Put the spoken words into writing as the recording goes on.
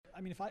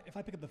I mean, if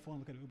I pick up the phone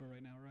and look at Uber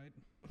right now, right?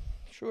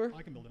 Sure.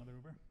 I can build another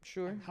Uber.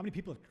 Sure. And how many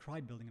people have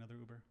tried building another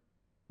Uber?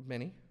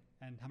 Many.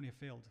 And how many have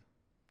failed?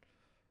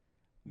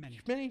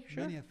 Many. Many,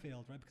 sure. Many have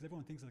failed, right? Because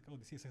everyone thinks like, oh,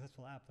 they see a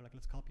successful app, they're like,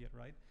 let's copy it,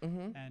 right?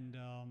 Mm-hmm. And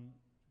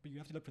but you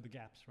have to look for the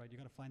gaps, right? You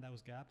got to find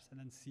those gaps and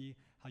then see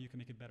how you can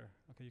make it better.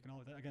 Okay, you can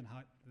always again,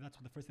 that's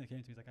what the first thing that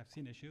came to me is like, I've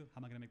seen an issue. How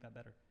am I going to make that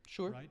better?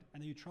 Sure. Right?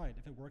 And then you try it.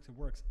 If it works, it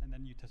works, and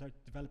then you start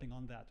developing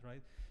on that,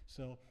 right?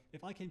 So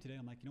if I came today,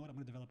 I'm like, you know what? I'm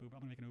going to develop Uber.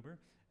 I'm going to make an Uber,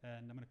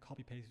 and I'm going to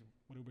copy paste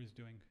what Uber is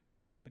doing.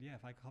 But yeah,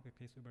 if I copy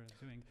paste what Uber is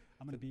doing,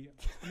 I'm going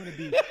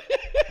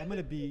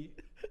to be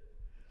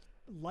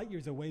light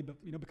years away, but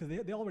you know, because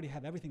they already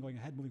have everything going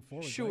ahead, moving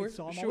forward. Sure. Right?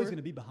 So I'm always going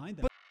to be behind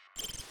them.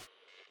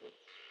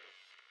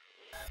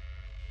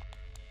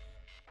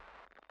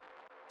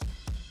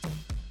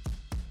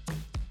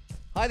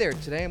 Hi there.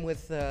 Today I'm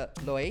with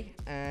Loïc,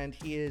 and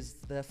he is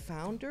the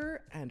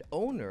founder and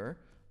owner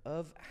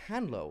of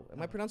Hanlo.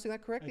 Am I pronouncing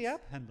that correctly?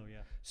 It's Hanlo, yeah.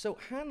 So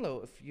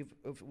Hanlo,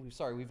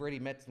 sorry, we've already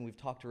met and we've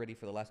talked already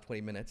for the last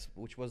 20 minutes,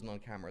 which wasn't on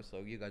camera, so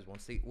you guys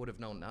would have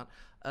known that.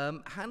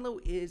 Hanlo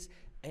is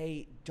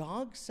a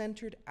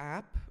dog-centered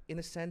app in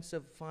the sense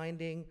of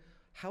finding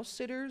house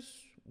sitters,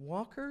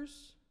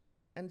 walkers,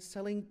 and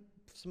selling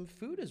some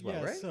food as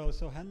well, right? So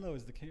Hanlo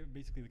is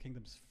basically the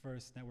kingdom's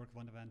first network of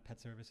on-demand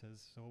pet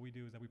services. So what we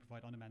do is that we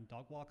provide on-demand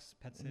dog walks,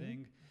 pet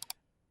sitting,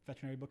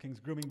 veterinary bookings,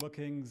 grooming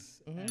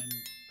bookings, and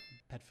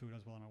pet food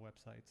as well on our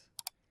website.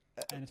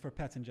 And it's for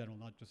pets in general,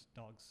 not just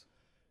dogs.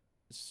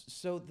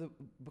 So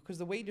because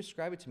the way you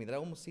describe it to me, that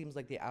almost seems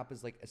like the app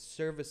is like a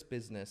service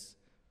business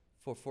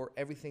for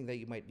everything that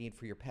you might need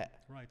for your pet.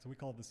 Right. So we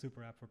call it the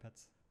super app for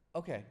pets.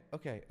 Okay.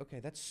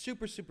 That's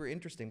super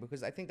interesting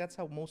because I think that's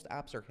how most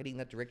apps are heading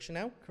that direction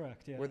now.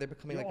 Correct. Yeah. Where they're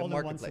becoming like all a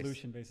marketplace. One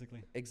solution,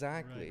 basically.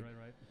 Exactly.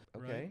 Right.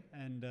 Okay. Right.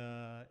 And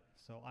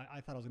so I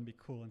thought I was going to be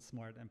cool and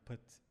smart and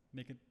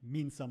make it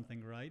mean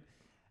something, right?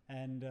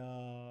 And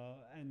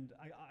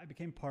I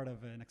became part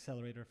of an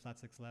accelerator, Flat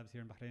Six Labs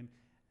here in Bahrain,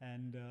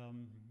 and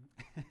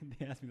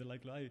they asked me, they're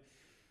like,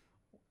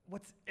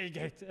 "What's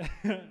Agate?"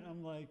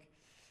 I'm like,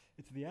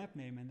 "It's the app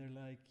name," and they're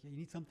like, yeah, "You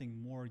need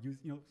something more,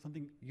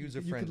 something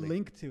user you friendly. could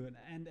link to it."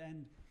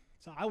 And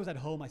so I was at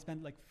home. I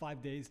spent like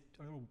 5 days,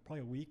 or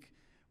probably a week,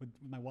 with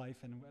my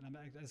wife, and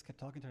I just kept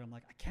talking to her. I'm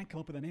like, I can't come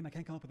up with a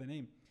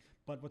name.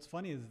 But what's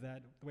funny is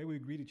that the way we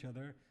greet each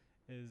other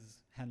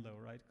is Hanlo,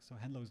 right? So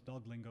Hanlo is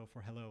dog lingo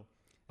for hello.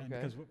 And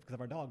because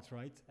of our dogs,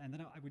 right? And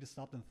then we just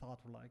stopped and thought,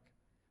 we're like,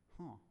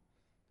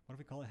 what if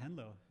we call it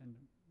Hanlo? And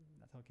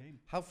that's how it came.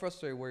 How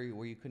frustrated were you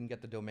where you couldn't get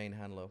the domain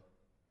Hanlo?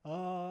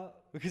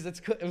 Because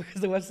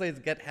the website is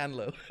Get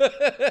Hanlo.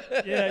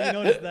 Yeah, you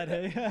noticed that,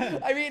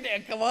 hey? I mean,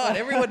 come on,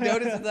 everyone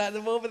notices that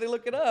the moment they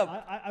look it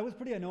up. I was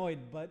pretty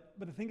annoyed, but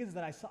the thing is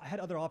that I had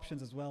other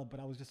options as well, but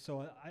I was just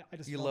so I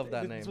just you felt love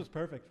that name. This was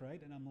perfect,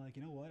 right? And I'm like,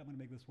 you know what? I'm gonna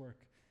make this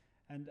work.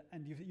 And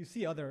you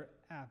see other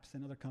apps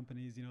and other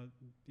companies, you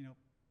know,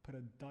 put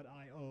a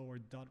 .io or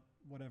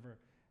 .whatever,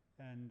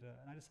 and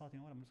I just thought, you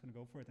know what, I'm just going to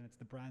go for it, and it's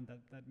the brand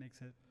that makes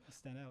it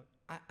stand out.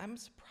 I'm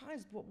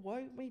surprised.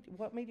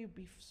 What made you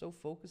be so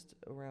focused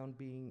around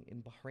being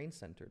in Bahrain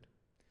centered?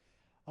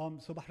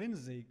 So Bahrain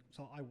is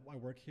I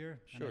work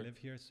here and I Sure. live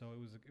here, so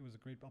it was a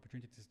great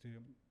opportunity to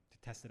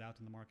test it out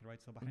in the market,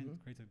 right? So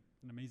Bahrain creates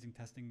an amazing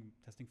testing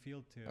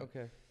field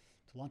to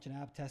launch an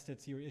app, test it,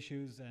 see your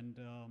issues, and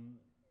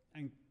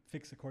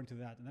fix according to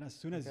that. And then as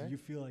soon as you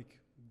feel like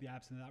the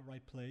app's in that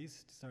right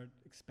place to start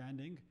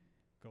expanding,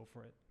 go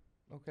for it.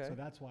 Okay. So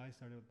that's why I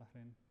started with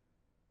Bahrain.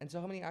 And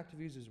so how many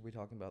active users are we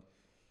talking about?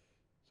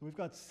 So we've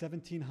got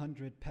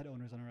 1,700 pet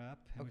owners on our app,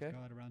 and Okay.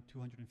 we've got around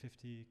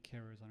 250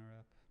 carers on our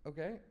app.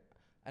 Okay.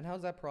 And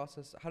how's that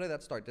process? How did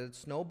that start? Did it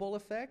snowball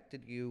effect?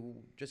 Did you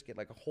just get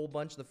like a whole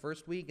bunch the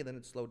first week and then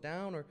it slowed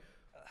down, or?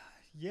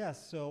 Yeah,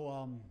 so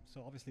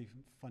obviously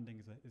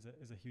funding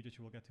is a huge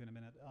issue we'll get to in a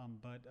minute.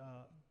 But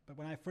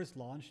when I first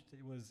launched,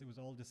 it was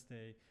all just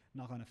a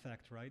knock-on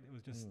effect, right? It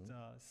was just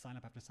sign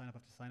up after sign up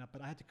after sign up.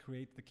 But I had to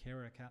create the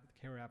Carer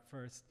app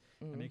first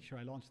and make sure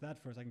I launched that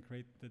first. I can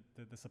create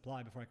the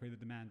supply before I create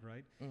the demand,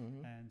 right?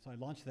 And so I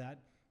launched that.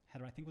 I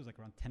think it was like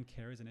around 10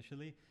 carers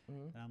initially,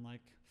 and I'm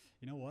like,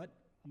 you know what?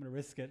 I'm gonna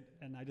risk it,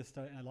 and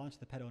I launched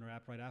the pet owner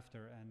app right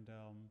after,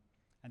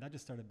 and that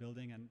just started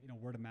building, and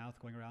word of mouth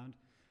going around.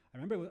 I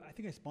remember, I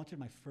think I sponsored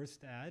my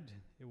first ad.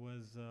 It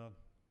was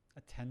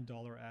a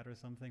 $10 ad or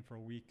something for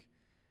a week.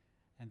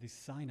 And the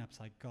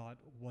signups I got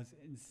was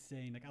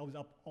insane. Like I was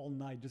up all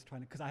night just trying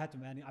to, because I had to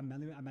I'm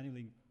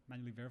manually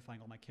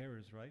verifying all my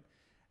carers, right?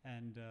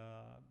 And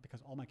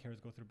because all my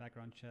carers go through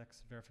background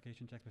checks,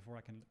 verification checks before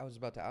I can. I was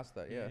about to ask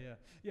that, yeah.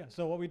 Yeah.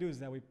 So what we do is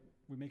that we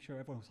make sure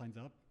everyone who signs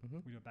up,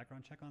 we do a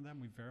background check on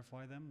them, we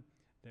verify them.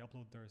 They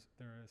upload their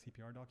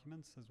CPR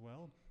documents as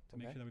well to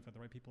make sure that we've got the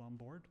right people on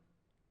board.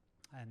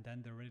 And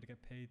then they're ready to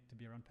get paid to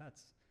be around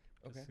pets.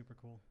 Which is super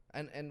cool.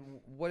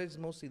 And what is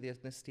mostly the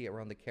ethnicity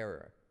around the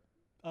carer?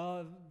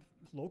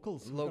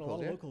 Locals.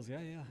 Locals,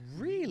 yeah.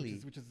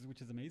 Really? Which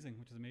is amazing.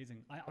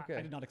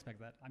 I did not expect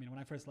that. I mean, when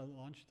I first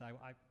launched, I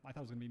thought it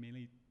was going to be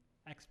mainly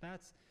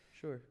expats.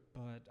 Sure.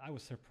 But I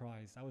was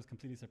surprised. I was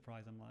completely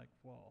surprised. I'm like,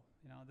 whoa,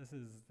 this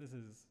is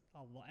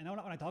a lot. And when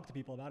I talk to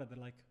people about it, they're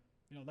like,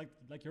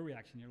 like your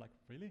reaction. You're like,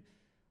 really?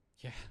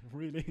 Yeah,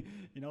 really.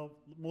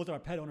 Most of our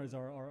pet owners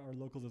are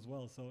locals as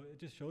well. So it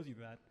just shows you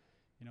that,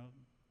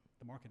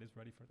 the market is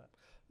ready for that.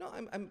 No,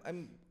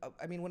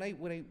 I mean, when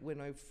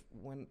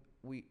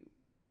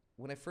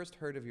I first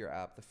heard of your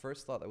app, the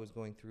first thought that was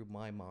going through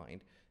my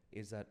mind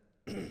is that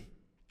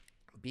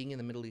being in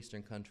the Middle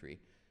Eastern country,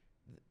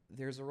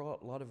 there's a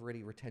lot of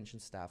ready retention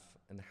staff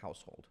in the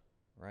household,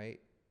 right?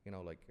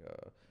 Like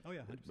oh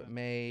yeah, 100%.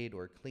 maid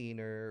or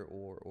cleaner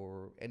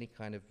or any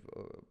kind of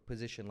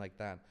position like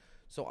that.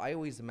 So I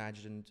always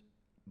imagined,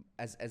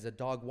 as a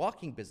dog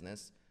walking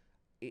business,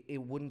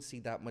 it wouldn't see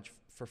that much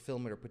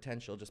fulfillment or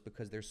potential just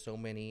because there's so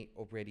many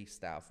already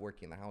staff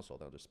working in the household.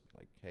 They'll just be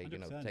like, hey,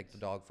 100%. take the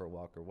dog for a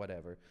walk or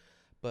whatever.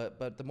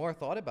 But the more I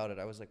thought about it,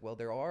 I was like, well,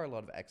 there are a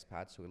lot of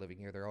expats who are living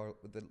here.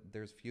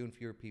 There's few and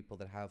fewer people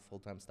that have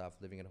full-time staff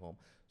living at home.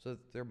 So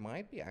there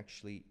might be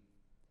actually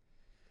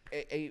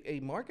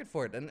a market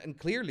for it. And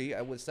clearly,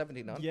 I was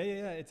 17 on. Yeah.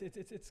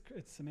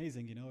 It's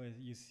amazing.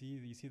 You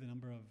see the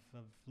number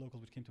of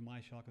locals, which came to my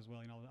shock as well.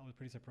 I was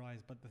pretty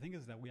surprised. But the thing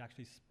is that we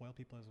actually spoil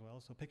people as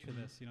well. So picture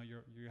this.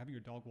 You're having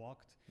your dog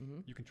walked.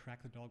 You can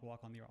track the dog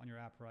walk on your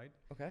app, right?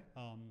 Okay.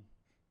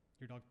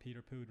 Your dog peed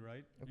or pooed,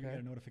 right? Okay. You get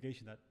a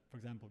notification that, for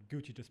example,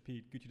 Gucci just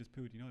peed, Gucci just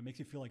pooed. It makes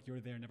you feel like you're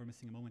there, never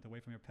missing a moment away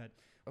from your pet.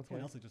 Okay.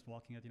 Someone else is just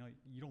walking it.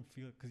 You don't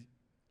feel it because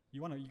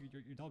you want to.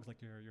 Your dog's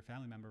like your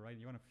family member, right?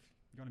 You want to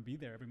be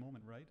there every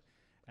moment, right?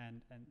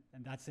 And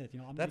that's it.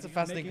 That's a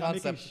fascinating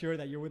concept. I'm making sure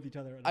that you're with each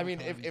other. I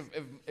mean,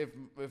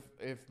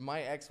 if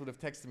my ex would have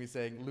texted me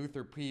saying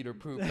Luther peed or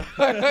pooped,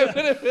 I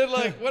would have been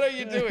like, "What are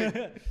you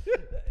doing?"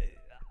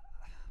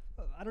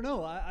 I don't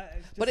know.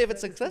 But if it's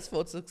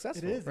successful, it's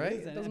successful, it is, right?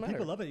 It is. It doesn't matter.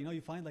 People love it.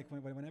 You find like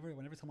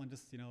whenever someone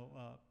just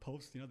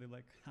posts, they're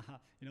like, haha,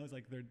 it's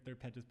like their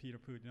pet just peed or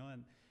pooed,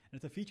 and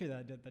it's a feature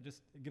that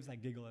just gives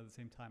that giggle at the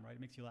same time, right?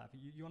 It makes you laugh.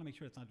 You want to make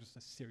sure it's not just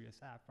a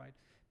serious app, right?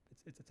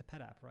 It's a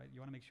pet app, right?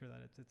 You want to make sure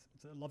that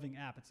it's a loving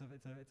app. It's a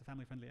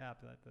family friendly app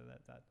that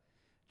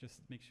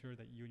just makes sure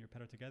that you and your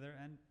pet are together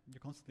and you're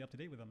constantly up to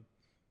date with them.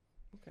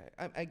 Okay.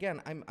 I'm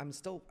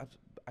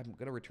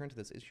going to return to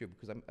this issue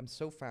because I'm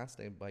so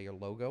fascinated by your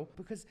logo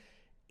because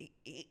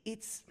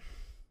it's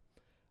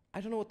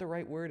I don't know what the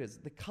right word is.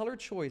 The color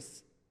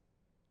choice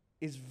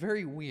is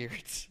very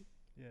weird.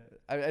 Yeah.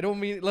 I don't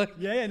mean like.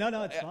 Yeah.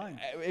 No, it's fine.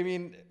 I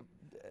mean,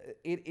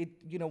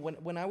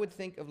 when I would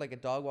think of like a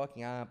dog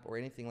walking app or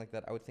anything like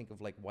that, I would think of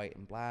like white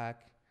and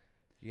black.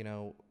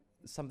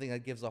 Something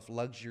that gives off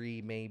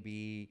luxury,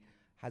 maybe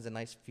has a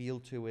nice feel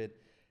to it.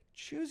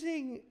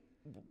 Choosing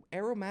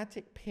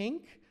aromatic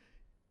pink,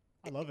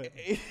 I love it.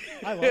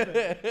 I love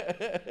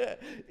it.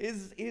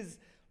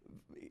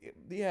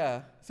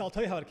 Yeah. So I'll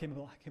tell you how it came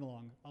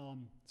along.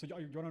 So do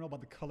you want to know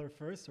about the color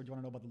first, or do you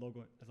want to know about the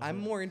logo? I'm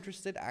more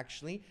interested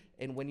actually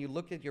in when you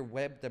look at your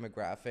web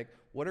demographic,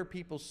 what are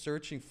people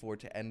searching for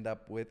to end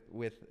up with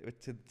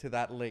to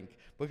that link?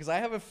 Because I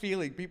have a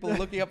feeling people are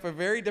looking up for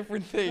very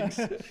different things,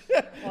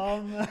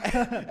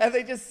 and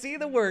they just see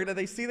the word and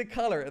they see the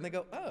color and they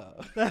go, oh.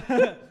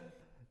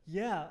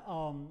 Yeah.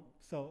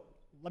 So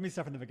let me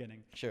start from the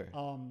beginning. Sure.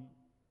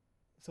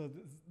 So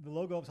the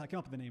logo. So I came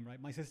up with the name, right?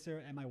 My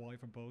sister and my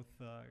wife are both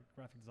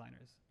graphic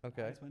designers.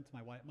 Okay. I just went to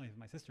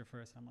my sister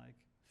first. I'm like,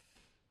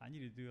 I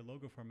need to do a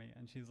logo for me,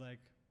 and she's like,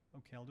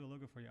 okay, I'll do a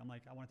logo for you. I'm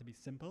like, I want it to be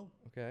simple.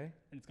 Okay.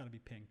 And it's got to be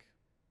pink.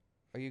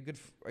 Are you good?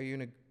 Do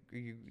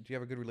you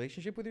have a good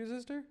relationship with your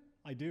sister?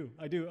 I do.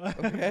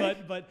 Okay.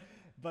 but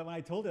when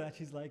I told her that,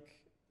 she's like,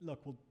 look,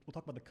 we'll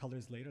talk about the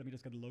colors later. Let me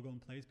just get the logo in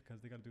place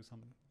because they got to do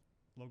some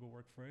logo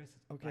work first.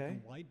 It's okay. Black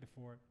and white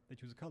before they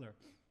choose a color.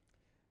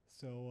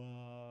 So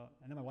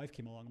and then my wife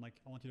came along. I'm like,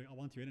 I want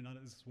you in and out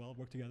as well.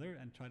 Work together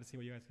and try to see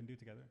what you guys can do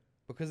together.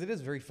 Because it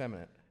is very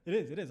feminine. It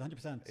is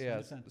 100%. Yeah.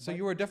 100%. So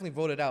you were definitely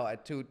voted out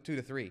at 2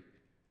 to 3.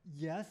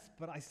 Yes,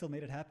 but I still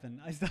made it happen.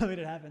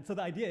 So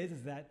the idea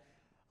is that,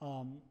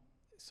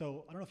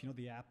 so I don't know if you know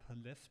the app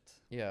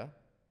Lyft. Yeah.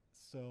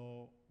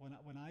 So when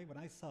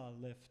I saw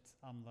Lyft,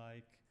 I'm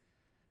like,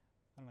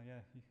 I don't know.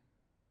 Yeah.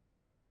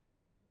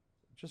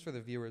 Just for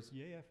the viewers.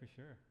 Yeah, for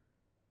sure.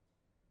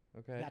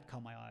 Okay. That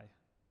caught my eye.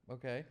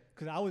 Okay.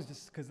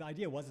 Because the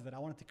idea was that I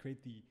wanted to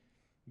create the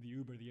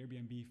Uber, the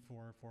Airbnb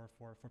for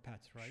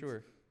pets, right?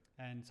 Sure.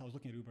 And so I was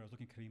looking at Uber, I was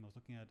looking at Careem, I was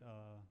looking at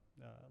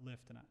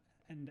Lyft,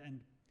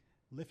 and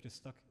Lyft is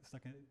stuck.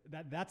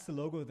 That's the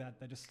logo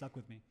that just stuck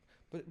with me.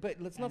 But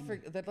let's not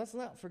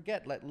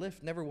forget. Like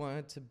Lyft never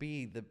wanted to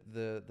be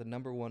the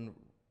number one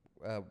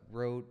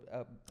road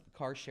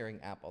car sharing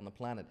app on the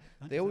planet.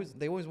 100%.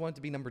 They always wanted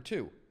to be number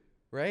 2,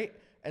 right?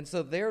 And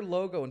so their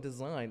logo and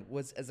design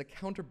was as a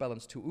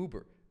counterbalance to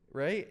Uber,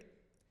 right?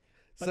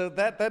 But so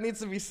that needs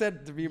to be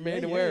said to be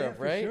made aware of,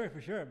 right?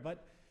 For sure.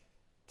 But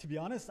to be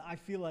honest, I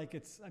feel like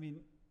it's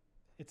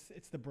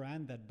the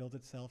brand that builds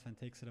itself and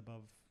takes it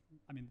above.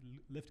 I mean,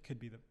 Lyft could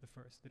be the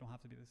first. They don't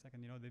have to be the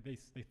second. They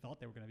thought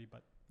they were going to be,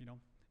 but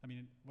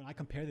when I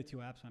compare the two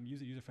apps, I'm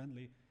user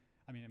friendly.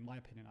 I mean, in my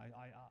opinion,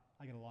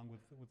 I get along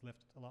with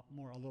Lyft a lot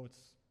more, although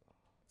it's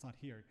not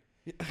here.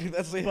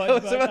 That's what But- I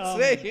was but, about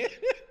to say.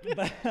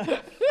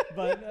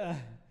 but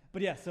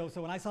but yeah. So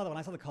when I saw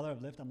the color of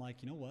Lyft, I'm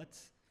like, you know what?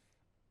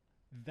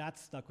 That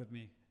stuck with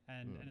me,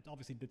 and it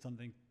obviously did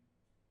something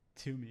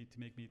to me to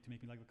make me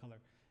like the color.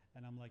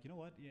 And I'm like, you know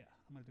what? Yeah,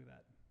 I'm gonna do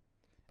that.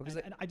 Because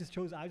And I just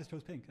chose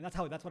pink, and that's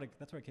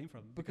where it came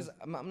from. Because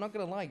I'm not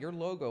gonna lie, your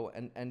logo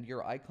and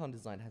your icon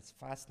design has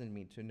fascinated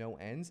me to no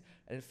ends,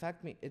 and in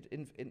fact,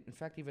 in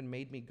fact even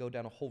made me go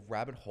down a whole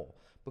rabbit hole.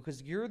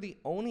 Because you're the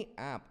only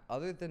app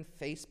other than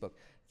Facebook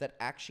that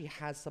actually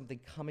has something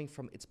coming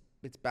from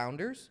its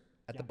bounders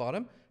at the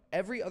bottom.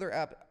 Every other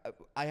app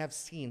I have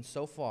seen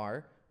so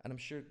far, and I'm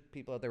sure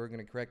people out there are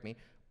gonna correct me,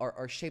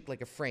 are shaped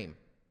like a frame.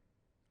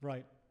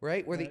 Right.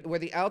 Right? Where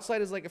the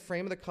outside is like a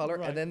frame of the color,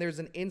 Right. and then there's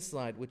an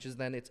inside, which is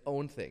then its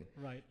own thing.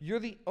 Right. You're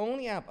the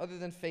only app other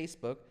than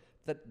Facebook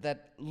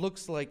that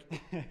looks like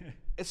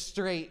a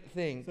straight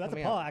thing. So that's a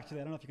coming paw, out. actually.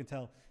 I don't know if you can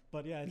tell,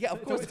 but yeah, Yeah,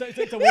 of course.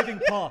 it's a waving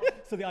paw.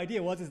 So the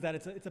idea is that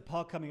it's a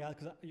paw coming out,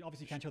 because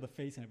obviously you can't show the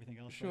face and everything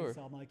else. Sure. Right?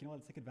 So I'm like, you know what?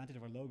 Let's take advantage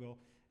of our logo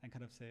and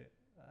kind of say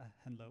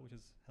hello, which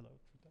is hello,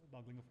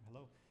 dog lingo for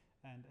hello,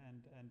 and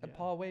A yeah,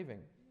 paw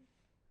waving.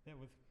 yeah,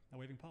 with a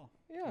waving paw,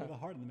 Yeah. with a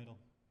heart in the middle.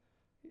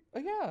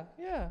 Yeah.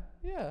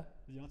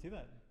 Did you not see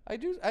that? I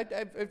do. I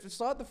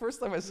saw it the first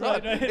time I saw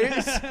Right, it.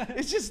 right.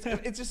 It's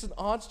just an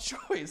odd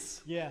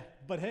choice. Yeah,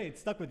 but hey, it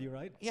stuck with you,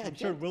 right? Yeah, I'm it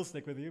sure did. it will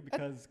stick with you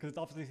because it's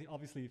obviously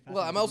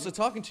Well, I'm fascinating also to you.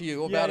 talking to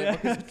you about it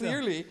because So-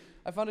 clearly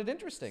I found it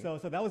interesting. So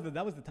that was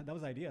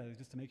the idea, is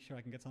just to make sure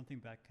I can get something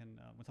that can,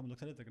 when someone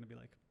looks at it, they're gonna be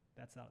like,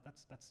 that's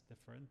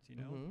different, you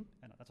know, Mhm.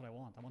 and that's what I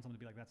want. I want someone to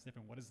be like, that's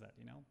different. What is that,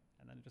 you know?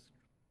 And then it just,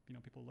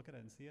 people look at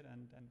it and see it,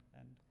 and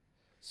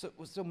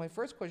So my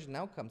first question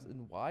now comes: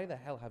 in why the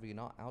hell have you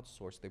not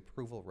outsourced the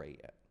approval rate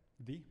yet?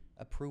 the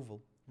Approval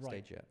right,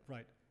 stage yet?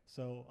 right.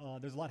 So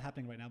there's a lot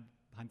happening right now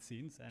behind the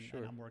scenes, and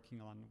Sure.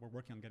 we're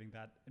working on getting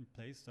that in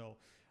place. So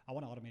I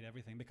want to automate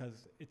everything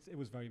because it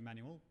was very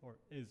manual, or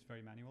is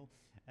very manual,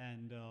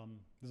 and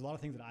there's a lot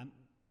of things that I'm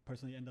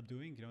personally end up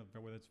doing,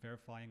 whether it's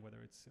verifying,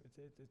 whether it's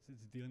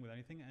dealing with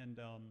anything, and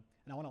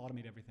I want to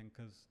automate everything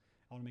because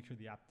I want to make sure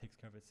the app takes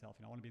care of itself.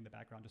 I want to be in the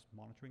background just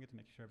monitoring it to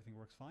make sure everything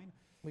works fine.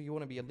 Well, you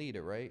want to be a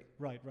leader, right?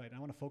 Right. And I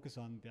want to focus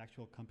on the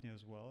actual company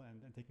as well,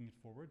 and taking it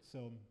forward.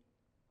 So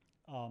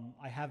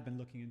I have been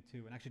looking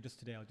into, and actually just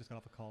today I just got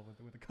off a call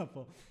with a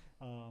couple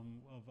of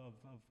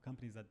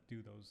companies that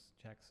do those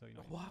checks. So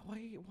Why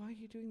are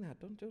you doing that?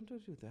 Don't do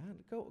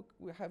that. Go.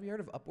 Have you heard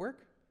of Upwork?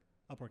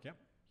 Upwork, yeah.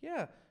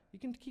 Yeah, you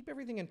can keep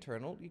everything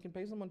internal. You can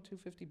pay someone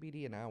 $250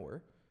 BD an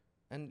hour,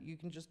 and you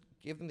can just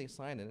give them the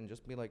assignment and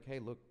just be like, hey,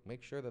 look,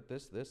 make sure that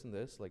this, and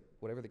this, like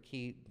whatever the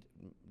key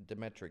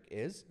metric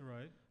is,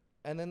 Right.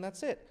 and then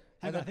that's it.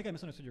 Hang And on, I then- think I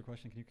misunderstood your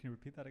question. Can you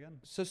repeat that again?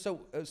 So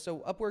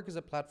Upwork is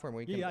a platform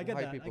where you Yeah, I can get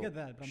hire that. people. I get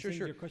that. But I'm Sure, saying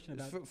sure. your question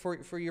about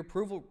For your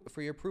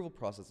approval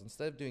process,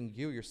 instead of doing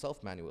you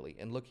yourself manually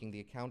and looking the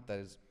account that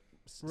is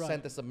Right.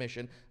 sent the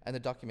submission and the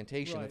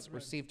documentation Right, that's right.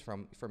 received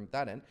from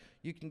that end,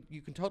 you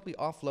can totally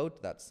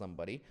offload that to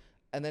somebody,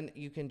 and then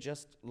you can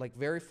just like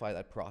verify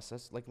that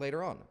process like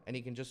later on, and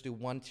you can just do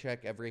one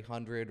check every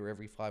 100 or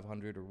every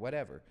 500 or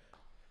whatever.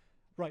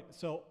 Right.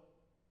 So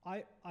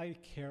I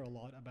care a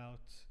lot about.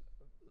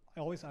 I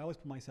always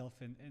put myself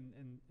in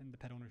the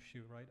pet owner's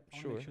shoe, right? I want to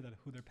Sure. make sure that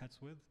who they're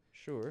pets with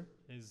Sure.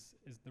 is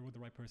they're with the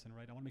right person,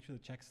 right? I want to make sure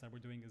the checks that we're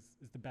doing is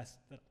the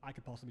best that I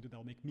could possibly do that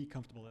will make me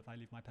comfortable if I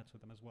leave my pets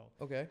with them as well.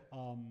 Okay.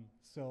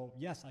 So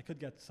yes, I could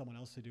get someone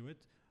else to do it.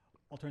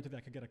 Alternatively,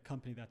 I could get a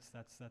company that's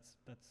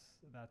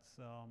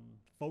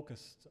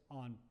focused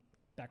on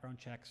background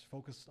checks,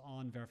 focused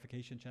on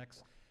verification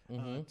checks,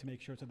 Mhm. to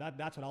make sure. So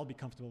that's what I'll be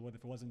comfortable with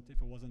if it wasn't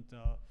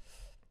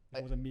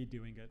me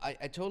doing it.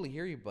 I totally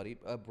hear you, buddy,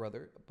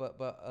 brother. But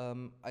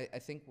I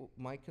think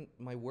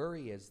my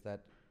worry is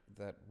that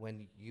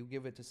when you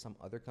give it to some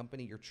other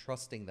company, you're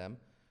trusting them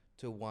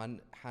to,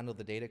 one, handle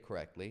the data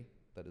correctly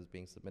that is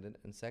being submitted,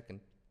 and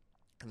second,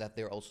 that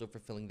they're also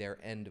fulfilling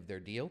their end of their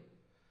deal.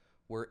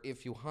 Where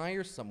if you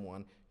hire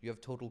someone, you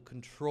have total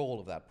control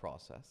of that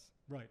process,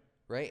 Right.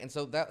 right? And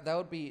so that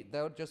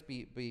would just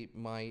be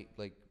my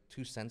like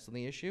 2 cents on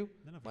the issue,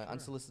 No, for my sure.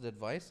 unsolicited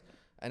advice,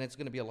 and it's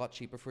going to be a lot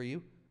cheaper for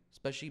you,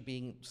 especially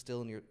being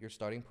still in your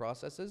starting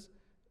processes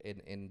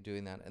in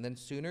doing that. And then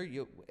sooner,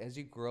 as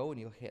you grow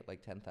and you'll hit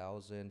like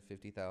 10,000,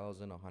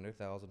 50,000,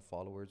 100,000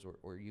 followers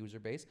or user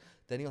base,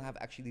 then you'll have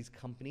actually these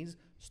companies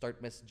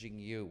start messaging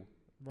you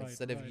Right,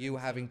 instead of right, you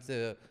and so- having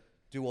to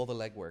do all the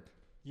legwork.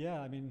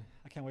 Yeah, I mean,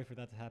 I can't wait for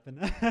that to happen.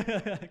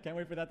 I can't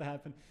wait for that to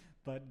happen.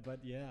 But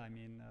yeah, I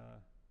mean,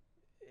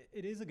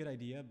 it is a good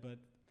idea. But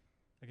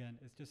again,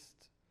 it's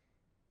just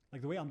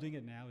like the way I'm doing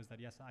it now is that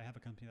yes, I have a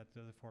company that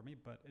does it for me,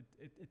 but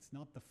it's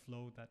not the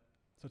flow that.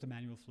 So it's a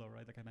manual flow,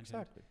 right? Like I mentioned.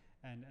 Exactly.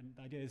 And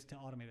the idea is to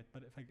automate it.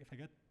 But if I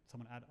get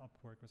someone at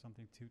Upwork or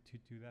something to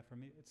do that for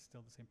me, it's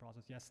still the same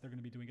process. Yes, they're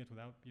going to be doing it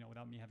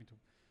without me having to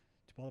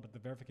follow. But the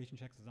verification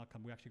checks does not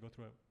come. We actually go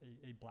through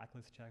a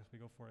blacklist check. We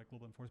go for a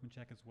global enforcement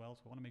check as well.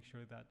 So I want to make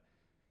sure that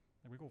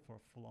Like we go for a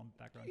full-on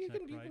background You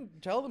check, can, you right? can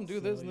tell them do So,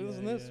 this and this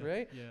and yeah, this, yeah,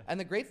 right? yeah. And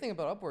the great thing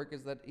about Upwork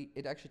is that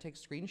it actually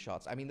takes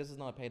screenshots. I mean, this is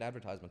not a paid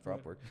advertisement for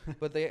Right. Upwork,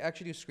 but they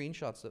actually do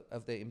screenshots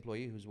of the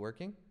employee who's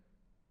working.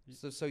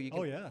 So you can,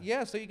 Oh,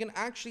 yeah. so you can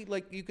actually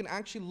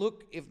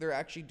look if they're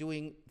actually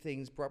doing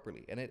things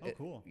properly. And Oh,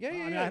 cool. yeah, I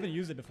mean, yeah. I haven't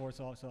used it before,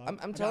 so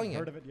I'm telling you,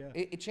 heard of it. Yeah.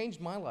 it changed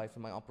my life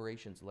and my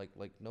operations like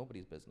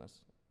nobody's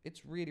business.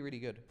 It's really, really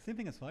good. Same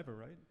thing as Fiverr,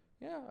 right?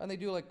 Yeah, and they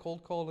do like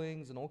cold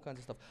callings and all kinds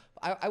of stuff.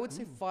 I would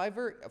say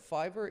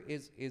Fiverr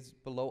is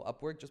below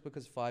Upwork just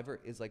because Fiverr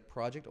is like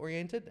project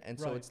oriented, and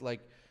so Right. it's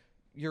like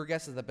your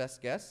guess is the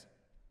best guess.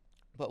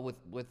 But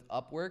with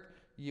Upwork,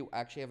 you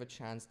actually have a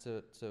chance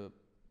to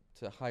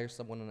hire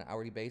someone on an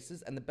hourly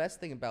basis. And the best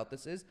thing about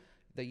this is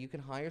that you can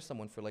hire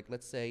someone for like,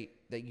 let's say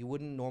that you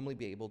wouldn't normally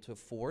be able to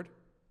afford,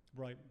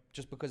 Right.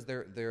 just because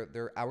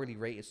their hourly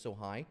rate is so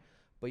high.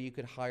 But you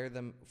could hire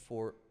them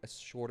for a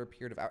shorter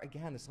period of hours.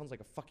 Again, this sounds like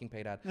a fucking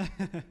paid ad.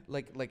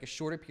 like a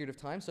shorter period of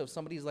time. So if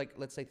somebody's like,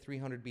 let's say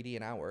 300 BD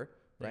an hour,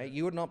 right? Yeah.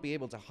 You would not be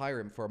able to hire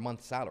him for a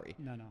month's salary.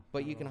 No.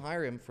 But not you at can all.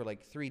 hire him for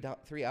like 3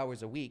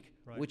 hours a week,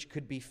 Right. which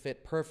could be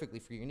fit perfectly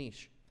for your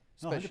niche.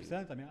 No, Especially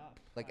 100%. I mean,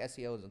 like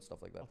SEOs and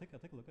stuff like that. I'll take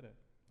a look at it.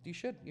 You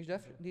should. You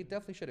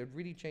definitely should. It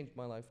really changed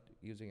my life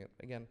using it.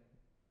 Again.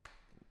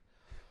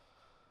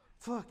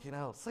 Fucking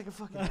hell. It's like a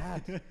fucking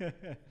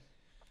ad.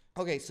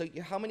 Okay, so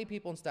how many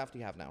people on staff do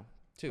you have now?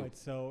 2. Right,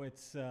 so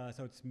it's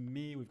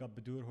me. We've got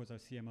Badur, who's our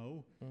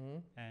CMO, Mm-hmm.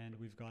 and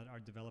we've got our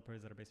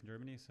developers that are based in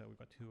Germany. So we've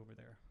got 2 over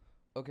there.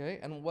 Okay,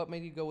 and what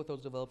made you go with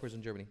those developers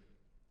in Germany?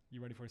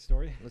 You ready for a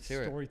story? Let's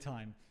hear it. Story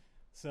time.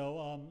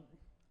 So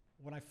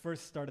when I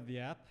first started the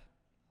app,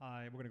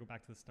 we're gonna go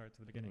back to the start, to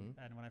the beginning.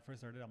 Mhm. And when I first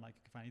started, I'm like,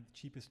 if I need the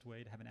cheapest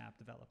way to have an app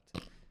developed,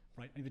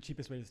 right? I need the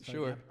cheapest way to start.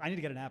 Sure. An app. I need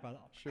to get an app. I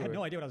Sure. had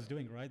no idea what I was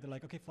doing. Right? They're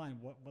like, okay, fine.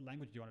 What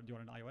language do you want? Do you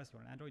want an iOS? Do you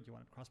want an Android? Do you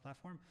want a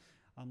cross-platform?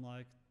 I'm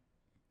like,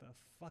 the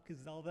fuck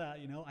is all that?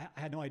 You know, I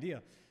had no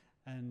idea.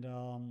 And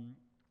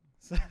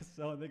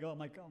so they go, I'm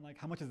like,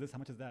 how much is this? How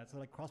much is that? So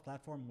like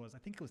cross-platform was, I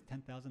think it was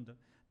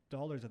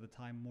 $10,000 at the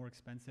time, more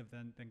expensive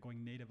than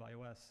going native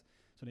iOS.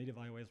 So native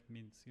iOS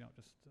means, you know,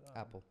 just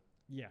Apple.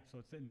 Yeah, so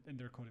it's in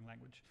their coding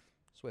language.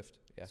 Swift.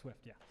 Yeah.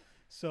 Swift, yeah.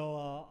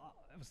 So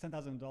it was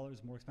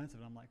 $10,000 more expensive,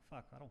 and I'm like,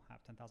 fuck, I don't have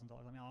 $10,000.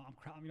 I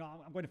mean,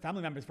 I'm going to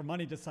family members for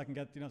money just so I can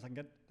get, you know,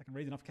 I can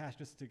raise enough cash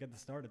just to get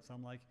this started. So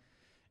I'm like,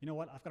 you know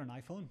what? I've got an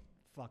iPhone.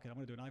 Fuck it, I'm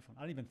gonna do an iPhone.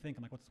 I didn't even think.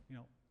 I'm like,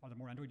 are there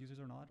more Android users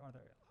or not?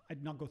 I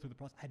did not go through the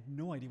process. I had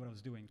no idea what I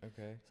was doing.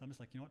 Okay. So I'm just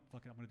like, you know what?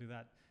 Fuck it, I'm gonna do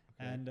that.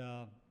 Okay. And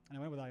I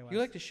went with iOS. You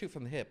like to shoot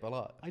from the hip a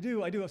lot. I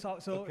do. So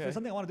if Okay. there's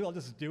something I want to do, I'll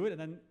just do it and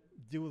then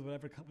deal with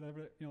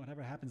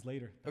whatever happens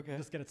later. Okay.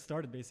 Just get it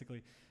started,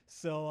 basically.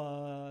 So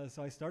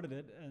I started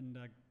it, and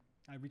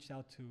I reached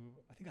out to.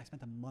 I think I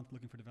spent a month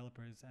looking for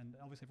developers, and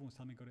obviously everyone was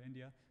telling me to go to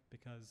India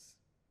because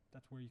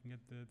that's where you can get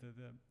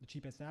the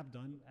cheapest app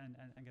done and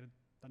get it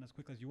done as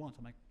quickly as you want. So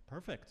I'm like,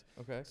 perfect.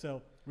 Okay.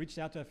 So reached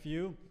out to a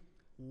few.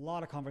 A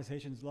lot of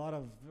conversations, a lot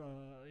of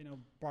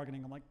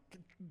bargaining. I'm like,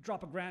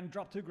 drop $1,000,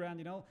 drop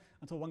 $2,000,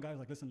 until one guy was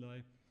like, listen,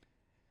 Loy,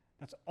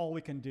 that's all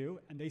we can do,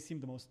 and they seem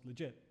the most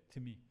legit to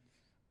me,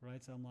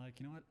 right? So I'm like,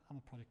 you know what? I'm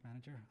a project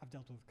manager. I've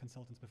dealt with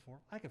consultants before.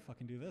 I can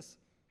fucking do this.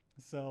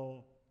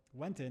 So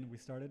went in. They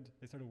started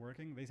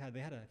working. They had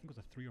I think it was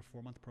a 3 or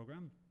 4 month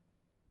program.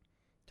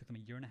 Took them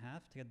 1.5 years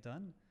to get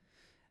done.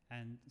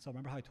 And so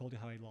remember how I told you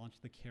how I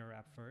launched the Care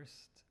app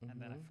first,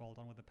 and then I followed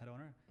on with the pet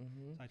owner.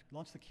 Mm-hmm. So I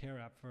launched the Care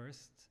app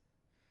first,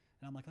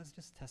 and I'm like, let's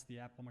just test the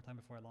app one more time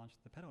before I launch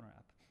the pet owner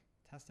app.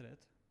 Tested it.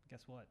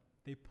 Guess what?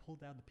 They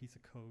pulled out the piece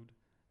of code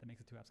that makes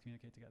the 2 apps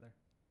communicate together.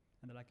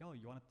 And they're like, oh,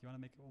 you want to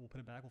make it? We'll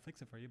put it back. We'll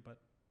fix it for you, but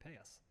pay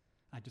us.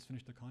 I just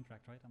finished the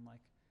contract, right? I'm like,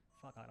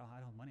 fuck, I don't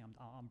have money.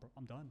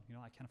 I'm done.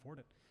 I can't afford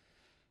it.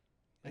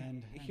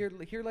 And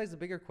here lies the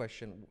bigger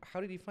question. How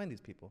did you find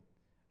these people?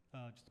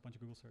 Just a bunch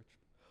of Google search.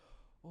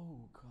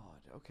 Oh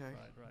God. Okay.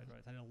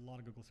 Right. I did a lot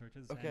of Google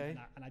searches. Okay.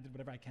 And I did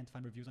whatever I can to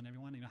find reviews on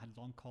everyone. I had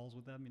long calls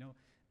with them.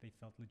 They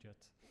felt legit.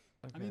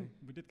 Okay. I mean,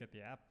 we did get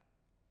the app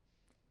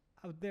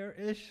out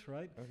there-ish,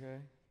 right? Okay.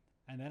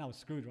 And then I was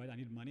screwed, right? I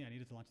needed money. I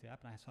needed to launch the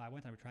app. So I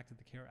went and I retracted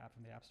the Care app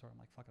from the App Store. I'm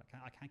like, fuck it,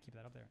 I can't keep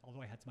that up there.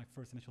 Although I had my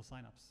first initial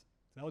signups.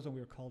 So that was when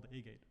we were called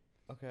Agate.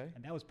 Okay.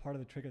 And that was part of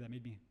the trigger that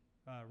made me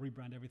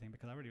rebrand everything,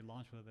 because I already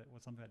launched with it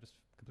with something that just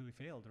completely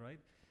failed, right?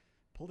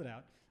 Pulled it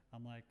out.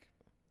 I'm like,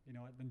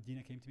 then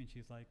Dina came to me and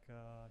she's like,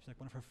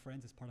 one of her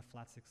friends is part of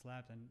Flat Six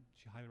Labs and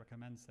she highly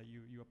recommends that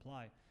you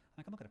apply. I'm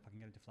like, I'm not gonna fucking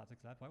get into Flat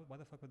Six Labs. Why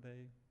the fuck would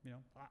they?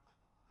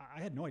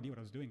 I had no idea what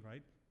I was doing,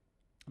 right?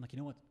 I'm like, you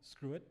know what?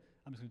 Screw it.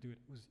 I'm just gonna do it.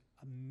 It was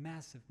a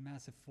massive,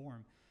 massive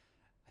form.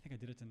 I think I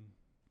did it in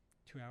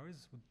 2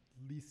 hours with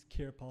least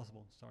care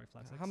possible. Sorry,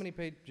 Flat Six. How many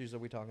pages are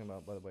we talking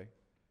about, by the way?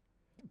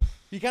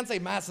 You can't say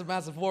massive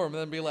form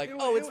and then be like,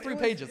 it's 3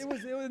 pages.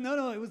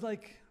 It was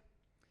like,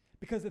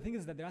 because the thing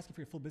is that they're asking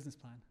for your full business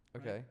plan.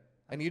 Okay. Right?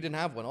 And you didn't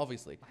have one,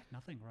 obviously. I had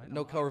nothing, right?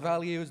 No core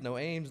values, no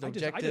aims, no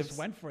objectives. I just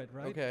went for it,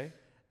 right? Okay.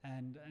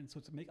 And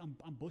so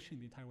I'm bushing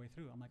the entire way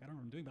through. I'm like, I don't know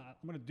what I'm doing, but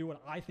I'm going to do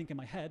what I think in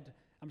my head,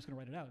 I'm just going to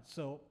write it out.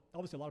 So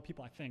obviously a lot of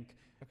people, I think,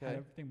 had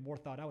everything more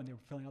thought out when they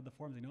were filling out the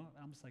forms, you know.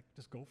 And I'm just like,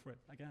 just go for it.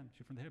 Again,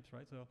 shoot from the hips,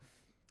 right? So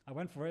I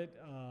went for it,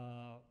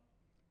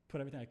 put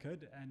everything I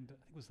could, and I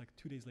think it was like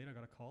 2 days later, I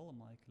got a call. I'm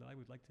like, I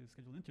would like to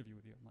schedule an interview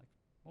with you. I'm like,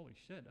 holy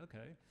shit,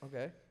 okay.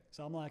 Okay.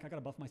 So I'm like, I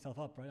gotta buff myself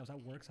up, right? I was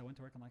at work, so I went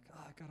to work. I'm like,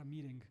 I got a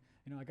meeting.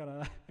 You know, I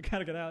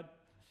gotta get out.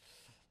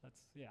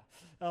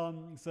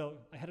 So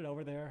I headed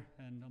over there,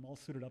 and I'm all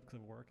suited up because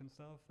of work and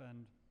stuff.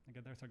 And I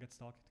get there, so I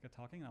get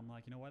talking. And I'm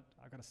like, you know what?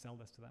 I gotta sell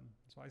this to them.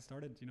 So I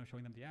started, you know,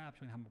 showing them the app,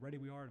 showing them how ready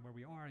we are and where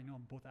we are. You know,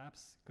 on both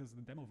apps, because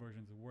the demo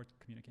versions were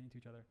communicating to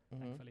each other,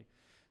 thankfully.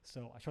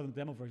 So I showed them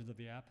demo versions of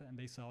the app, and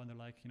they saw, and they're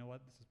like, you know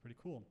what? This is pretty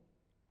cool.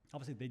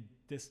 Obviously, they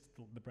dissed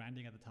the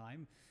branding at the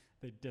time.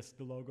 They dissed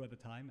the logo at the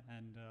time,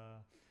 and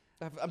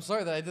I'm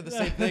sorry that I did the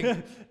same thing.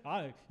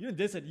 You didn't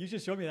diss it. You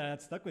just showed me that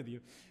it stuck with you.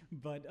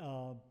 But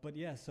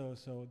yeah,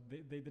 so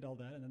they did all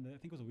that, and then I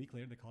think it was a week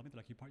later they called me. They're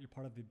like, you're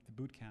part of the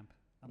boot camp.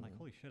 I'm like,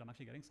 holy shit, I'm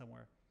actually getting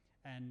somewhere.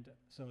 And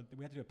so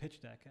we had to do a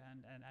pitch deck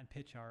and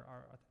pitch our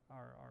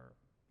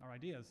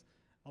ideas.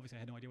 Obviously, I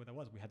had no idea what that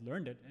was. We had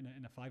learned it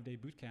in a 5-day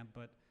boot camp,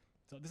 but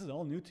so this is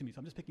all new to me. So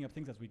I'm just picking up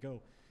things as we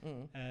go.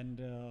 And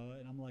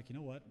I'm like, you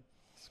know what?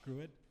 Screw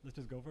it. Let's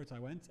just go for it. So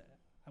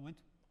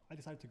I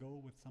decided to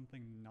go with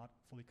something not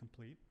fully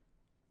complete.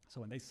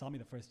 So when they saw me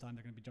the first time,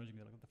 they're going to be judging me.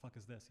 They're like, what the fuck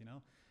is this, you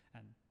know?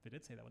 And they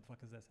did say that, what the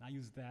fuck is this? And I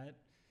used that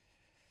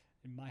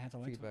in my hands. I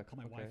went to call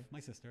my wife, my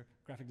sister,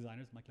 graphic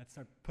designers. I'm like, let's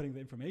start putting the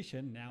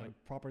information now in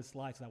proper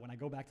slides so that when I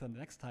go back to them the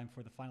next time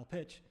for the final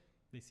pitch,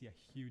 they see a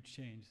huge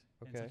change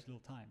in such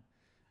little time.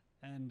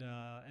 And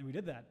we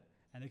did that.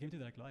 And they came to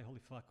me, they're like, holy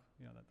fuck,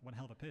 you know, that one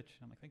hell of a pitch.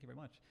 And I'm like, thank you very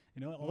much.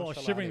 You know, although I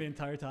was shivering the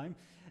entire time.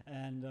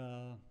 And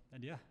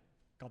yeah,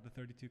 got the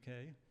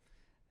 32K.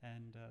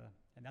 And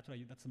that's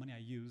the money I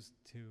used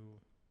to,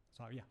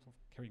 so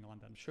carrying on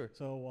then. Sure.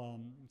 So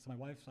my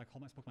wife, so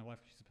I spoke to my wife.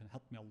 She's been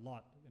helping me a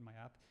lot in my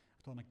app.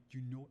 I told her, like, do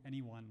you know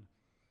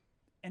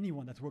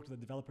anyone that's worked with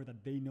a developer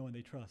that they know and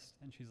they trust?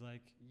 And she's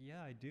like,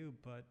 yeah, I do,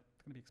 but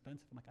it's gonna be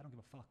expensive. I'm like, I don't give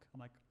a fuck. I'm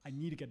like, I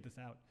need to get this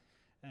out.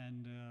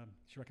 And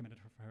she recommended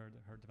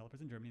her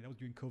developers in Germany. That was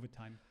during COVID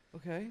time.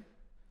 Okay.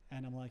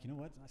 And I'm like, you know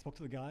what? I spoke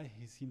to the guy.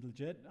 He seemed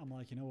legit. I'm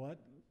like, you know what?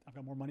 I've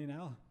got more money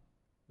now.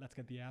 Let's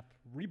get the app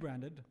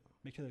rebranded,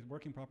 make sure that it's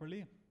working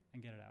properly,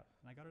 and get it out.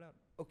 And I got it out.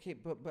 Okay,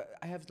 but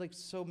I have like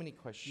so many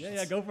questions.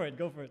 Yeah, go for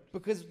it.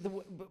 Because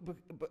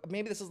but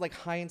maybe this is like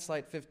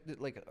hindsight,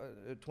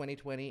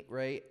 2020,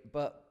 right?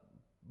 But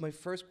my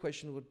first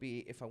question would be,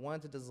 if I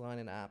wanted to design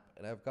an app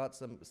and I've got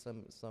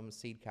some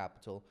seed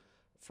capital,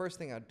 first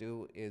thing I'd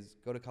do is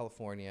go to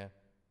California,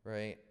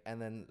 right? And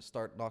then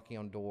start knocking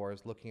on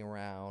doors, looking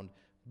around,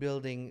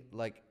 building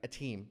like a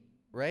team,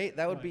 right?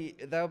 That would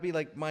be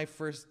like my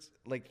first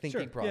like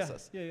thinking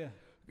process. Yeah.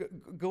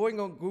 Going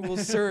on Google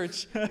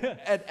search and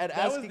that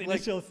asking was the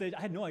initial stage.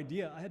 I had no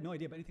idea about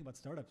anything about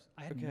startups.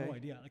 I had no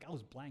idea. Like, I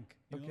was blank.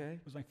 You know?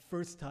 It was my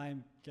first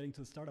time getting to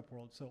the startup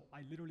world, so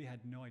I literally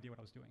had no idea what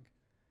I was doing.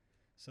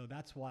 So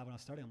that's why when I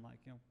was starting, I'm like,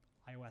 you know,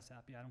 iOS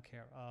app. Yeah, I don't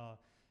care.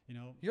 You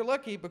know, you're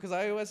lucky because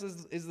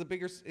iOS is the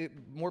bigger.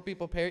 More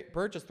people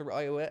purchase through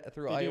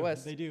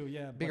iOS. They do.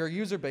 Yeah. Bigger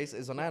user base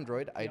is on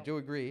Android. I do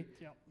agree.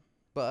 Yeah.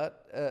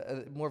 But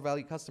more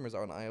value customers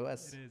are on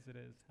iOS. It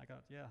is.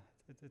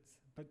 It's.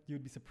 But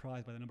you'd be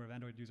surprised by the number of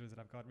Android users that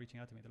I've got reaching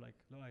out to me. They're like,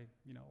 Loy,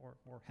 you know,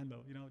 or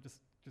hello, you know, just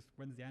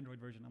when's the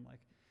Android version? I'm like,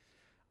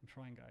 I'm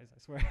trying, guys. I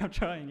swear, I'm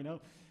trying, you know.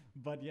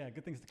 But yeah,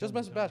 good things to come. Just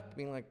message back,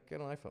 being like, get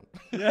an iPhone.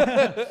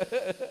 Yeah,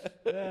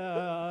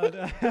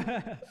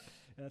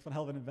 that's one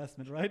hell of an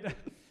investment, right?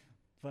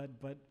 but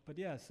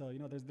yeah, so you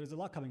know, there's a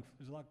lot coming.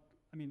 There's a lot.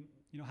 I mean,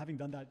 you know, having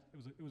done that,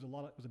 it was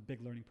a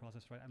big learning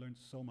process, right? I learned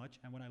so much,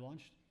 and when I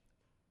launched,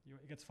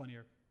 it gets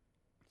funnier.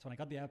 So when I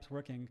got the apps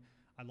working,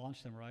 I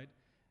launched them, right?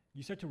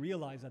 You start to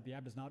realize that the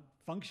app does not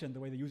function the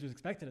way the users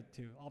expected it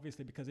to,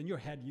 obviously, because in your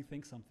head you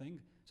think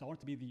something. So I want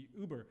it to be the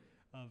Uber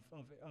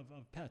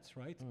of pets,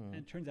 right? And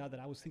it turns out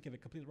that I was thinking of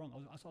it completely wrong.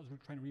 I was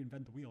trying to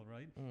reinvent the wheel,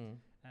 right?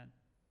 And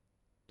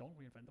don't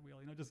reinvent the wheel,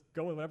 you know, just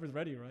go with whatever's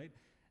ready, right?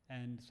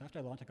 And so after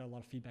I launched, I got a lot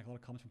of feedback, a lot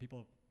of comments from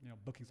people, you know,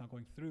 bookings not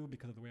going through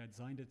because of the way I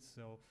designed it.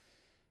 So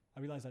I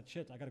realized that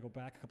I got to go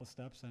back a couple of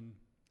steps and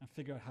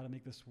figure out how to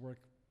make this work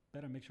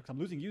better, make sure, because I'm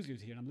losing users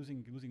here and I'm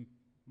losing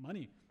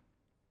money.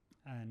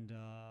 And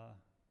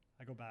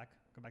I go back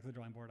to the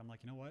drawing board. I'm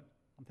like, you know what?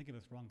 I'm thinking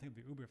of this wrong. I'm thinking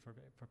of the Uber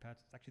for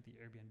pets. It's actually the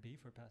Airbnb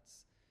for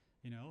pets.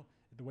 You know,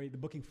 the way the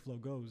booking flow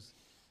goes.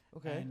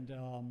 Okay.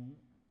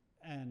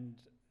 And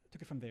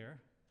took it from there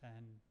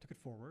and took it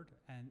forward.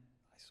 And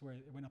I swear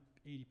it went up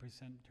 80%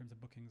 in terms of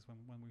bookings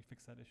when we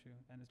fixed that issue.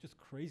 And it's just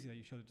crazy that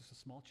you showed just a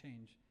small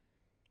change.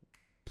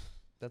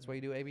 That's why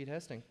you do A/B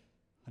testing.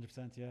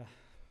 100%, yeah.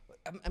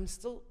 I'm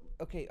still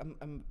okay.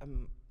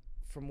 I'm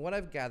from what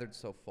I've gathered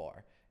so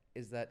far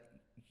is that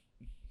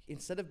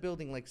instead of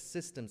building like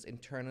systems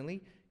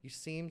internally, you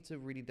seem to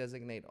really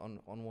designate on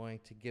wanting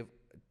to give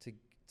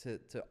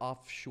to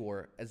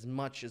offshore as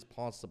much as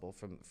possible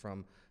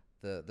from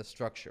the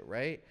structure,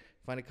 right?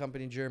 Find a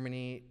company in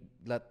Germany,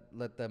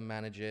 let them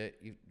manage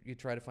it. You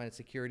try to find a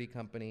security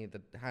company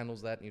that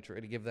handles that, and you try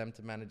to give them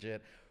to manage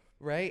it,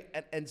 right?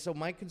 And so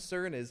my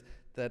concern is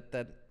that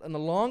in the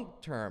long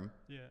term,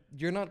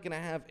 you're not going to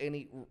have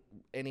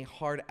any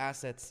hard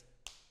assets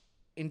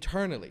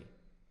internally,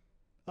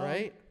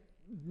 right?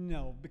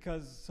 No,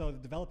 because so the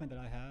development that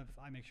I have,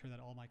 I make sure that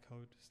all my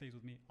code stays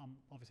with me. I'm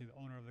obviously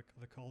the owner of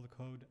the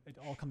code. It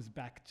all comes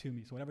back to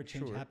me. So whatever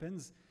change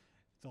happens,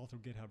 it's all through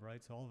GitHub,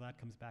 right? So all of that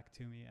comes back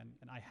to me,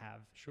 and I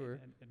have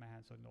in my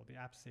hands. So no, the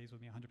app stays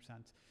with me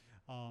 100%.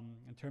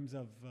 In terms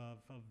of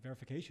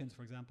verifications,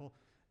 for example,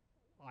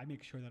 I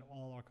make sure that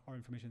all our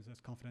information is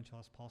as confidential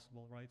as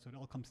possible, right? So it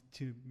all comes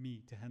to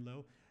me, to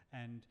Henlo,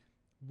 and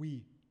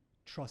we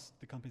trust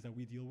the companies that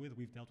we deal with.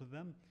 We've dealt with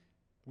them.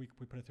 We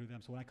put it through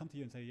them. So when I come to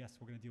you and say, yes,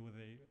 we're going to deal with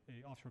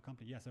a offshore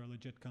company, yes, they're a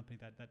legit company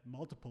that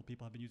multiple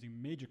people have been using,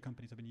 major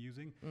companies have been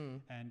using,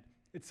 and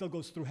it still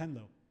goes through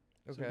Henlo.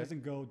 Okay. So it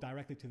doesn't go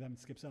directly to them and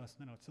skips us.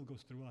 No, it still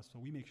goes through us. So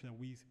we make sure that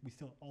we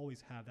still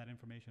always have that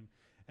information,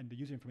 and the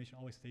user information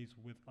always stays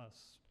with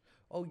us.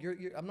 Oh,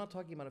 I'm not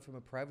talking about it from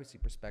a privacy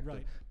perspective,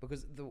 right?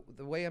 Because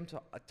the way I'm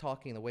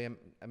talking, the way I'm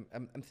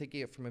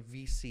thinking it from a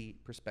VC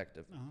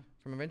perspective,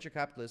 from a venture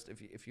capitalist.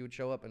 If you would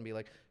show up and be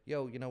like,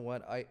 yo, you know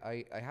what,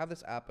 I have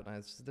this app and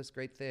it's this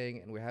great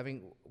thing, and we're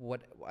having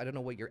I don't know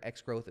what your X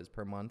growth is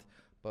per month,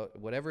 but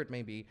whatever it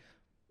may be,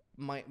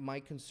 my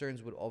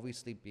concerns would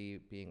obviously be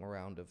being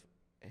around of,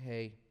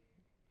 hey,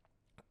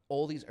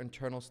 all these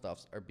internal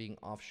stuffs are being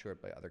offshored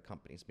by other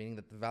companies, meaning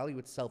that the value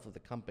itself of the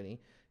company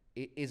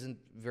isn't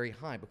very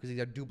high because these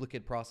are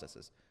duplicate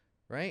processes,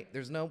 right?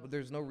 There's no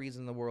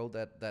reason in the world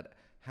that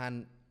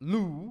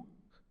Hanlu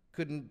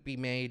couldn't be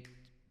made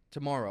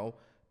tomorrow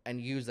and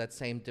use that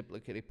same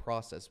duplicated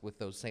process with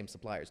those same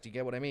suppliers. Do you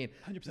get what I mean?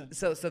 100%.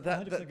 So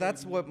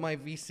that's what my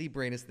VC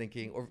brain is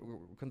thinking, or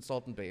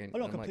consultant brain. Oh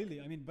no, completely.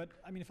 Like,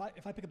 I mean,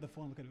 if I pick up the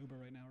phone and look at Uber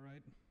right now,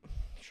 right?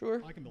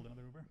 Sure. I can build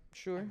another Uber.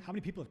 Sure. How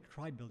many people have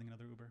tried building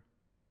another Uber?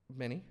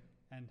 Many.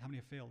 And how many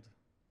have failed?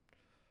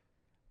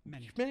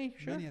 Many,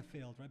 sure. Many have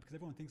failed, right? Because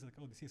everyone thinks like,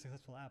 oh, they see a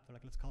successful app, they're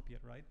like, let's copy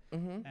it, right?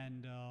 Mm-hmm.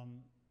 And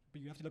but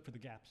you have to look for the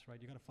gaps, right?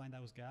 You got to find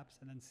those gaps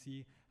and then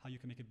see how you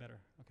can make it better.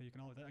 Okay, you can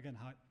always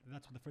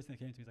that's what the first thing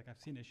that came to me is like, I've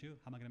seen an issue,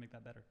 how am I going to make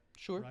that better?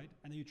 Sure. Right?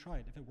 And then you try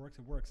it. If it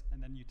works,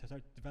 and then you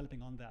start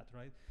developing on that,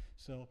 right?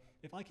 So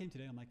if I came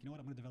today, I'm like, you know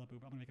what? I'm going to develop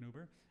Uber. I'm going to make an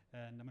Uber,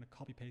 and I'm going to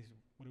copy paste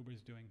what Uber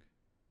is doing.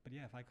 But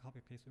yeah, if I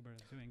copy paste what Uber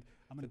is doing,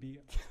 I'm going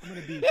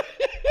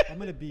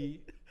to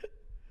be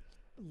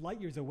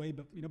light years away,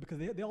 but because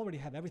they already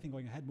have everything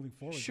going ahead, moving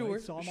forward. Sure,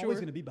 right? So I'm always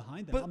going to be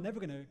behind them. I'm never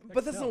going to.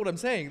 But that's not what I'm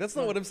saying. That's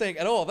not what I'm saying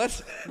at all.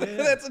 That's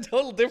that's a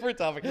total different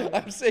topic.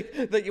 I'm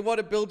saying that you want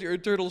to build your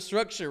internal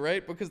structure,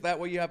 right? Because that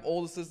way you have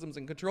all the systems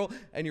in control,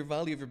 and your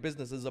value of your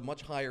business is a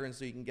much higher, and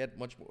so you can get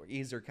much more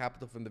easier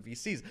capital from the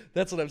VCs.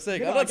 That's what I'm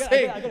saying. I'm not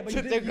saying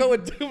to go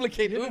and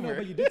duplicate Uber. No,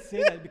 but you did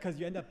say that because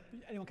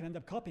anyone can end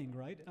up copying,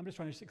 right? I'm just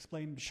trying to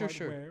explain the part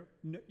where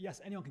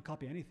yes, anyone can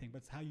copy anything, but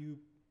it's how you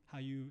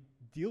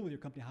deal with your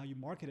company, how you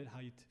market it, how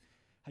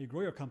you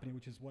grow your company,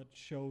 which is what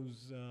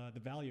shows the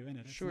value in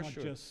it. It's not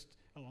just,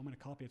 oh, I'm going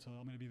to copy it, so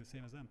I'm going to be the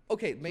same as them.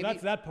 Okay, maybe so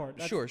that's that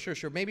part. Sure.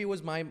 Maybe it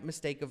was my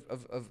mistake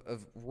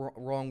of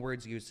wrong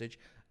words usage,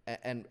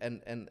 and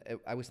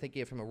I was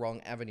thinking it from a wrong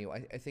avenue.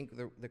 I think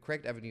the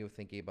correct avenue of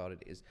thinking about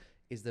it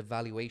is the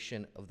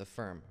valuation of the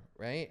firm,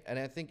 right? And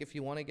I think if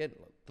you want to get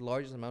the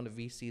largest amount of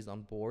VCs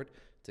on board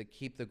to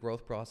keep the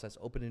growth process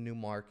open in new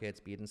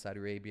markets, be it in Saudi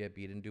Arabia,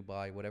 be it in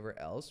Dubai, whatever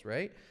else,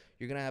 right?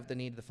 You're going to have to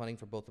need the funding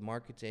for both the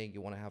marketing.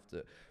 You want to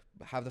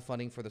have the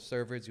funding for the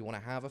servers. You want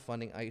to have a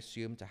funding, I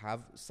assume, to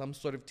have some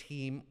sort of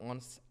team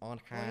on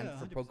hand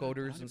for pro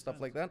coders and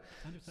stuff like that.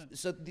 100%.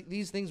 So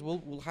these things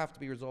will have to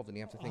be resolved, and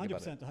you have to think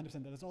about it.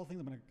 100%. That's all things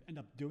I'm going to end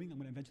up doing. I'm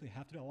going to eventually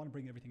have to do. I want to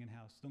bring everything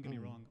in-house. Don't get me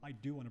wrong. I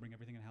do want to bring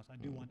everything in-house. I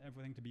do want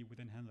everything to be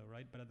within Henlo,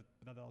 right? But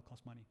that all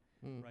costs money,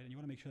 right? And you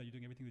want to make sure that you're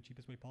doing everything the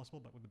cheapest way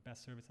possible, but with the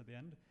best service at the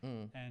end.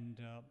 And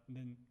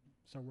then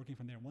start working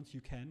from there. Once you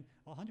can,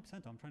 100%.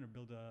 I'm trying to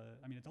build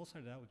it all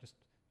started out with just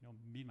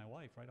me and my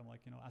wife, right? I'm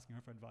like, asking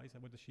her for advice.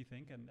 What does she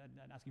think? And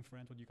asking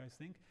friends, what do you guys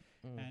think?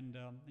 And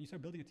you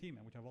start building a team,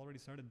 which I've already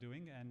started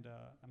doing, and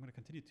I'm going to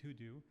continue to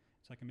do,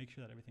 so I can make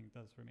sure that everything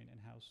does remain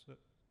in-house,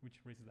 which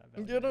raises that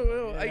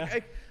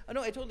value.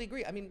 I totally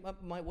agree. I mean,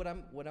 what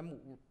I'm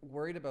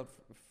worried about,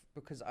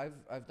 because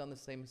I've done the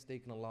same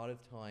mistake in a lot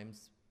of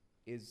times,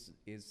 is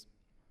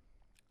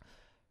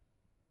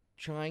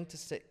trying to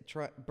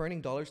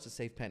burning dollars to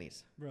save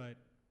pennies.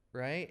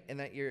 Right, and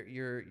that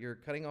you're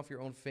cutting off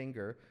your own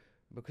finger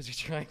because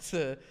you're trying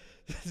to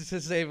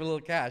save a little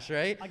cash,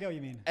 right? I get what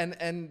you mean. And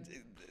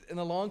in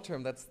the long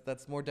term,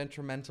 that's more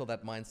detrimental,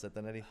 that mindset,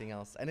 than anything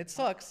else. And it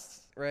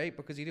sucks, right?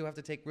 Because you do have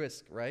to take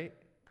risk, right?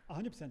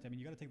 100%. I mean,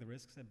 you got to take the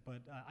risks,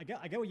 but I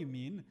get what you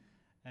mean,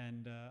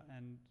 and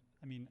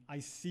I mean, I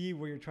see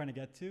where you're trying to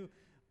get to,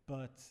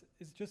 but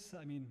it's just,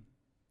 I mean,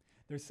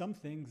 there's some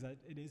things that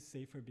it is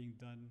safer being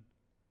done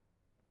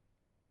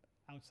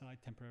outside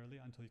temporarily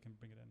until you can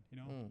bring it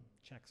in.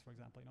 Checks, for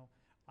example.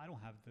 I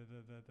don't have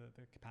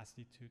the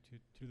capacity to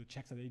do the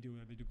checks that they do.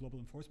 They do global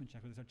enforcement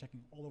checks where they start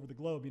checking all over the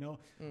globe,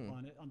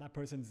 on that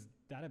person's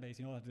database,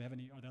 do they have are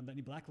they on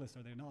any blacklist,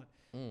 or they're not.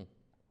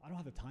 I don't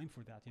have the time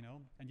for that,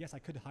 And yes, I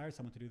could hire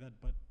someone to do that,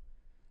 but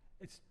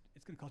it's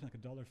going to cost me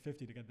like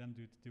 $1.50 to get them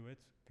to do it,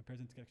 compared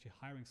to actually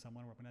hiring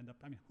someone where I'm going to end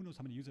up. I mean, who knows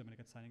how many users I'm going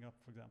to get signing up,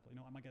 for example.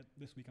 I might get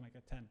this week, I might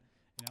get 10.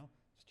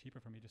 It's cheaper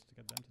for me just to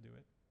get them to do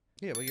it.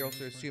 Yeah, but you're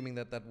also assuming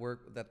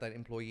that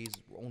employee's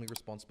only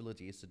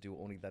responsibility is to do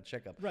only that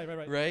checkup. Right.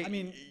 Right? I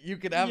mean, you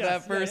could have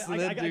that person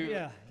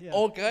do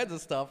all kinds of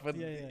stuff,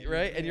 and,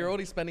 right? And you're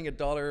only spending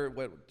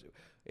 $1.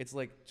 It's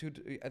like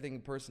I think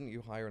a person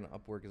you hire on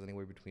Upwork is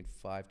anywhere between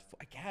 5 to 4.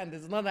 I can't.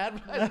 This is not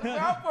advertising for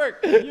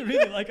Upwork. You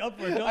really like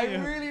Upwork, don't you? I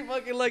really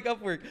fucking like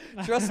Upwork.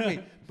 Trust me.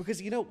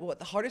 Because what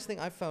the hardest thing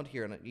I've found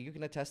here, and you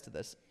can attest to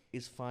this,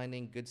 is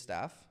finding good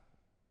staff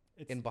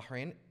in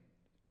Bahrain.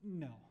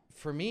 No.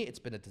 For me, it's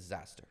been a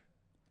disaster.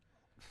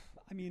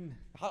 I mean,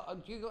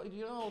 do you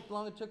know how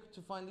long it took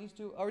to find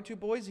our two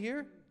boys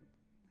here?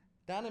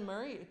 Dan and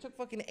Murray? It took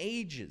fucking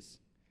ages.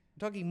 I'm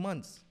talking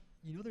months.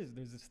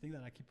 There's this thing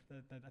that I think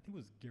it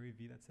was Gary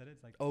Vee that said it.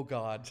 It's like, oh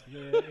God.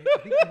 Yeah,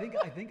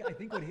 I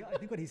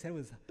think what he said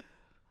was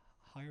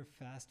hire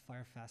fast,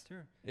 fire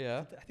faster. Yeah.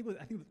 I think it was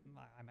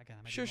I might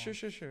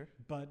Sure.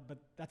 But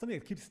that's something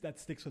that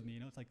sticks with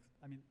me. It's like,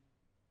 I mean,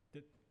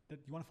 that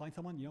you want to find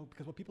someone,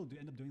 because what people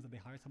end up doing is that they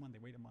hire someone, they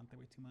wait a month, they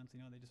wait 2 months,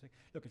 they just like,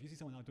 look, if you see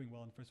someone not doing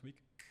well in the first week,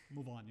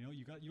 move on.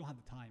 You don't have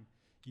the time.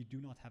 You do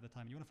not have the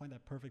time. You want to find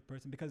that perfect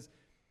person, because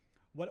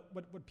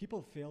what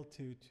people fail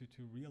to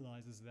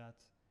realize is that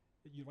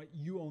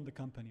you own the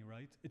company,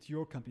 right? It's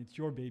your company, it's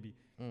your baby.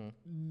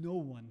 No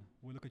one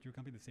will look at your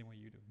company the same way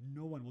you do.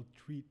 No one will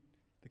treat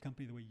the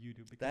company the way you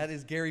do. That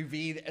is Gary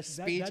Vee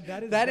speech.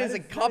 That is a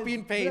copy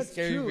and paste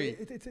Gary Vee.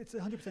 It's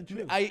 100%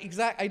 true.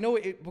 I know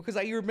it because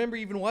I remember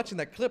even watching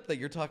that clip that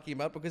you're talking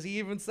about, because he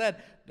even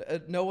said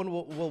no one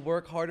will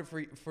work harder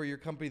for your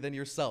company than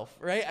yourself,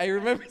 right? I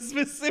remember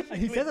specifically.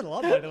 He says it a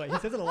lot, by the way. He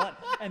says it a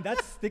lot, and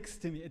that sticks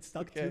to me. It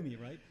stuck to me,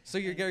 right? So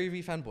you're Gary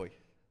Vee fanboy.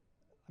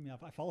 I mean,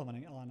 I follow him on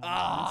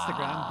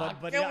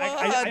Instagram, but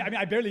I mean,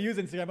 I barely use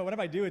Instagram. But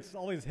whenever I do, it's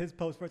always his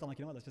post first. I'm like,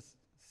 let's just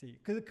see.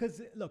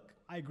 Because look,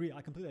 I agree.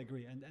 I completely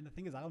agree. And the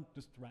thing is, I don't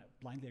just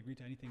blindly agree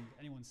to anything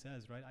anyone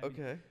says, right? I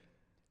mean,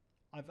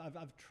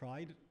 I've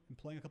tried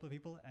employing a couple of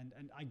people, and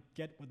I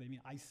get what they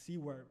mean. I see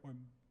where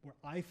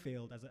I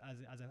failed as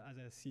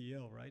a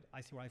CEO, right?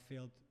 I see where I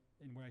failed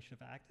in where I should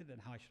have acted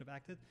and how I should have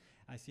acted.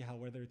 I see how,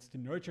 whether it's to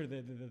nurture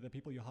the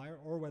people you hire,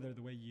 or whether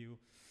the way you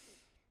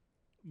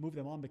move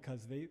them on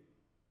because they're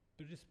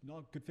just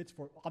not good fits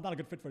for. I'm not a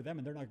good fit for them,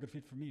 and they're not a good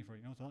fit for me.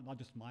 So not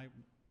just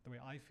the way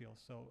I feel.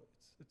 So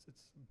it's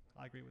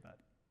I agree with that.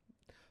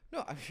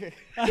 No,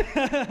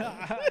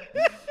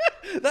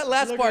 that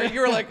last part,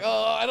 you were like,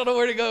 oh, I don't know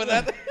where to go with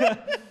that.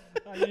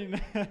 I mean,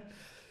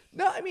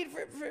 no, I mean,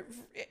 for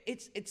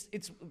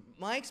it's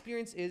my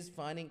experience is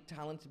finding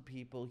talented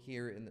people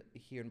here in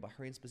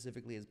Bahrain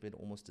specifically has been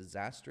almost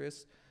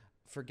disastrous.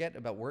 Forget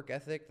about work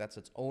ethic; that's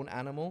its own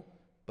animal.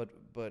 But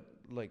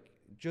like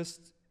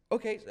just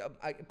okay.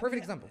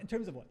 Perfect example. In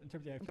terms of what?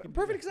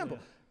 Perfect example.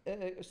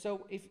 Yeah.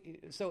 So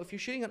if you're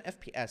shooting on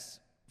FPS,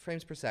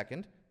 frames per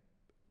second,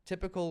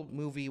 typical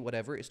movie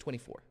whatever is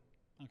 24.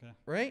 Okay.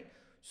 Right.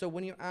 So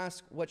when you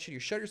ask what should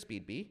your shutter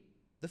speed be,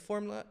 the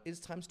formula is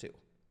 ×2. Okay.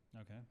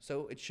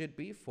 So it should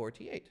be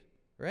 48,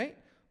 right?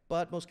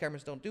 But most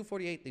cameras don't do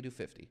 48, they do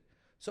 50.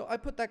 So I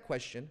put that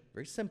question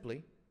very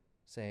simply,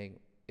 saying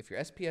if your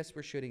SPS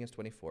we're shooting is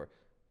 24,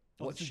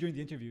 during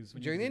the interviews.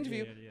 During the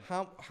interview,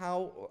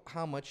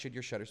 how much should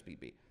your shutter speed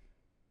be?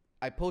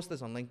 I post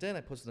this on LinkedIn,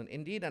 I posted on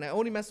Indeed, and I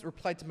only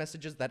replied to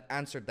messages that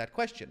answered that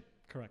question.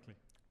 Correctly.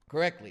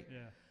 Yeah.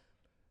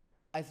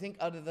 I think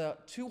out of the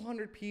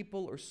 200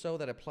 people or so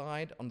that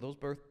applied on those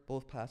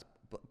both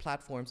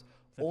platforms,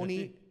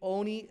 only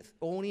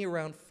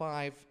around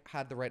 5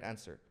 had the right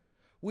answer,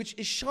 which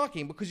is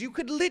shocking because you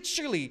could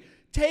literally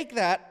take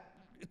that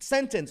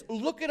sentence,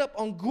 look it up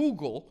on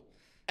Google,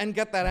 and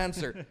get that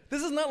answer.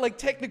 This is not like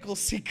technical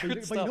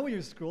secret stuff. But when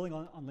you're scrolling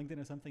on LinkedIn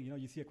or something,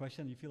 you see a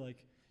question, you feel like,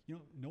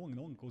 no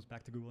one goes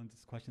back to Google and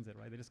just questions it,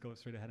 right? They just go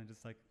straight ahead and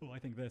just like, oh, I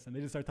think this, and they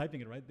just start typing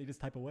it, right? They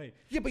just type away.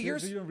 Yeah, but you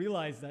don't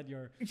realize that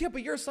you're. Yeah,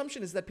 but your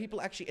assumption is that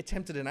people actually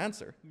attempted an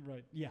answer.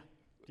 Right. Yeah.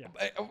 Yeah.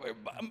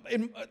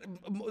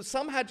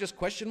 Some had just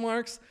question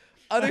marks.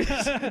 Others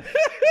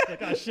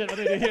like, oh shit, what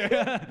do they do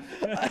here?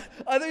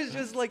 Others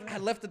just like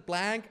had left it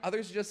blank.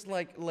 Others just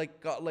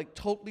got like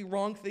totally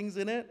wrong things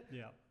in it.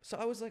 Yeah. So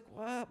I was like,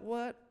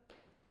 what?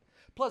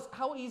 Plus,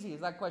 how easy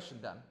is that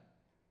question done?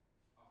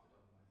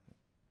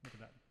 Look at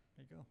that.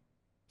 There you go.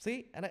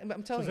 See, and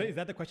I'm telling you. Is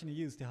that the question you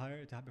use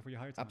before you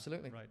hire someone?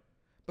 Absolutely. Right.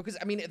 Because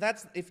I mean,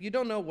 if you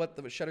don't know what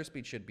the shutter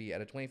speed should be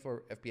at a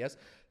 24 FPS,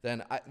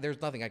 then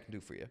there's nothing I can do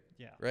for you.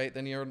 Yeah. Right.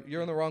 Then you're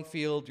in the wrong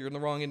field. You're in the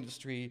wrong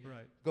industry.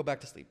 Right. Go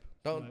back to sleep.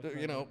 Don't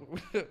you know?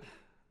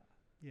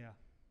 Yeah.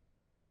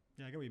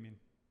 Yeah, I get what you mean.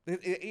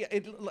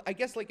 I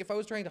guess like if I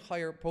was trying to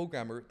hire a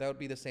programmer, that would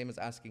be the same as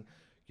asking,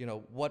 you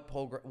know,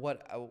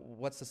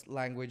 what's this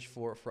language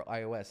for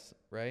iOS,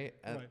 right?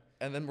 Right.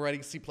 And then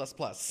writing C++. Right.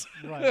 Yeah,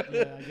 I get what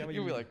you You'll be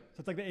mean. like, So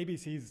it's like the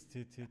ABCs to.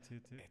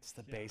 it's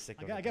the Yeah. basic.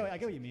 I of get, the I, get, I get what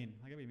basic. you mean.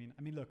 I get what you mean.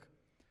 I mean, look.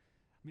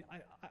 I mean,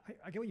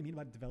 I get what you mean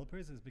about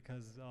developers is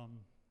because I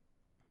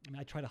mean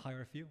I try to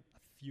hire a few,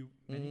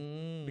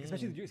 many, because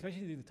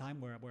especially the time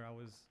where I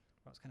was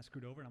kind of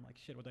screwed over and I'm like,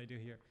 shit, what do I do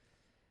here?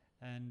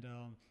 And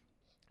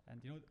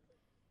you know,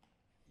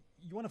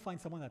 you want to find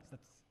someone that's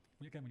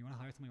again, when you want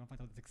to hire someone, you want to find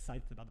someone that's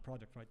excited about the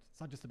project, right? It's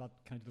not just about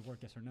can I do the work,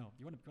 yes or no.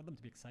 You want them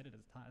to be excited at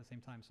the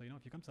same time. So, you know,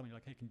 if you come to someone, you're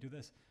like, hey, can you do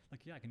this?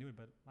 Like, yeah, I can do it,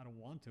 but I don't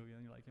want to.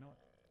 And you're like, you know what?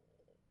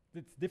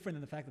 It's different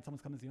than the fact that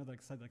someone's coming, you know, they're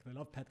excited, like they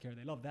love pet care,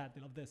 they love that,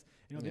 they love this.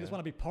 You know, they just Yeah.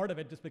 want to be part of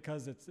it just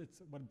because it's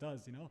what it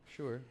does, you know?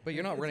 Sure, but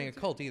you're not running a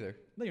cult either.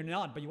 No, you're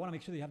not, but you want to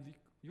make sure that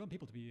you want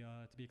people to be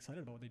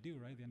excited about what they do,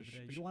 right? At the end of the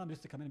day, you don't want them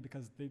just to come in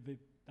because they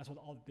that's what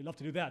they love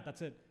to do that.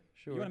 That's it.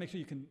 Sure. You want to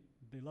make sure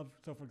they love.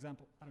 So, for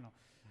example, I don't know.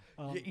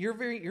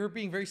 You're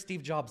being very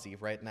Steve Jobsy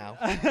right now.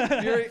 I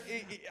very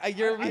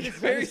just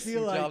Steve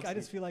feel like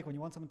Jobsy. when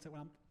you want someone to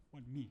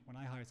when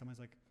I hire someone, it's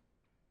like,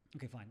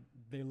 okay, fine.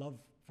 They love,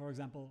 for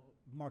example,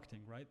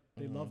 marketing, right?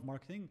 They love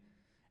marketing,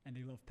 and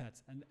they love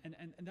pets, and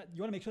that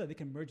you want to make sure that they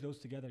can merge those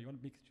together. You want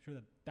to make sure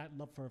that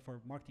love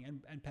for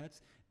marketing and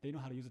pets, they know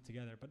how to use it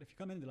together. But if you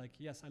come in and they're like,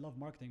 yes, I love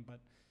marketing, but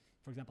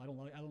for example, I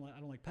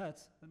don't like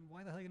pets, then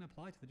why the hell are you gonna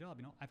apply to the job?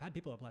 You know, I've had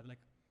people apply. Like,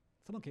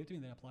 someone came to me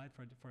and they applied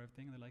for a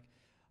thing, and they're like,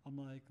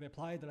 they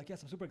applied. They're like,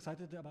 yes, I'm super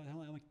excited about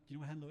Henlo. I'm like, do you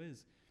know what Henlo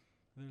is?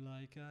 They're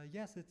like,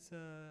 yes, it's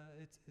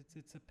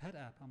a pet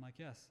app. I'm like,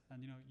 yes,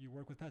 and you know, you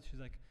work with pets. She's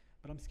like,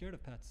 but I'm scared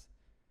of pets.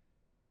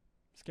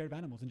 Scared of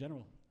animals in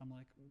general. I'm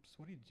like, so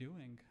what are you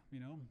doing? You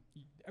know,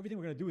 everything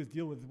we're gonna do is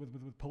deal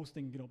with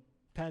posting, you know,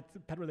 pet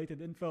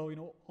related info, you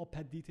know, all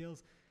pet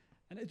details,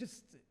 and it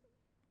just,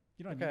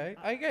 you know what I mean?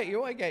 I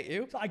get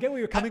you. So I get where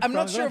you're coming from. I'm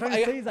not sure What I'm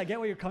trying to say is I get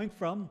where you're coming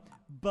from,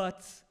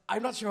 but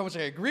I'm not sure how much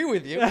I agree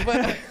with you,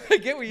 but I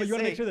get what you're saying. but you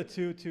want to make sure that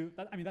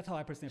I mean, that's how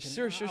I personally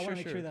feel. Sure. I want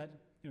to make sure that,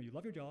 you know, you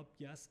love your job,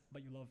 yes,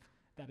 but you love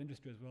that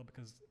industry as well,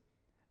 because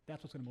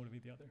that's what's going to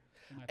motivate the other,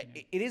 in my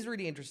opinion. It is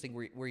really interesting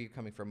where you're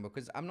coming from,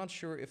 because I'm not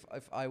sure if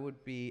I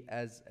would be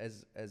as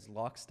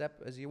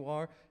lockstep as you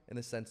are, in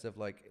the sense of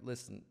like,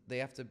 listen, they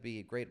have to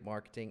be great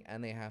marketing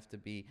and they have to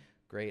be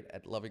great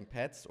at loving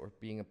pets or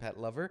being a pet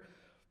lover.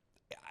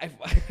 I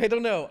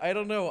don't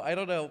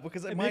know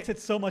because It makes it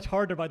so much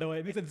harder, by the way.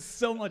 It makes it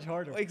so much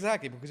harder.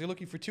 Exactly, because you're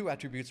looking for two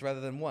attributes rather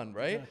than one,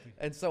 right? Exactly.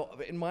 And so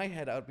in my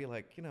head, I would be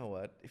like, you know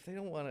what? If they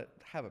don't want to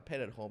have a pet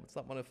at home, it's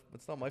not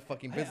my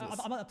fucking business.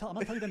 I'm not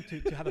telling them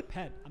to have a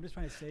pet. I'm just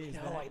trying to say is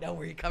that I know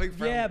where you're coming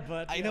from. Yeah,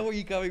 but I know where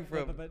you're coming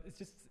from. But it's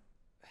just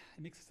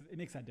it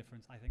makes that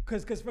difference, I think.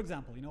 Because for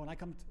example, you know, when I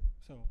come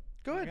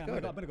Go ahead. I'm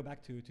gonna go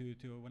back to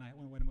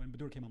when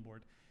Badur came on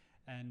board,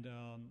 and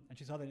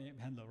she saw the name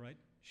Henlo, right?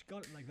 She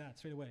got it like that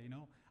straight away. You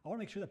know, I want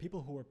to make sure that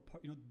people who are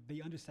you know, they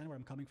understand where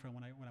I'm coming from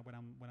when I'm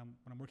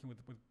working with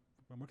when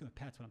I'm working with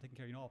pets, when I'm taking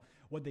care, you know,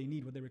 what they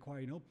need, what they require.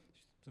 You know,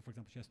 so for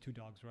example, she has 2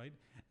 dogs, right?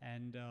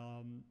 And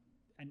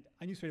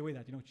I knew straight away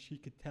that, you know, she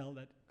could tell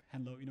that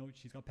Henlo, you know,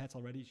 she's got pets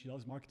already. She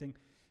loves marketing.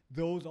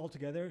 Those all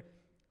together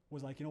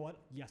was like, you know what?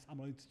 Yes, I'm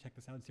willing to check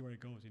this out and see where it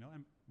goes. You know,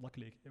 and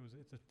luckily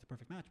it's a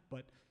perfect match.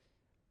 But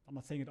I'm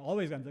not saying it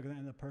always ends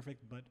up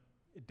perfect, but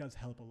it does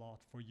help a lot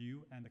for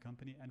you and the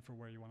company and for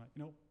where you want to,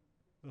 you know,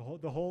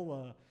 the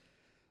whole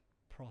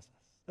process.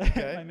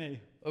 Okay. If I may.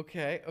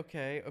 Okay.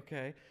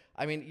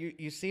 I mean,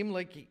 you seem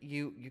like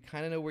you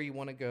kind of know where you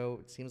want to go.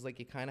 It seems like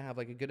you kind of have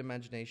like a good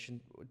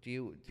imagination. Do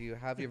you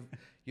have your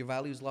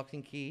values locked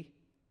in key?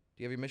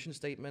 Do you have your mission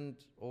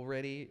statement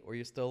already, or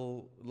you're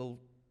still a little?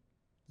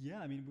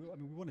 Yeah, I mean, we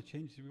want to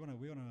change. We want to.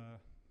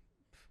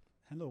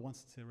 Henlo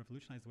wants to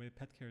revolutionize the way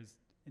pet care is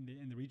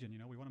in the region. You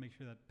know, we want to make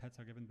sure that pets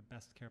are given the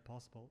best care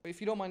possible. If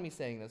you don't mind me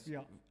saying this,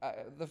 Yeah.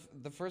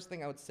 The first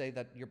thing I would say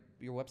that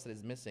your website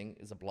is missing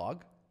is a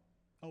blog.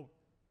 Oh,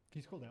 can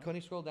you scroll down? Can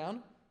you scroll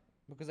down?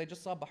 Because I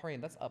just saw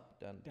Bahrain. That's up,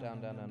 down.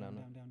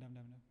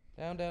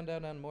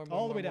 More.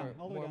 All the way down.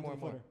 All the way more, down more, to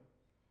the more. footer.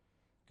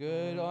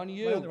 Good on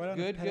you. right on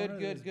the pet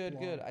owner's Good.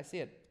 blog. I see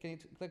it. Can you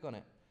click on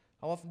it?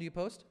 How often do you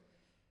post?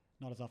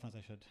 Not as often as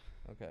I should.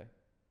 Okay.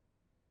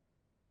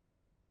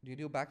 Do you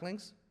do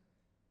backlinks?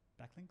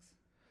 Backlinks?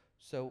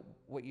 So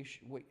what you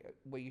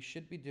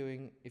should be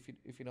doing, if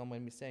you don't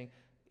mind me saying,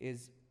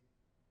 is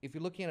if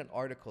you're looking at an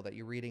article that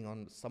you're reading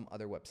on some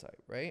other website,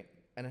 right,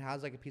 and it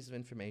has like a piece of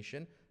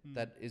information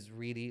that is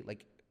really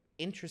like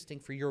interesting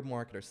for your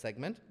market or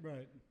segment,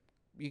 Right.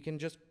 you can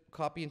just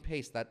copy and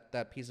paste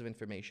that piece of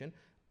information,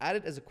 add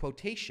it as a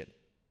quotation,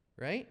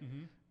 right,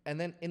 and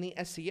then in the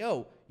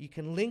SEO you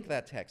can link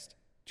that text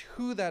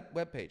to that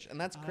web page, and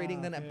that's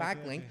creating then a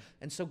backlink,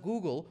 and so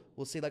Google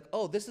will see like,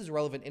 oh, this is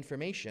relevant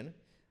information.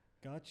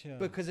 Gotcha.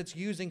 Because it's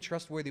using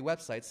trustworthy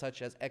websites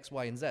such as X,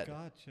 Y, and Z.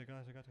 Gotcha.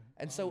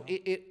 And so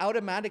it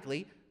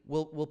automatically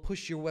will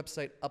push your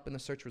website up in the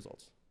search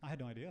results. I had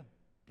no idea.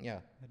 Yeah.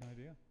 But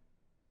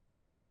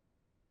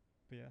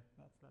yeah,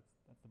 that's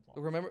the blog.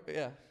 Remember?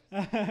 Yeah.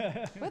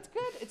 That's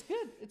good. It's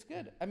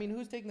good. I mean,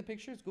 who's taking the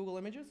pictures? Google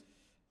Images?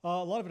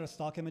 A lot of it are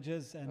stock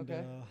images, and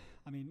Okay.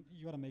 I mean,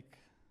 you got to make.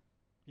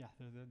 Yeah,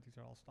 these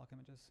are all stock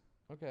images.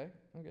 Okay.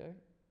 Okay.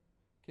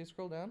 Can you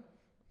scroll down?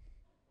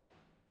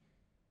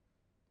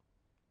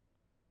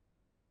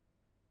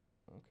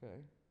 Okay.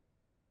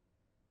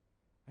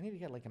 I need to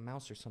get like a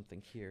mouse or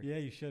something here. Yeah,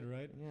 you should,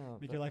 right? Yeah.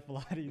 Make your life a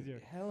lot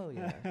easier. Hell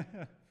yeah.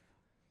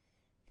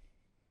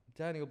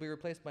 Danny will be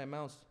replaced by a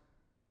mouse.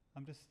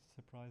 I'm just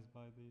surprised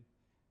by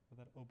what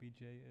that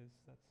OBJ is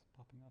that's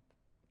popping up.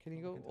 Can you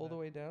I'll go look into all the that.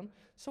 way down?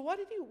 So why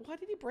did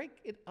you break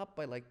it up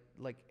by like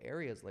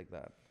areas like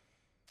that?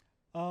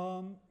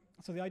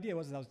 So the idea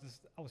was that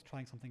I was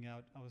trying something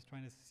out. I was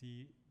trying to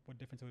see what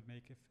difference it would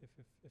make if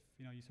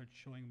you start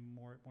showing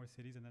more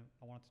cities, and then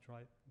I wanted to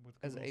try it with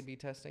As Google's- A/B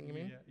testing, you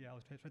mean? Yeah, I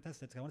was trying to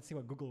test it. 'Cause I want to see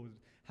how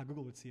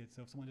Google would see it.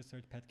 So if someone just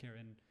searched pet care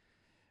in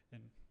I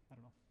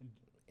don't know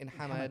In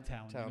Hamad Hamad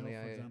Town, Town, for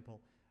yeah. example,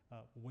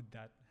 would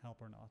that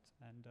help or not?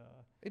 And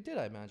It did,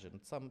 I imagine,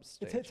 at some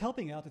stage. it's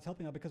helping out. It's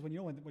helping out because when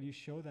you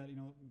show that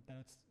that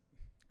it's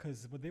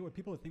because what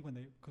people would think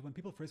when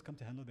people first come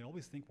to Henlo, they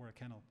always think we're a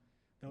kennel.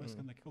 They always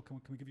come like, oh, can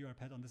we give you our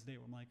pet on this day?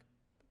 I'm like,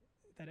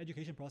 that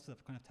education process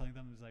of kind of telling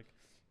them is like,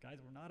 guys,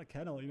 we're not a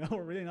kennel.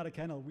 We're really not a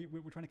kennel.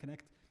 We're trying to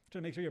connect,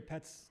 trying to make sure your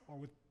pets are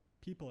with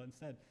people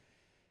instead.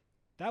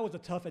 That was a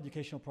tough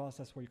educational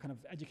process where you're kind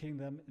of educating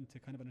them into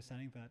kind of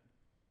understanding that,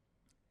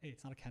 hey,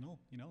 it's not a kennel.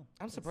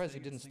 I'm It's surprised you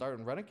saying- didn't it's saying- start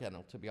and run a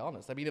kennel, to be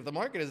honest. I mean, if the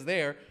market is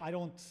there, I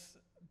don't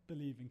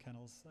believe in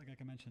kennels, like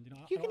I mentioned.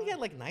 you can get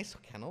like nice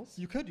kennels.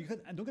 You could,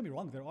 and don't get me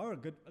wrong, there are a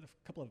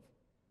couple of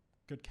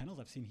good kennels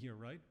I've seen here,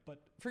 right? But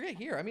Forget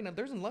here. I mean,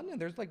 there's in London,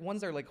 there's like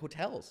ones that are like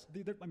hotels.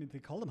 they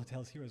call them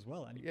hotels here as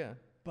well. And Yeah.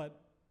 But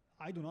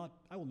I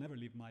will never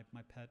leave my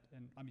pet,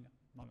 and I mean,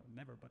 not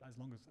never, but as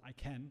long as I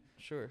can,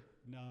 Sure.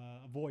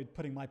 avoid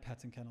putting my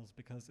pets in kennels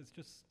because it's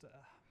just.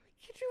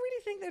 Did you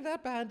really think they're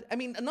that bad? I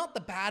mean, not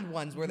the bad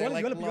ones where they're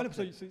like.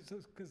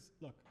 Because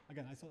look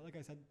again, like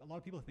I said, a lot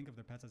of people think of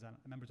their pets as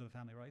members of the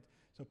family, right?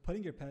 So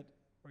putting your pet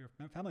or your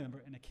family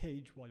member in a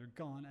cage while you're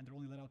gone, and they're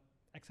only let out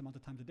X amount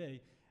of times a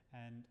day,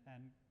 and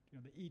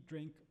they eat,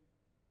 drink,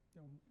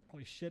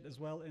 probably shit as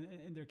well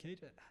in their cage.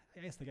 I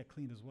guess they get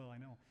cleaned as well. I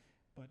know,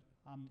 but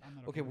I'm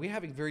not. Okay, with we're it.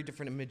 having very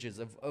different images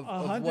of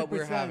what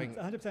we're having.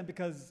 100%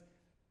 because,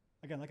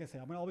 again, like I say,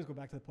 I'm gonna always go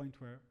back to the point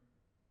where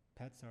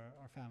pets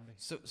are family.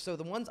 So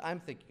the ones I'm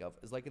thinking of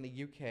is like in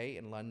the UK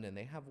in London,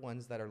 they have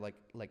ones that are like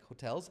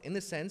hotels. In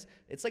the sense,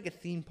 it's like a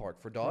theme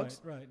park for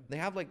dogs. Right. They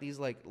have like these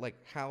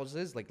like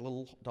houses, like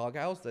little dog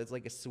house that's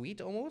like a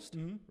suite almost,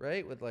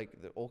 right? With like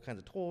all kinds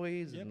of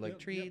toys and like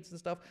treats and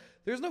stuff.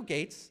 There's no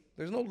gates.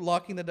 There's no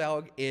locking the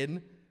dog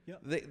in.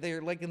 Yep.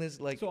 They're like in this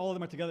like. So all of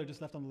them are together,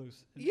 just left on the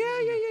loose.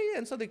 Yeah.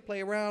 And so they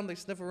play around, they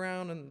sniff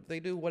around, and they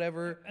do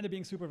whatever. And they're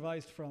being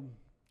supervised from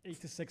 8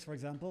 to 6, for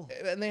example.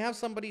 And they have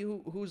somebody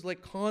who's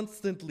like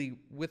constantly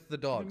with the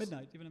dogs.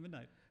 Even at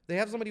midnight. They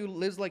have somebody who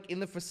lives like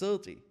in the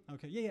facility.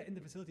 Okay, yeah, in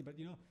the facility, but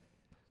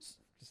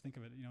just think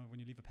of it. When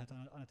you leave a pet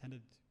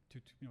unattended to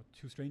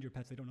two stranger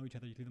pets, they don't know each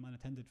other. You leave them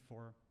unattended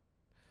for.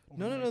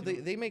 No.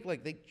 overnight, They make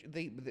like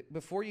they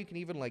before you can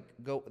even like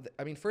go.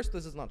 I mean, first,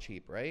 this is not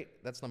cheap, right?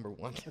 That's number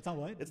one. That's not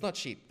what. It's not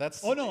cheap.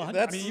 That's Oh no!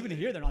 That's, I mean, even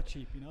here they're not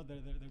cheap. They're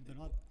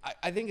not.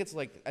 I think it's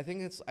like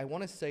I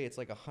want to say it's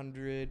like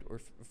 100 or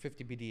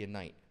 50 BD a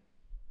night.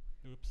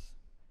 Oops!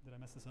 Did I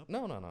mess this up?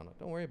 No.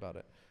 Don't worry about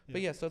it. Yeah.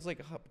 But yeah, so it's like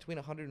between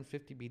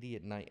 150 BD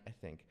at night, I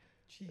think.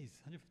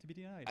 Jeez, 150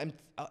 BD a night.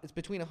 It's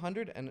between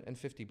 100 and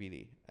 50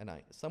 BD a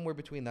night, somewhere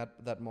between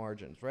that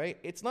margins, right?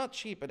 It's not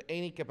cheap at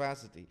any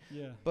capacity.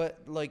 Yeah. But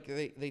like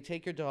they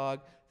take your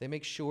dog, they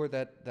make sure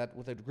that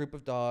with a group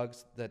of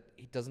dogs that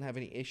he doesn't have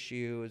any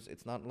issues.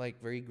 It's not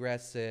like very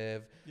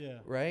aggressive. Yeah.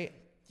 Right.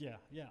 Yeah.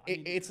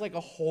 It's like a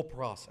whole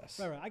process.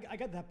 Right. I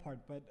get that part,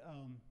 but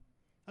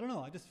I don't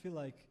know. I just feel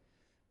like,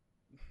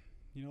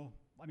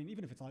 I mean,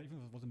 even if it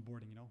wasn't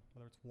boarding,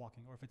 whether it's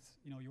walking or if it's,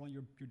 you want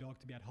your dog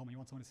to be at home and you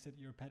want someone to sit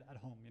your pet at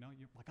home,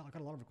 I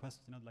got a lot of requests,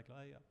 like,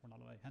 we're not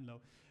like Henlo,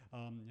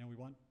 we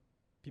want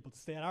people to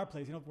stay at our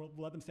place, we'll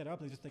let them stay at our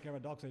place, just take care of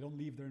our dog so they don't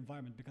leave their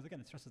environment because again,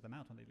 it stresses them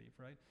out when they leave,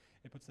 right?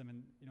 It puts them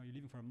in, you're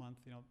leaving for a month,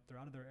 they're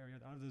out of their area,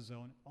 they're out of the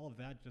zone, all of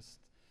that just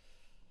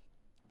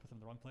puts them in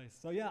the wrong place.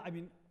 So yeah, I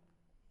mean,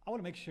 I want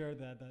to make sure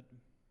that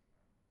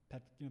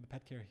pet, the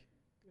pet care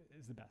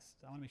is the best.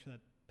 I want to make sure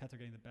that pets are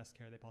getting the best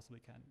care they possibly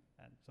can,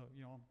 and so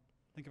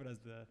think of it as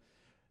the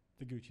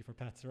Gucci for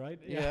pets, right?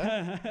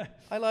 Yeah.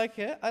 I like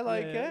it.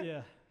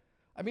 Yeah.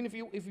 I mean, if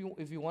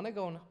you want to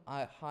go on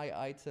a high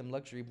item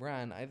luxury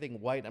brand, I think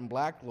white and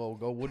black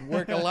logo would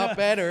work a lot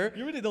better.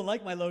 You really don't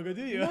like my logo,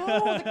 do you?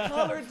 No, the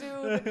color,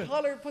 dude. The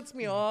color puts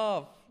me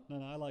off.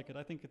 No, I like it.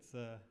 I think it's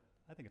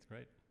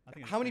great.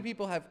 How many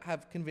people have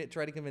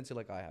tried to convince you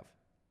like I have?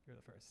 You're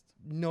the first.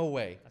 No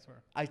way. I swear.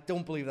 I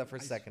don't believe that for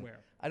a second. Swear.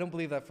 I don't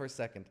believe that for a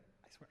second.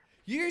 I swear.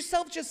 You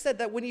yourself just said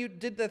that when you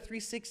did the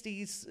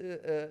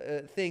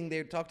 360s thing,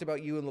 they talked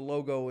about you and the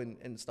logo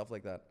and stuff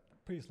like that.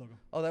 Previous logo.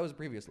 Oh, that was a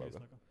previous logo.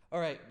 All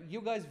right,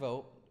 you guys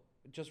vote.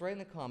 Just write in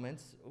the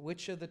comments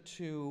which of the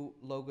two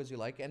logos you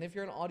like. And if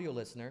you're an audio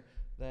listener,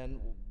 then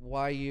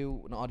why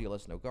you an audio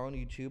listener? Go on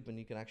YouTube and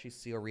you can actually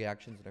see our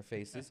reactions and our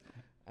faces.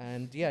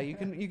 And yeah, you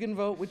can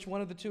vote which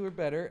one of the two are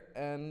better,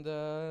 and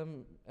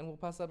we'll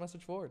pass that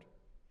message forward.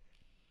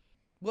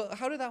 Well,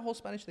 how did that whole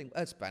Spanish thing,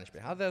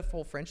 how did that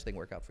whole French thing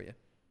work out for you?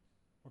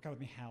 Work out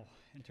with me how?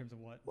 In terms of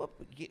what? Well,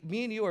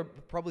 me and you are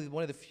probably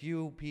one of the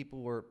few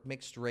people who are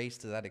mixed race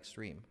to that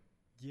extreme.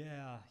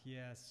 Yeah.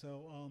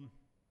 So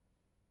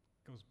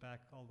goes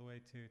back all the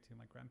way to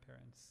my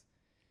grandparents.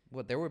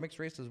 What, they were mixed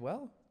race as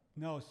well?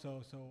 No,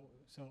 so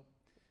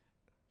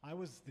I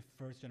was the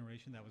first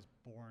generation that was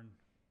born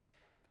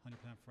 100%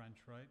 French,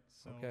 right?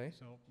 So Okay.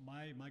 so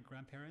my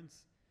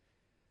grandparents,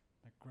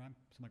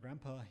 my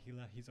grandpa,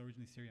 he's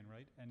originally Syrian,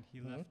 right? And he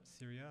Mhm. left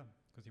Syria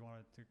because he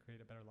wanted to create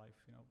a better life,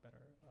 better.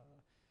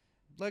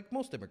 Like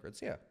most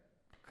immigrants, yeah.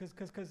 Because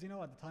at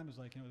the time it was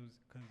like, it was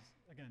because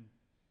again,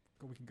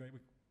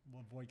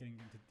 we'll avoid getting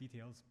into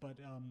details, but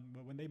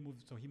when they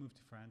moved, so he moved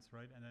to France,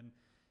 right? And then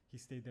he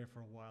stayed there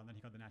for a while, and then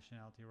he got the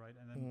nationality, right?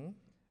 And then Hmm.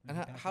 and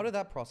And he how did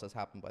that process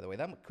happen, by the way?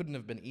 That couldn't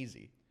have been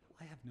easy.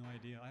 I have no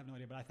idea.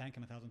 But I thank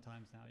him 1,000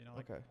 times now.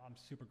 Okay. I'm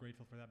super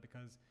grateful for that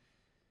because,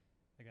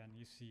 again,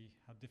 you see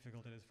how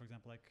difficult it is. For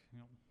example,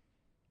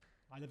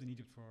 I lived in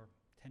Egypt for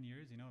 10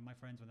 years. And my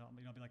friends would,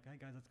 be like, "Hey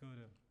guys, let's go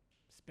to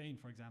Spain,"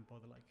 for example.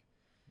 They're like,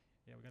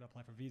 "Yeah, we gotta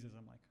apply for visas."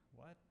 I'm like,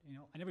 "What?"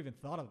 I never even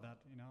thought of that.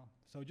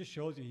 So it just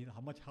shows you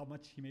how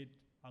much he made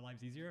our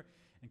lives easier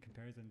in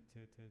comparison to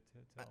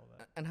all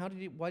that. And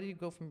why did you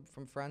go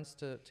from France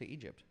to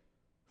Egypt?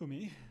 Who,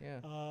 me?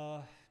 Yeah.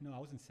 No, I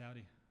was in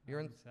Saudi. You're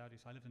I in was in Saudi,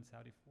 so I lived in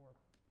Saudi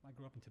I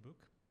grew up in Tabuk.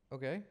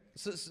 Okay.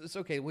 So it's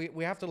okay.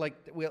 We have to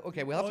we'll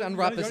have to Oh,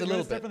 unwrap this a you little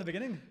wanna start bit. from the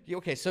beginning.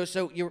 Okay.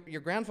 So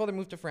your grandfather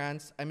moved to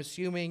France. I'm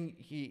assuming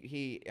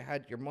he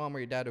had your mom or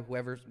your dad or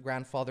whoever's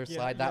grandfather's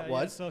side that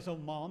was. So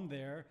mom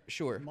there.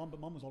 Sure. But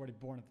mom was already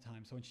born at the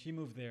time. So when she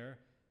moved there,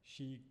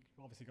 she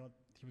obviously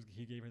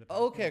he gave her the.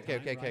 Okay, passport okay,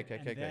 at the okay, time,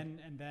 okay, right?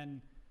 okay. And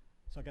then,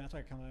 so again, that's why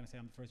I come out and say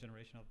I'm the first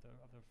generation of the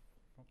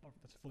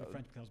that's fully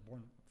French because I was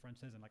born French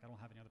citizen. Like I don't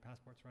have any other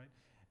passports, right?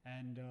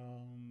 And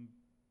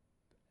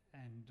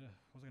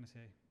what was I gonna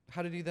say?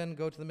 How did you then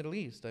go to the Middle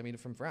East? I mean,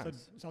 from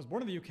France. So I was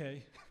born in the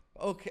UK.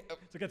 Okay.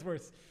 So it gets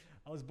worse.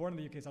 I was born in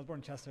the UK. So I was born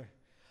in Chester,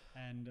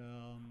 and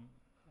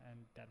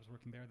dad was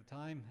working there at the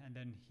time, and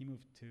then he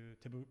moved to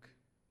Tabuk.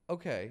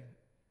 Okay.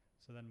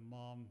 So then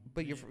mom.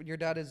 But your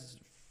dad is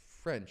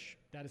French,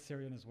 Dad is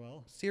Syrian as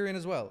well. Syrian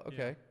as well.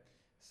 Okay. Yeah.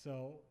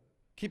 So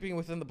Keeping it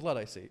within the blood,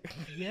 I see.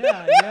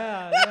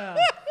 yeah.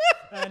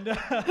 And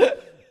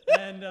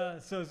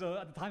so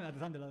at the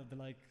time they're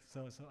like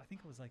so I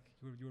think it was like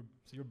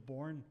you're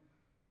born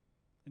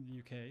in the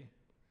UK.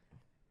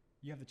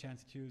 You have the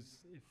chance to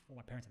choose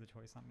my parents had the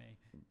choice, not me.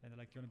 And they're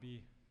like, "Do you want to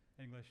be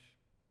English?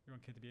 You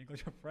want kid to be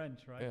English or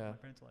French, right?" Yeah. My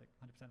parents are like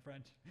 100%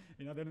 French.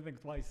 They didn't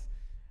think twice.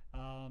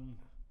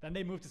 Then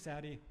they moved to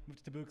Saudi,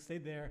 moved to Tabuk,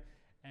 stayed there,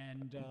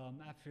 and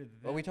after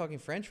that. Are we talking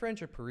French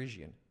or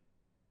Parisian?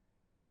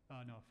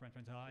 No, French.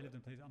 I lived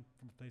in a place. I'm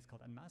from a place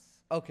called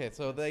Annemasse. Okay,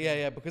 so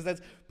because that's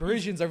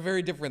Parisians are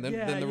very different than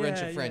the French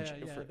of French.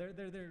 Yeah, they're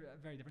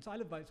very different. So I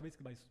live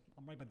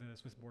I'm right by the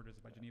Swiss borders,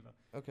 by Geneva.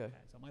 Okay.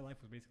 So my life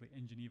was basically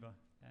in Geneva,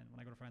 and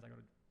when I go to France, I go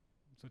to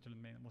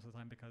Switzerland most of the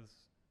time because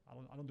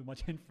I don't do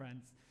much in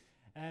France.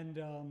 And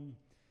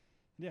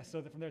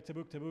so from there,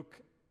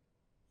 Tabuk,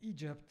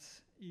 Egypt.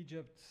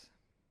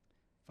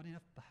 Funny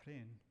enough,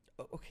 Bahrain.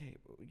 Okay,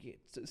 yeah,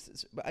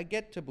 but I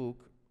get Tabuk,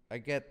 I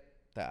get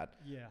that.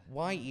 Yeah.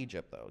 Why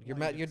Egypt though? Your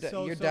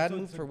Egypt? dad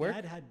moved for work.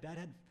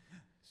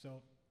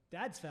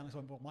 Dad's family.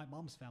 So my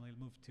mom's family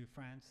moved to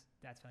France.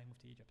 Dad's family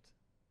moved to Egypt.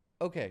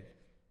 Okay.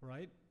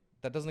 Right.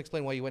 That doesn't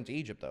explain why you went to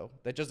Egypt though.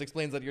 That just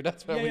explains that your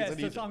dad's family is in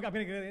Egypt. So I'm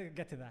gonna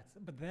get to that.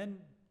 But then,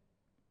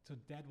 so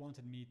Dad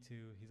wanted me to.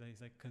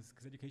 He's like, because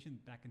education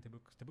back in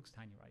Tabuk's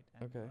tiny, right?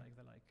 And Okay.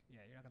 They're like,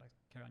 yeah, you're not gonna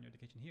carry on your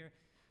education here.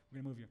 We're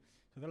gonna move you.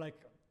 So they're like,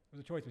 it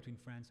was a choice between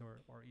France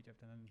or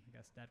Egypt, and then I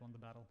guess Dad won the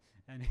battle.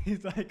 And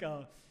he's like,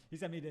 he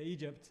sent me to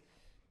Egypt,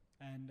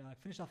 and I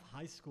finished off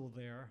high school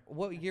there.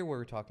 What year were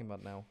we talking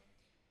about now?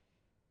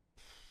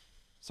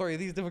 Sorry,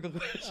 these difficult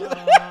questions.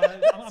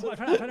 I'm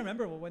trying to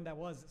remember when that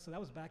was. So that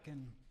was back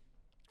in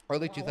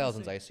Early I wanna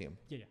 2000s, say- I assume.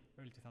 yeah,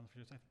 early 2000s,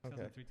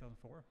 2003,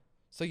 2004.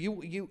 So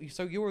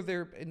you were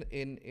there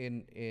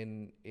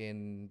in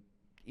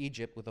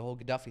Egypt with the whole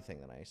Gaddafi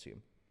thing, then I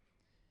assume.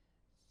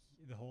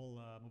 The whole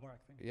Mubarak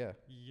thing. Yeah.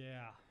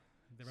 Yeah,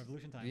 the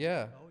revolution time.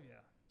 Yeah. Oh yeah.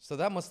 So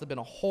that must have been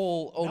a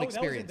whole own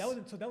experience. That was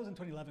in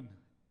 2011.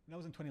 That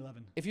was in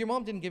 2011. If your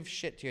mom didn't give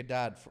shit to your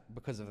dad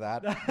because of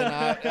that,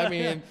 then I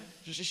mean,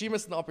 she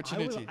missed an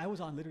opportunity. I was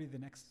on literally the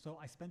next. So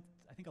I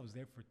think I was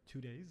there for 2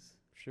 days.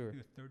 Sure.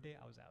 The third day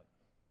I was out.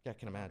 Yeah, I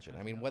can imagine.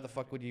 I mean, why the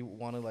fuck would you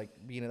want to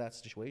be in that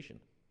situation?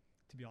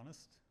 To be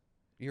honest.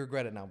 You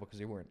regret it now because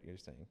you weren't. You're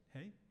saying.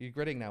 Hey. You're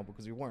regretting now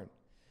because you weren't.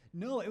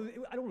 No,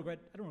 I don't regret.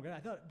 I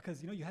thought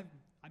because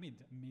I made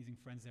amazing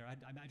friends there.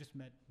 I just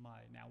met my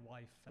now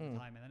wife at the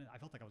time, and then I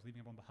felt like I was leaving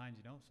everyone behind.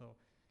 So,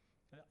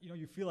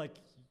 you feel like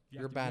you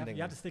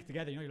have to stick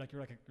together. You're like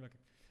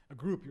a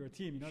group. You're a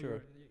team.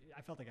 Sure.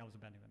 I felt like I was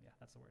abandoning them. Yeah,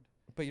 that's the word.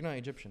 But you're not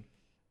Egyptian.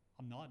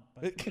 I'm not,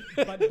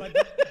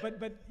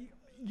 but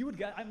you would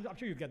get. I'm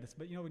sure you get this,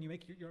 but you know, when you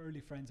make your early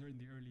friends or in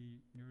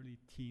your early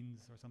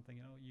teens or something,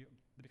 you know,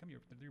 they become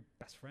they're your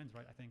best friends,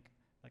 right? I think.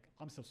 Like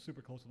I'm still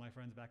super close with my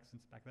friends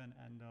since back then,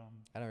 and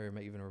I don't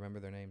even remember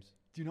their names.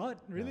 do you not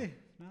really?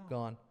 No.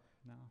 Gone.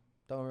 No.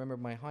 Don't remember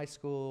my high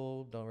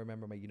school. Don't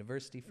remember my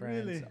university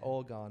friends. Really?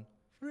 All gone.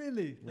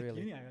 Really? Like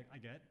Really? uni, I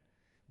get,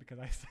 because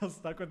I still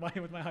stuck with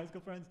my high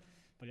school friends.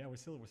 But yeah, we're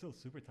still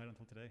super tight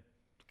until today.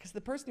 Because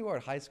the person you are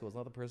at high school is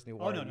not the person you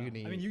Oh are no, at no.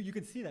 uni. I mean, you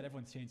can see that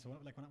everyone's changed. So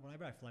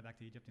whenever I fly back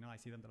to Egypt, you know, I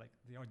see them.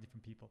 They are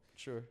different people.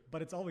 Sure.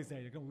 But it's always there.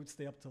 You know, we would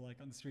stay up to like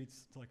on the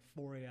streets till like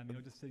 4 a.m. You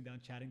know, just sitting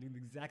down chatting, doing the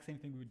exact same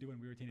thing we would do when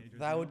we were teenagers.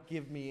 That you would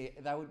give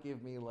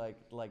me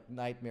like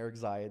nightmare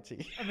anxiety.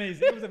 know?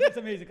 Amazing. It's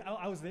amazing.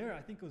 I was there.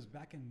 I think it was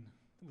back in.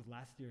 It was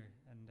last year,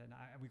 and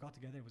we got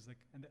together. It was like,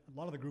 and a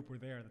lot of the group were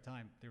there at the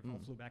time. They all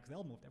flew back because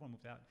everyone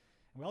moved out,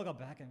 and we all got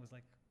back, and it was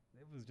like,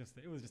 it was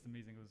just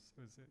amazing. It was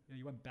you know,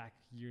 you went back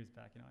years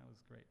back, you know, it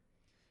was great.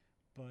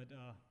 But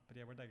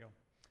yeah, where did I go?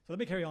 So let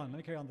me carry on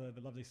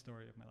the lovely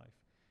story of my life.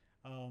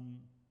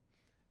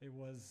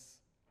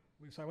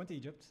 So I went to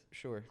Egypt,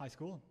 Sure. high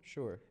school,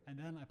 Sure. and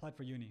then I applied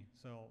for uni.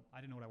 So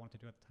I didn't know what I wanted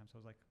to do at the time. So I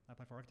was like, I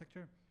applied for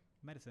architecture,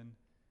 medicine,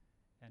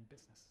 and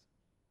business.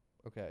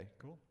 Okay.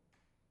 Cool.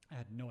 I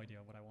had no idea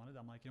what I wanted.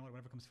 I'm like, you know what,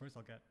 whatever comes first,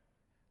 I'll get.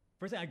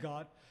 First thing I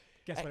got,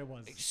 guess what it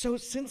was? So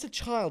since a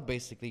child,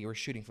 basically, you were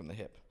shooting from the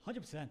hip.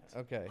 100%.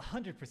 Okay.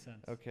 100%.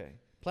 Okay.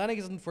 Planning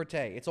isn't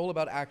forte. It's all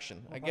about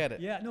action. I get it.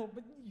 Yeah, no,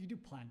 but you do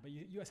plan, but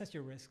you assess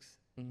your risks.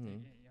 Mm-hmm.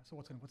 Yeah. So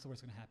what's the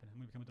worst gonna happen? I'm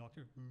gonna become a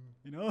doctor.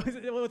 You know,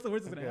 what's the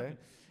worst that's gonna Okay. happen?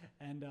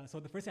 And so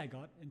the first thing I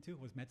got into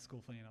was med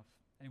school, funny enough,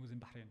 and it was in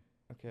Bahrain.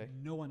 Okay.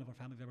 No one of our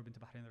families ever been to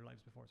Bahrain in their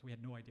lives before, so we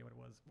had no idea what it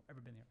was.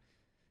 Ever been here?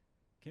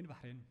 Came to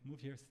Bahrain,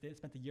 moved here,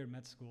 spent a year in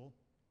med school.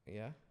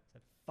 Yeah.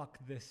 Said, "Fuck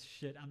this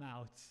shit, I'm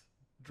out."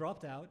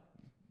 Dropped out,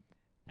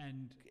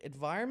 and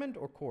Environment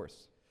or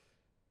course?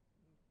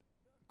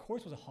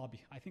 course was a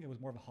hobby. I think it was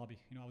more of a hobby.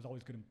 You know, I was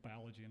always good in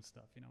biology and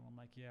stuff. You know, I'm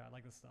like, yeah, I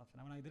like this stuff.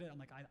 And when I did it, I'm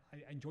like, I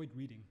enjoyed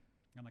reading.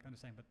 I'm like, I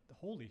understand, but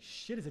holy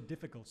shit, is it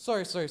difficult?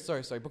 Sorry.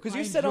 Because I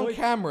you said on enjoyed-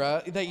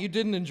 camera that you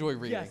didn't enjoy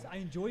reading. Yes, I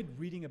enjoyed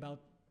reading about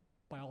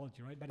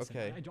biology, right? Medicine.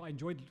 Okay. I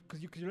enjoyed because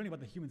you're learning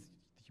about the human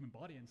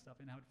body and stuff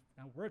and how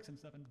it works and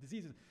stuff and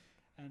diseases,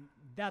 and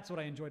that's what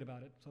I enjoyed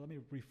about it. So let me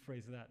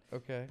rephrase that.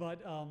 Okay. But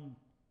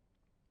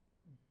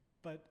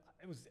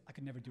I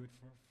could never do it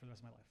for the rest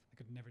of my life. I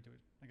could never do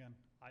it again.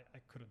 I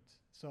couldn't.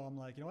 So I'm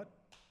like, you know what?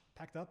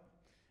 Packed up,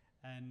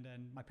 and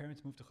my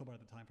parents moved to Khobar at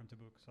the time from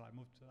Tabuk. So I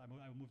moved.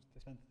 I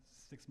spent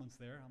 6 months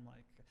there. I'm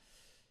like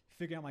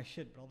figuring out my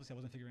shit, but obviously I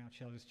wasn't figuring out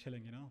shit. I was just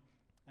chilling, you know.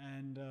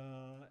 And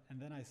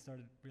then I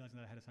started realizing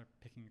that I had to start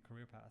picking a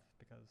career path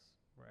because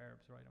we're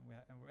Arabs, right?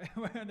 And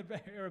we're in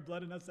the Arab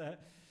blood in us.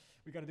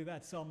 We got to do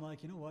that. So I'm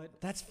like, you know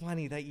what? That's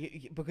funny that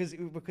you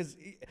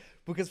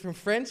because from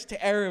French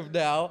to Arab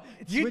now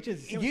It you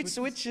switches, you know, you it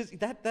switches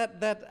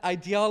that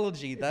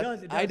ideology It that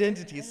does.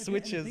 identity And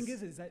switches, the thing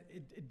is that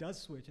it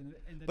does switch, and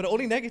then but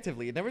only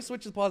negatively. It never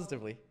switches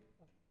positively.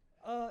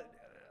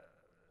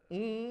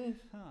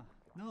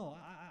 No,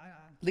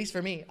 At least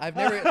for me, I've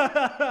never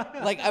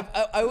like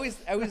I always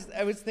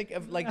think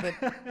of like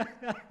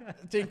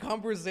that to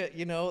encompass it,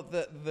 you know,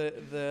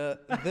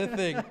 the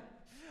thing.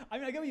 I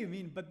mean, I get what you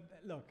mean, but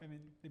look, I mean,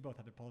 they both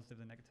have their positives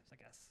and negatives, I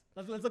guess.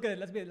 Let's look at it.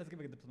 Let's give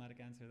a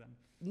diplomatic answer then.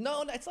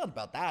 No, it's not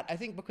about that. I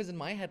think because in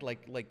my head,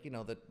 like you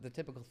know, the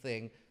typical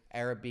thing,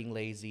 Arab being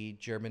lazy,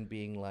 German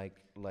being like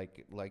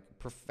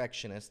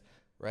perfectionist,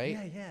 right?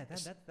 Yeah,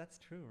 that's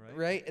true, right?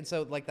 Right, and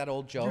so like that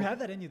old joke. You have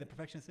that in you, the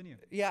perfectionist in you.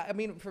 Yeah, I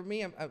mean, for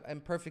me, I'm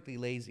perfectly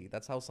lazy.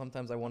 That's how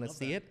sometimes I want to Love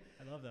see that. it,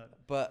 I love that.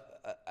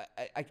 but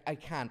I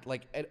can't.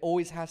 Like, it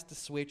always has to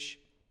switch.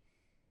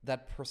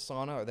 That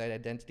persona or that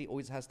identity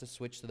always has to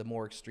switch to the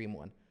more extreme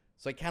one.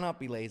 So I cannot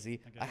be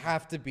lazy. I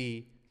have to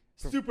be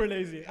Super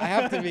lazy. I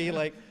have to be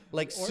like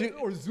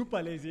or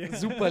super lazy.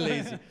 super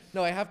lazy.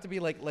 No, I have to be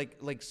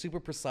like super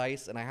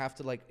precise, and I have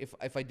to like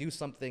if I do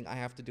something, I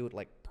have to do it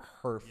like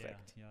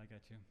perfect. Yeah, I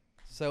get you.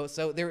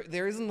 So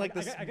there isn't like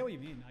this. I get what you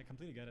mean. I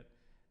completely get it,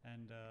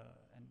 and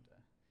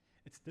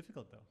it's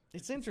difficult though.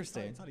 It's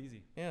interesting. It's not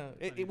easy. Yeah,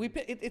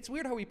 it's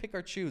weird how we pick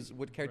or choose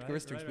what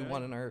characteristics we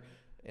want in our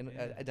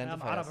identify.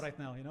 I'm Arab us. right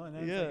now, you know, and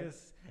then Yeah.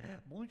 it's like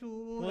this,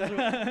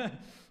 bonjour.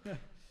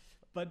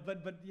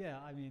 but yeah,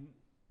 I mean,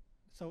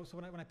 so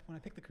when I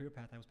picked the career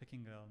path, I was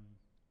picking.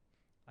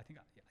 I think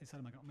I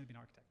decided I'm gonna be an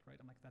architect, right?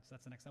 I'm like that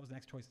was the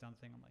next choice down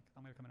the thing. I'm like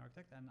I'm gonna become an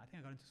architect, and I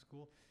think I got into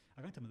school.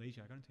 I got into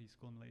Malaysia. I got into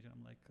school in Malaysia.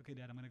 I'm like, okay,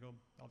 Dad, I'm gonna go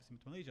obviously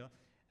to Malaysia,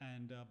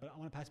 and but I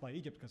want to pass by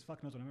Egypt because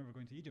fuck knows when I'm ever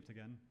going to Egypt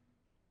again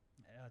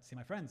to see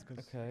my friends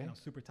because Okay. you know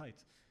super tight.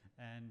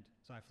 And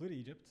so I flew to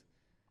Egypt,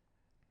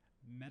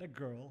 met a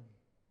girl,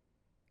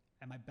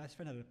 and my best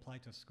friend had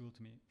applied to a school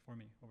for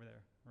me over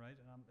there, right?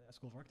 A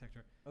school of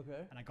architecture,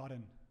 Okay. and I got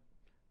in.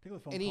 Picked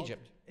up the phone, In called-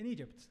 Egypt? In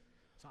Egypt.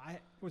 So I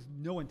was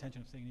no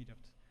intention of staying in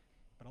Egypt,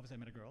 but obviously I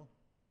met a girl,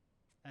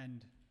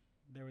 and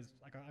there was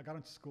I got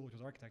into school which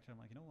was architecture. I'm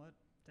like, you know what,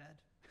 Dad,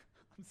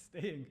 I'm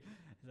staying.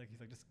 He's like,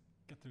 just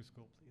get through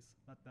school, please.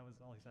 That was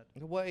all he said.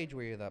 What age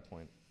were you at that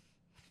point?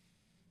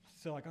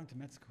 So I got into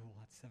med school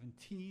at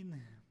 17.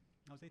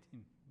 I was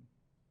 18.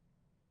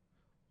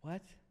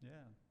 What? Yeah.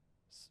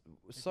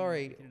 18,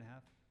 Sorry. 18 and a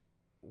half.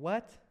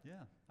 What? Yeah,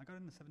 I got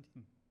in at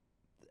 17.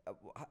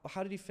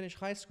 How did you finish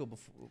high school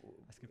before?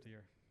 I skipped a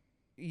year.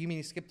 You mean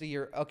you skipped a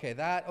year? Okay,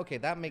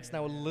 that makes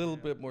now a little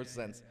bit more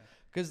sense.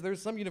 Because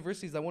there's some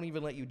universities that won't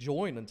even let you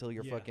join until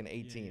you're fucking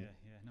 18. Yeah.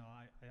 No,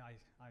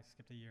 I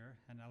skipped a year,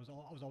 and I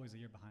was always a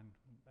year behind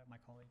my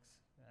colleagues.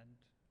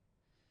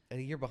 And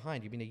A year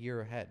behind? You mean a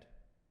year ahead?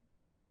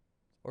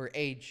 Or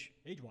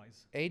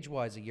age-wise.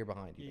 Age-wise, a year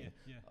behind. You Yeah, mean?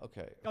 yeah.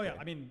 Okay. Oh yeah, okay.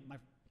 I mean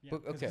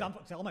Okay.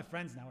 So all my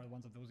friends now are the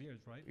ones of those years,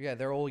 right? Yeah,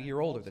 they're all a year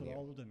older So than they're you.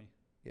 older than me.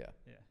 Yeah.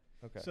 Yeah.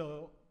 Okay.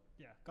 So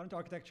yeah, got into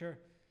architecture,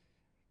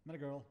 met a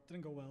girl,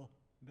 didn't go well.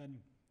 Then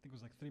I think it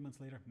was like 3 months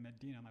later, met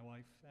Dina, my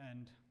wife,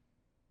 and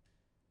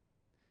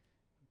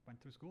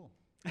went through school.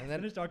 And then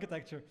Finished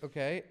architecture.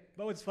 okay.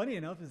 But what's funny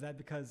enough is that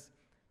because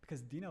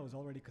Dina was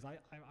already, because I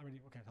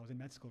was in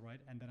med school, right?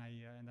 And then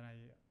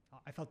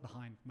I felt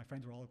behind. My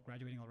friends were all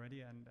graduating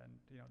already, and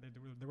you know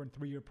they were in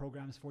 3-year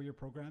programs, 4-year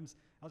programs.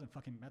 I was in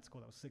fucking med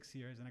school. That was 6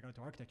 years, and I got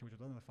into architecture, which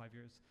was another 5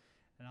 years.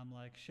 And I'm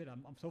like, shit,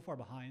 I'm so far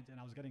behind, and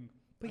I was getting.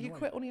 But you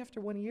quit only after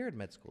 1 year in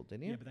med school,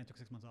 didn't you? Yeah, but then I took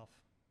 6 months off.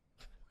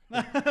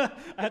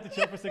 I had to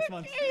chill for 6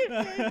 months.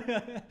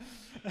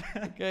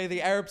 Okay,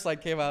 the Arab side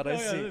came out. I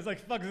see. It's like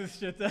fuck this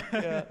shit.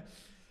 Yeah.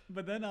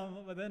 But then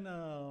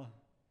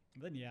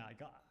yeah, I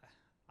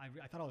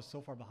thought I was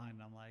so far behind,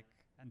 and I'm like,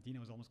 and Dina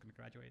was almost going to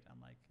graduate. I'm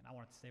like, and I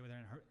wanted to stay with her,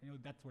 and her, you know,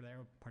 that's where the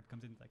Arab part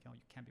comes in. Like, you know,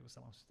 you can't be with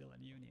someone who's still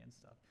in uni and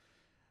stuff.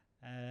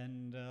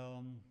 And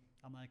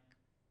I'm like,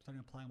 starting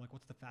applying. I'm like,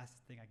 what's the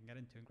fastest thing I can get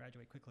into and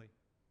graduate quickly?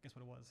 Guess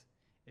what it was?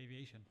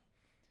 Aviation.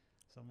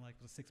 So I'm like,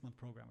 it was a 6-month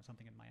program or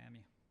something in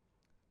Miami.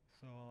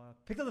 So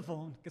picked up the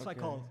phone. Guess what I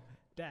called?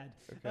 Dad.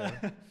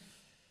 Okay.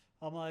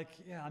 I'm like,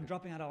 yeah, I'm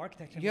dropping out of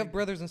architecture. You have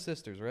brothers and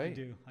sisters, right? I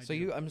do. So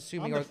I'm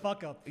assuming I'm the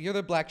fuck up. you're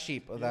the black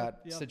sheep of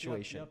that Yep,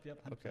 situation.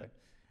 Yep. 100%. Okay.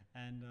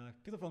 And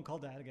pick the phone, call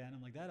Dad again.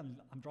 I'm like, Dad,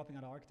 I'm dropping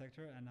out of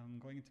architecture, and I'm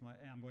going to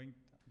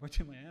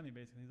Miami.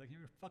 Basically, he's like,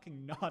 you're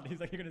fucking not. He's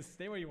like, you're gonna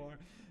stay where you are,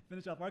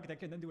 finish off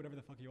architecture, and then do whatever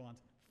the fuck you want.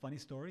 Funny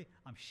story.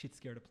 I'm shit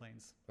scared of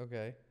planes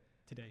Okay.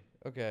 today.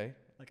 Okay.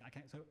 Like I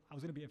can't. So if I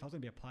was gonna be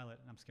a pilot,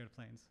 and I'm scared of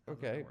planes.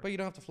 Okay. But you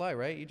don't have to fly,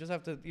 right? You just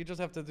have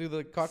to do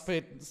the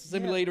cockpit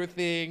simulator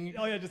thing.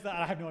 Oh yeah, just that.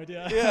 I have no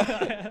idea.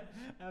 Yeah.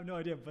 I have no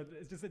idea, but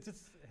it's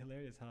just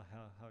hilarious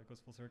how it goes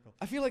full circle.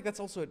 I feel like that's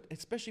also,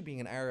 especially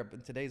being an Arab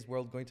in today's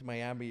world, going to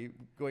Miami,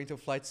 going to a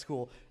flight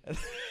school,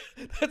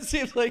 that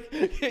seems like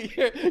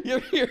you're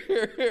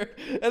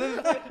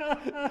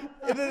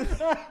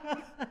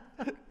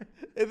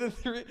and then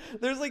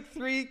there's like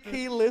 3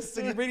 key lists,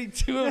 and you're reading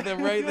 2 of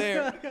them right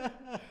there.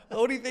 The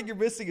only thing you're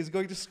missing is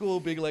going to school,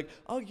 being like,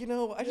 oh, you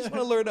know, I just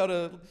want to learn how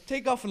to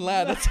take off and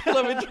land. That's all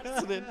I'm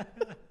interested in.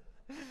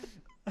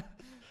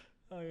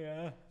 Oh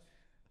yeah.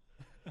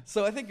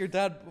 So I think your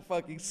dad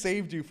fucking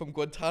saved you from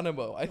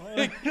Guantanamo. I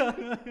think.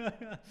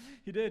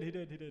 He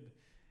did.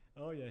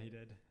 Oh yeah, he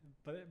did.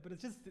 But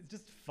it's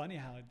just funny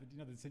how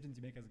the decisions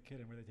you make as a kid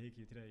and where they take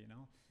you today, you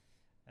know.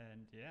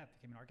 And yeah,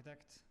 became an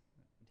architect,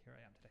 and here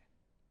I am today.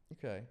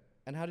 Okay.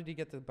 And how did you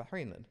get to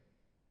Bahrain then?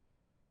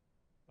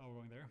 Oh, we're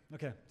going there.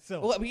 Okay, so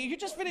Well, I mean, you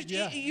just finished.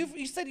 Yeah.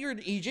 You said you're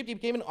in Egypt. You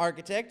became an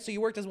architect. So you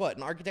worked as what?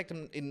 An architect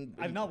in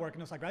I'm not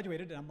working. So I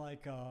graduated, and I'm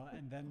like,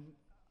 and then.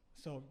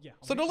 So yeah.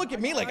 So don't look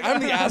at me like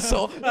I'm the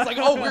asshole. It's like,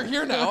 oh, we're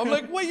here now. I'm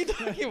like, what are you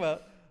talking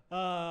about?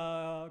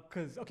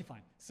 Cause okay,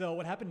 fine. So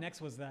what happened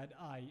next was that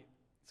I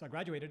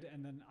graduated,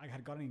 and then I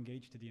had gotten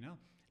engaged to Dina.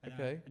 And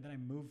Okay. and then I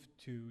moved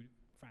to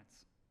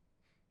France.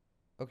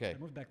 Okay. I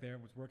moved back there.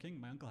 Was working.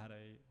 My uncle has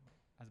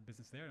a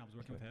business there, and I was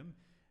working with him.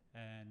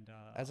 And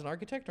As an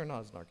architect or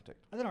not as an architect?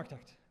 as an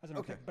architect,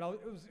 Okay. but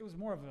it was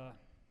more of a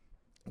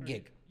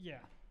Gig. Yeah,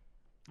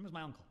 it was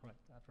my uncle, right?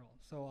 After all,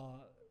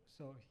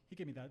 so he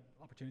gave me that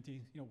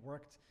opportunity. You know,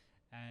 worked,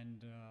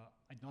 and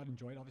I did not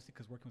enjoy it obviously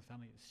because working with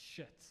family is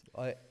shit.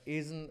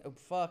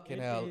 Fucking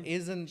It hell?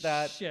 is Isn't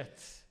that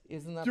shit?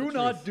 Isn't that Do the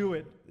not truth? do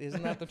it.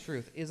 Isn't that the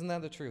truth? Isn't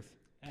that the truth?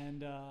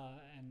 And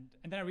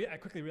then I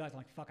quickly realized, I'm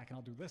like, fuck, I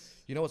cannot do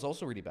this. You know what's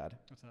also really bad?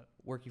 What's that?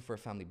 Working for a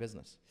family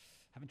business.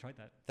 Haven't tried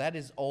that. That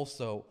is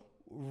also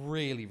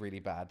really, really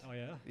bad. Oh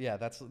yeah. Yeah,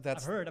 that's.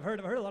 I've heard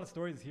a lot of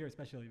stories here,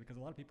 especially because a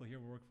lot of people here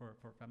work for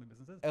family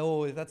businesses.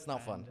 Oh, that's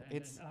not fun.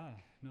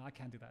 No, I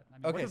can't do that. I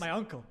mean, Okay, working with my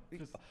uncle.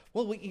 Just,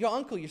 Well, your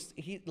uncle,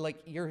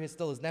 you're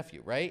still his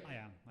nephew, right? I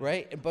am.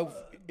 Right,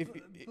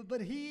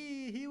 But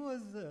he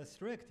was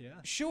strict, yeah.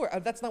 Sure,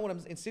 that's not what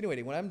I'm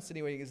insinuating. What I'm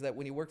insinuating is that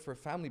when you work for a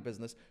family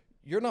business,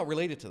 you're not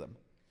related to them,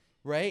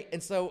 right?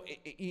 And so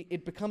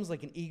it becomes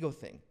like an ego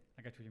thing.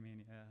 I get what you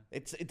mean, yeah.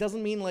 It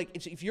doesn't mean like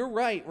if you're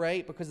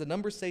right, because the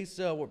numbers say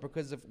so, or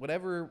because of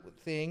whatever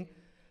thing,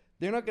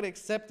 they're not going to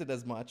accept it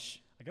as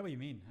much. I get what you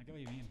mean.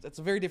 That's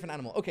a very different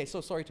animal. Okay,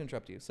 so sorry to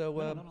interrupt you. So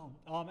No.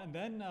 And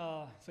then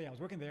so yeah, I was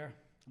working there.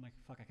 I'm like,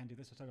 fuck, I can't do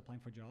this. So I started applying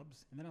for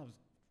jobs, and then I was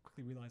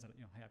quickly realized that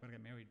hey, I gotta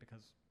get married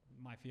because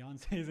my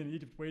fiance is in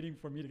Egypt waiting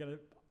for me to get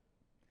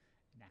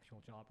an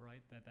actual job,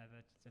 right? That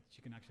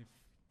she can actually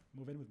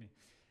move in with me.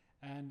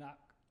 And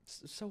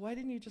So why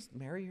didn't you just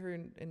marry her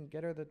and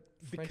get her the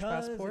French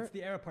because passport? it's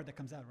the error part that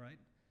comes out, right?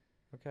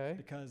 Okay.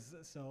 Because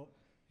so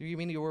You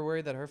mean you were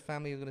worried that her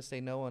family was going to say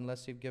no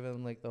unless you've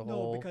given like the no,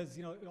 whole because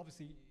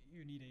obviously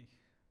you need a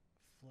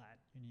flat,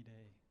 you need a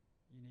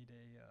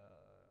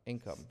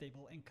income?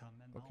 stable income,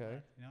 and all Okay.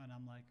 that, and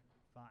I'm like,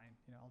 fine,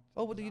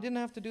 Oh, but you didn't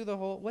have to do the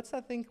whole. What's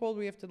that thing called?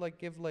 We have to like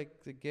give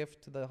like the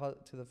gift to the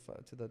The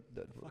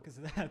fuck is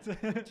that?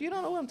 Do you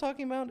not know what I'm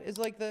talking about? It's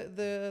like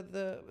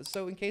the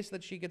so in case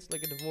that she gets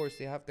like a divorce,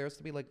 there has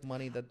to be like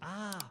money that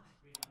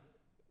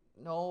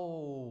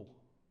no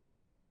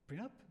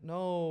Prenup?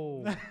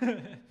 no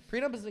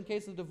prenup is in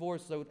case of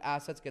divorce, so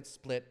assets get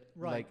split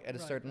like at a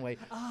certain way.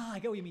 I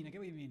get what you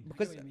mean.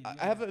 Because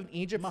I have an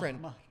Egypt friend.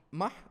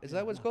 Mah, is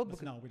that what it's called?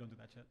 No, we don't do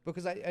that shit.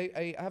 Because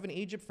I have an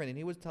Egypt friend and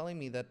he was telling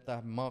me that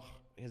the mah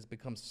has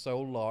become so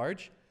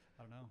large.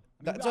 I don't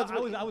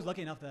know. I was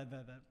lucky enough that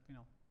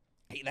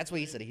That's what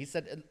he said. He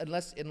said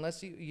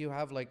unless you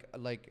have like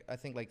I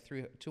think like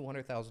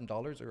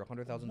 $200,000 or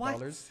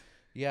 $100,000.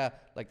 Yeah,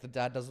 like the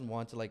dad doesn't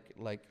want to like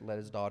let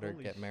his daughter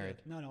Holy get shit. married.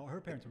 No,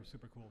 her parents were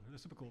super cool. They're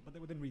super cool, but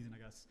within reason, I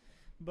guess.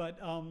 But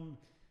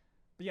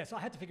yeah, so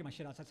I had to figure my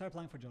shit out. So I started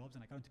applying for jobs,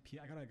 and I got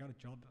a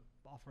job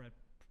offer at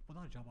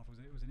not a job offer.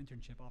 It was an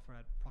internship offer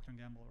at Procter &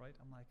 Gamble, right?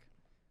 I'm like,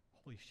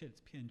 holy shit, it's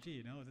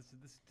P&G.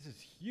 This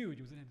is huge.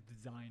 It was in a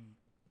design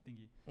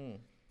thingy.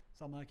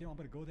 So I'm like, I'm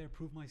gonna go there,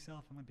 prove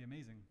myself. I'm gonna be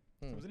amazing.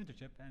 So it was an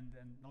internship, and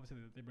obviously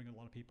they bring a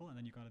lot of people, and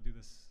then you got to do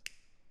this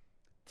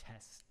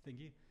test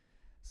thingy.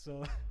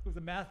 So it was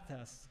a math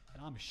test,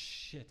 and I'm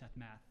shit at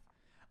math.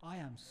 I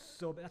am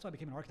so bad. That's why I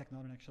became an architect,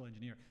 not an actual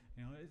engineer.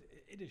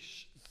 It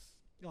is.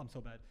 I'm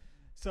so bad.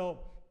 So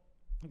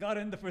I got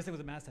in. The first thing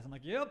was a math test. I'm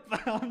like, yep,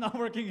 I'm not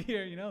working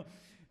here.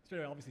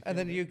 Straight obviously. And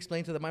then you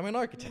explain to them, I'm an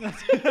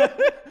architect.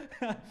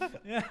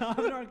 Yeah,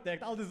 I'm an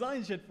architect. I'll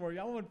design shit for you.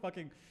 I won't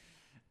fucking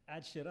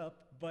add shit up.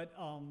 But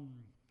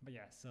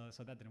yeah,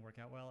 so that didn't work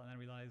out well, and I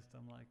realized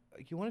I'm like,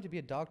 you wanted to be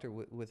a doctor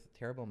with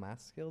terrible math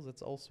skills.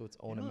 It's also its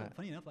own.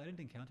 Funny enough, I didn't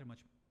encounter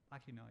much.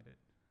 Actually, no, I did.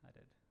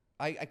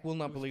 I will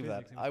not believe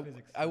physics, that.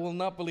 physics. I will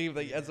not believe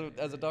that as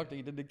a doctor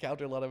you didn't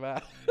encounter a lot of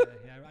math.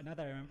 Yeah, now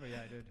that I remember,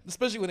 yeah, I did.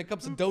 Especially when it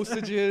comes to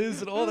dosages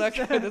and all that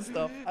kind of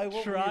stuff. I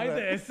won't try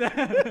believe this.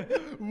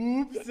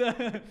 Whoops.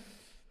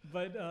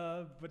 But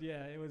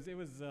yeah, it was.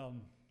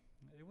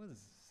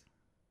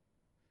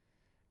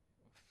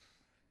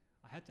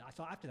 I had to.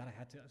 So after that, I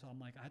had to. So I'm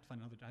like, I had to find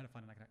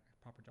like a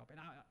proper job. And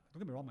don't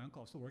get me wrong, my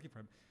uncle, I was still working for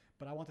him,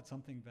 but I wanted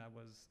something that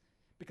was.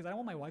 Because I don't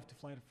want my wife to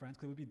fly to France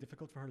because it would be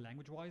difficult for her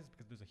language-wise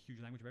because there's a huge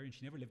language barrier and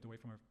she never lived away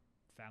from her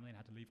family and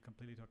had to leave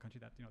completely to a country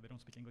that they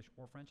don't speak English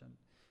or French, and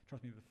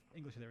trust me, the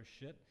English there is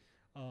shit.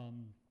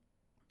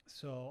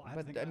 So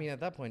I mean,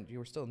 at that point, you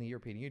were still in the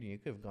European Union. You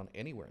could have gone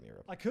anywhere in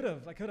Europe. I could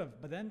have,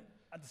 but then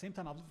at the same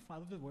time, I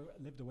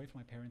lived away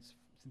from my parents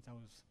since I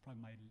was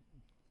probably my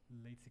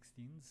late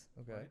 16s.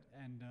 Okay. Right?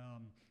 And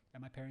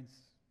my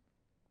parents.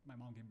 My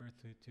mom gave birth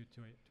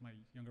to my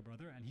younger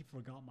brother, and he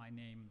forgot my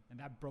name, and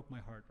that broke my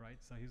heart, right?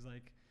 So he was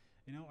like,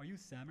 are you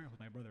Samer?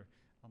 With my brother.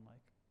 I'm like,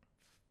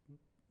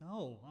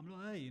 no, I'm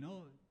not.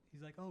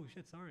 He's like, oh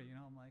shit, sorry.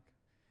 I'm like,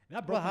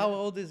 that broke. Well, how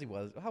old is he?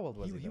 How old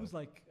was he? He was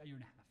like a year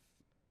and a half,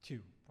 2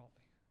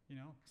 probably.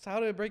 So how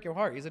did it break your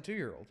heart? He's a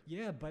 2-year-old.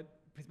 Yeah, but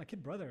he's my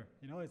kid brother.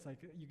 It's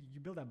like you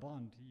build that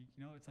bond.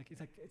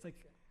 It's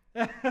like.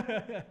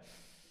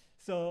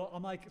 So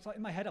I'm like, so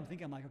in my head I'm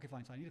thinking, I'm like, okay,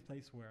 fine. So I need a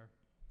place where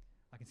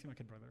I can see my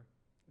kid brother,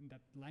 and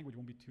that language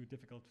won't be too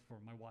difficult for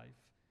my wife.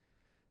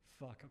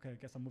 Fuck, okay, I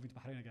guess I'm moving to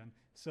Bahrain again.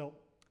 So,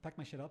 packed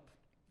my shit up,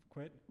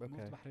 quit, moved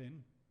to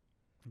Bahrain.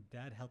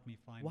 Dad helped me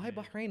find. Why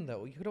Bahrain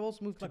though? You could have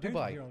also moved to Dubai.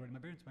 Dubai. Here already. My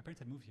parents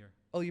had moved here.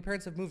 Oh, your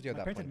parents have moved here at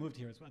that point. My parents had moved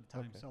here at the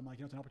time, Okay. so I'm like,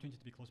 it's an opportunity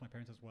to be close to my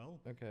parents as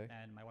well. Okay.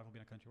 And my wife will be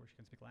in a country where she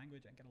can speak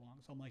language and get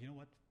along. So I'm like,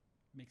 what?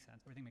 Makes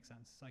sense. Everything makes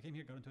sense. So I came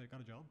here, got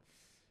a job,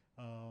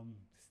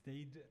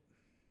 stayed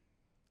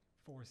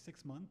for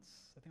 6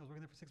 months. I think I was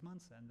working there for 6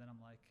 months, and then I'm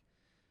like,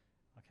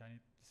 okay,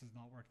 this is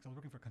not working. So I was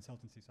working for a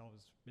consultancy, so I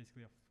was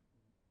basically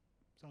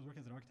I was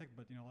working as an architect,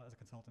 but as a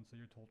consultant, so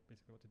you're told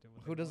basically what to do.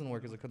 Who doesn't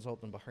work as a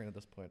consultant in Bahrain at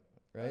this point,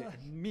 right?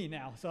 Me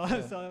now. So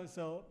Yeah.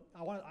 so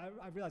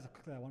I realized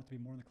quickly I wanted to be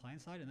more on the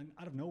client side, and then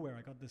out of nowhere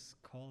I got this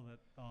call that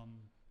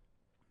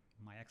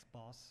my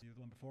ex-boss, the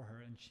one before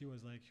her, and she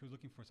was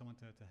looking for someone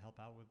to help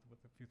out with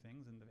a few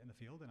things in the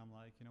field, and I'm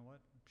like, you know what,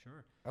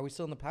 sure. Are we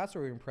still in the past or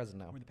are we in present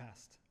now? We're in the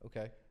past.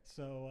 Okay.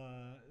 So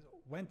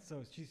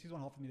she's the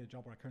one who offered me the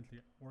job where I'm currently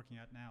working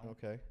at now.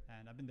 Okay.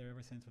 And I've been there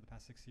ever since for the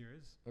past 6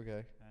 years.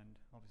 Okay. And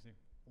obviously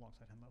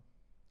alongside Henlo.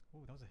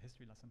 Oh, that was a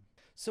history lesson.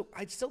 So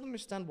I still don't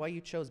understand why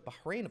you chose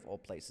Bahrain of all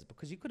places,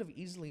 because you could have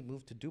easily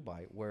moved to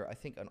Dubai, where I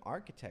think an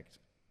architect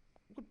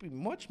would be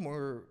much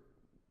more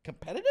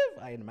competitive,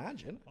 I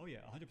imagine. Oh yeah,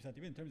 100%.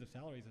 Even in terms of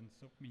salaries, and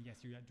so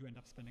yes, you do end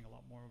up spending a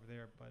lot more over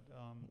there, but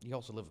you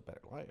also live a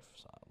better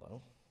lifestyle,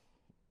 though.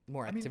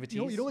 More I mean, activities.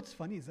 you know what's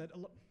funny is that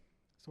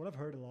so what I've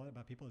heard a lot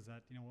about people is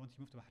that once you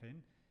move to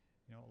Bahrain,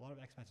 You know, a lot of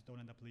expats don't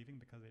end up leaving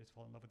because they just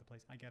fall in love with the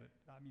place. I get it.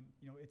 I mean,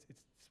 you know, it's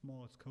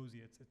small, it's cozy,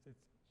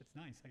 it's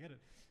nice. I get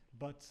it.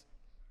 But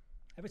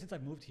ever since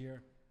I've moved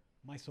here,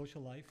 my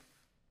social life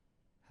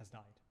has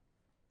died.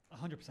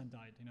 100%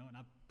 died, you know, and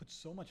I've put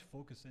so much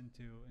focus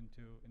into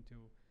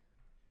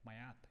my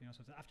app, you know.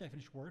 So after I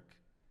finish work,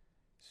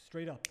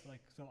 straight up,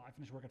 like, so I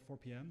finish work at 4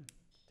 p.m.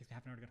 Takes me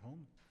half an hour to get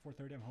home.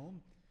 4:30 I'm home,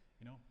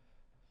 you know.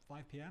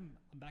 5 p.m.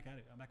 I'm back at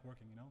it. I'm back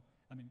working, you know.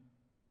 I mean,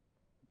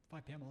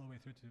 5 p.m. all the way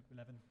through to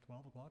 11,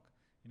 12 o'clock,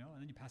 you know,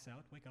 and then you pass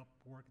out, wake up,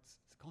 work. It's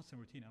a constant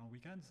routine. And on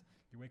weekends,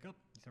 you wake up,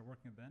 you start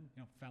working then,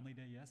 you know, family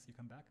day, yes, you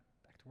come back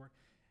to work.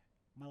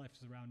 My life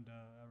is around.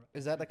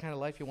 Is that the kind of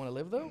life you want to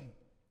live, though?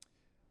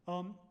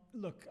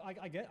 Look,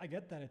 I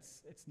get that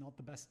it's not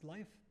the best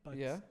life, but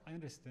I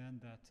understand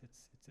that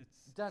it's.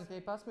 Dan, can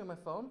you pass me my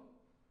phone?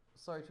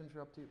 Sorry to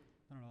interrupt you.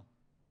 I don't know.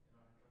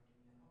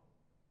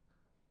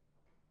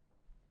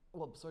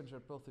 Well, sorry to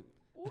interrupt both of you.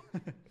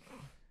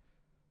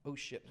 Oh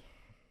shit.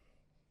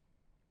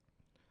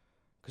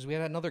 Because we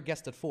had another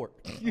guest at 4.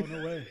 Oh,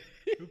 no way.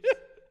 Oops.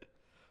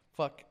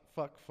 Fuck.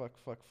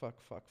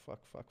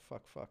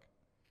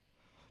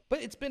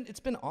 But it's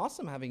been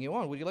awesome having you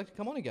on. Would you like to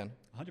come on again?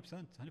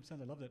 100%.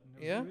 I loved it.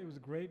 It was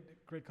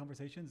great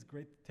conversations,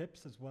 great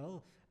tips as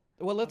well.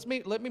 Well, let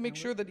me make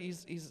sure that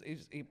he's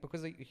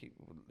because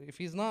if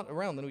he's not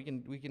around, then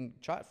we can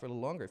chat for a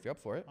little longer if you're up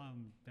for it.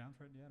 I'm down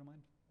for it. Yeah, I don't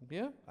mind.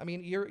 Yeah, I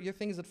mean your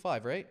thing is at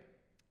 5, right?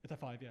 It's at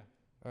 5, yeah.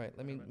 All right,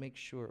 let me make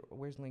sure.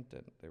 Where's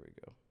LinkedIn? There we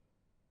go.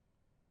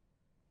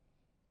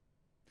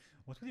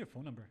 What's with your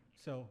phone number?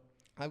 So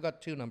I've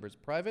got 2 numbers,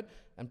 private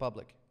and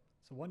public.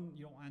 So one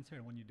you don't answer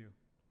and one you do.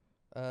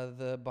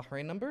 The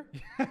Bahrain number?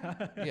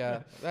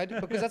 Yeah, I do,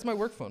 because that's my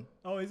work phone.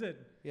 Oh, is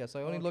it? Yeah, so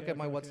I only look at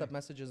my WhatsApp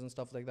messages and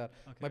stuff like that.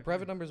 My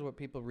private number is what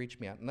people reach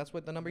me at, and that's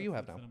what the number you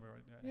have now. The number,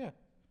 right? Yeah.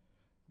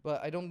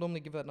 But I don't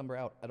normally give that number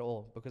out at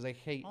all because I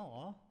hate.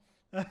 Aww.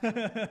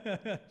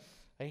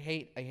 I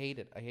hate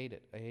it.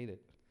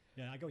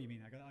 Yeah, I get what you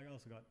mean. I've got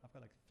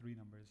like 3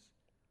 numbers.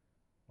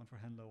 One for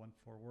Henlo, one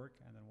for work,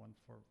 and then one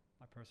for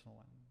my personal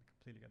one. I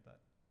completely get that.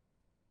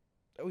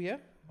 Oh yeah?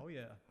 Oh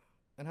yeah.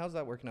 And how's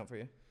that working out for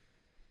you?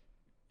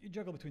 You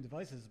juggle between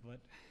devices, but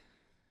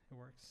it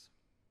works.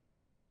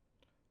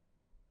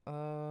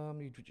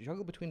 You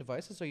juggle between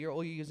devices, so you're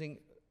all using.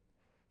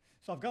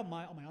 So I've got on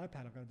my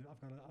iPad. I've got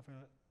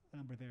a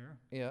number there.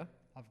 Yeah.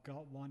 I've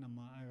got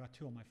I got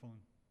 2 on my phone.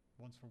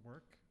 One's for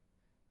work,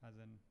 as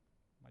in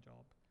my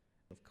job.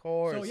 Of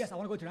course. So yes, I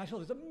want to go international.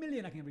 There's a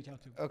million I can reach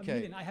out to. Okay. A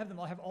million. I have them.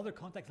 I have all their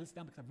contacts listed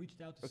down because I've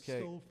reached out to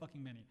so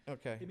fucking many.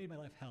 Okay. It made my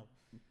life hell.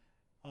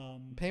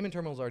 Payment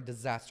terminals are a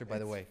disaster, by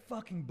the way.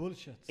 Fucking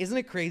bullshit. Isn't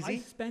it crazy? I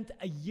spent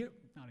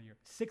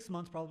 6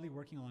 months probably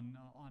working on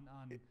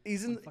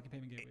fucking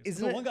payment gateways.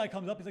 So one guy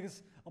comes up, he's like,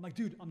 I'm like,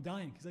 dude, I'm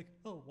dying. He's like,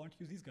 oh, why don't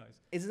you use these guys?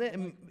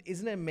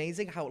 Isn't it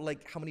amazing how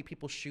many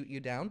people shoot you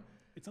down?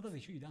 It's not that they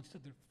shoot you down. It's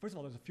that first of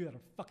all, there's a few that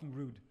are fucking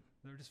rude.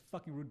 They're just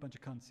fucking rude bunch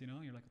of cunts, you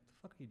know? You're like, what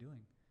the fuck are you doing?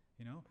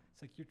 You know?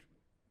 It's like,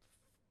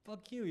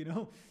 fuck you, you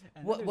know?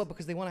 And what,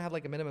 because they want to have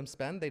like a minimum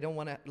spend? They don't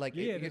want to like...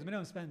 Yeah, there's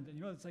minimum spend. And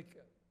you know, it's like,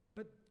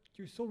 but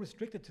you're so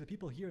restricted to the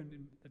people here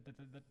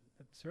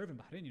that serve in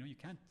Bahrain, you know? You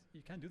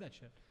can't do that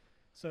shit.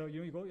 So, you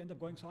know, you end up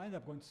going, so I ended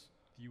up going to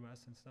the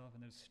US and stuff,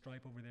 and there's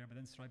Stripe over there, but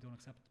then Stripe don't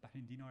accept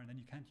Bahrain dinar, and then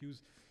you can't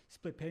use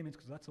split payments,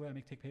 because that's the way I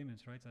take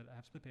payments, right? So I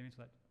have split payments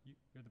so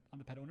that I'm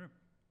the pet owner,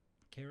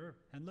 carer,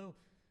 Henlo,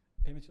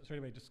 payments straight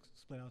away, just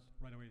split out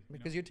right away.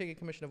 Because you're taking a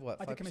commission of what,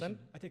 5%? I take commission.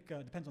 I take,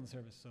 depends on the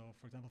service. So,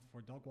 for example,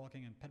 for dog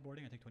walking and pet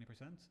boarding, I take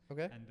 20%.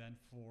 Okay. And then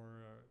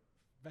for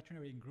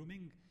veterinary and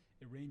grooming,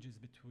 it ranges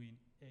between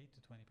 8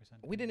 to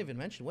 20%. We didn't even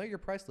mention, what are your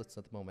price lists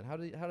at the moment? How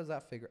does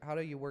that figure, how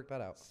do you work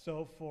that out?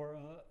 So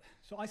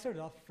so I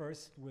started off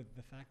first with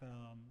the fact that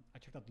I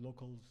checked out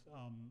local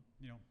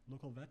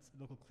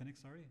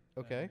clinics,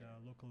 Okay.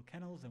 And, local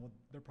kennels and what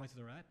their prices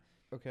are at.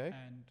 Okay.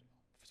 And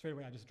straight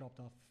away I just dropped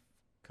off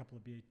a couple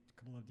of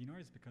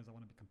dinars because I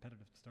want to be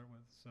competitive to start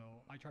with.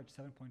 So I charge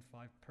 7.5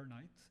 per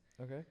night.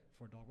 Okay.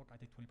 For dog walk. I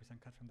take 20%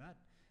 cut from that.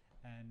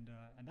 And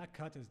that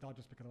cut is not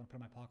just because I want to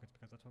put it in my pockets,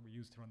 because that's what we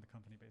use to run the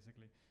company,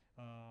 basically.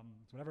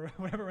 So whatever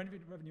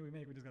revenue we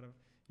make, we just gotta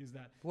use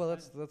that. Well,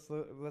 that's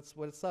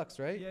what it sucks,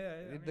 right?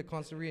 Yeah. The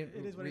constant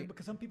it is what it is,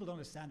 because some people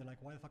don't understand. They're like,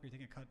 why the fuck are you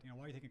taking a cut? You know,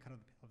 why are you taking a cut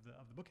of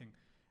the booking?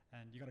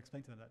 And you gotta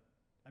explain to them that.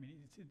 I mean,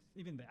 it's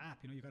even the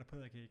app. You know, you gotta put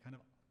like a kind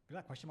of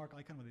that question mark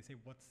icon where they say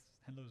what's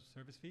Henlo's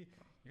service fee.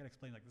 You gotta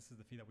explain like this is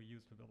the fee that we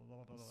use for blah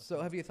blah blah blah.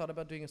 So have you thought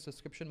about doing a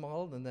subscription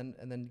model and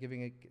then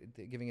giving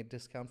a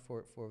discount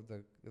for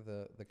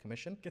the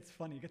commission? It gets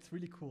funny. It gets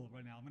really cool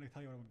right now. I'm gonna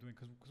tell you what I'm doing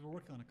because we're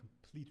working on a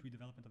complete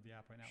redevelopment of the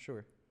app right now.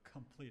 Sure.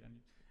 Complete,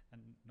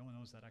 and no one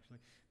knows that actually.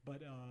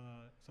 But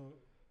so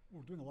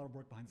we're doing a lot of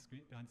work behind the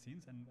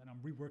scenes, and I'm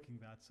reworking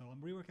that. So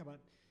I'm reworking about,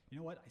 you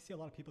know what? I see a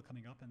lot of people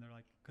coming up, and they're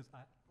like, because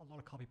a lot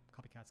of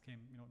copycats came,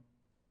 you know.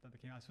 That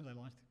became, as soon as I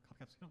launched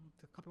copycats, you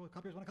know,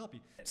 copiers want to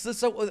copy. So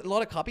a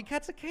lot of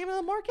copycats that came in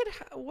the market?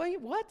 Wait,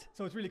 what?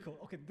 So it's really cool.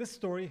 Okay, this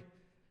story.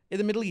 In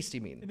the Middle East,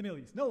 you mean? In the Middle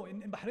East. No,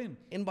 in Bahrain.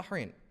 In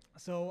Bahrain.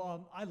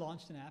 So I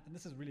launched an app, and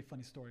this is a really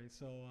funny story.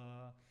 So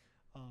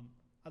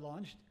I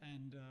launched,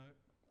 and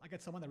I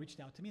got someone that reached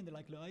out to me, and they're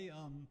like, Loy,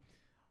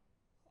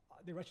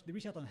 they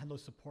reached out on Hello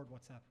Support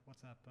WhatsApp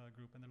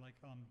group, and they're like,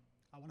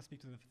 I want to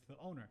speak to the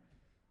owner.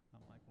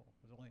 I'm like, well,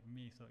 there's only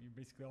me, so you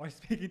basically are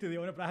speaking to the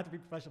owner, but I have to be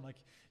professional. I'm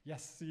like,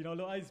 yes,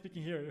 Loy is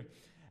speaking here.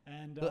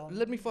 And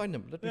let me find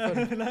him. Let me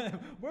find him.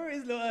 Where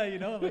is Loy?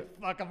 I'm like,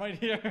 fuck, I'm right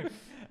here.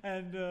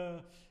 And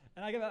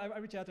I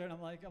reach out to her, and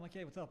I'm like,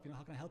 hey, what's up?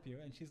 How can I help you?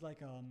 And she's like,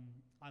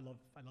 I love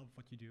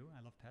what you do.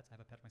 I love pets. I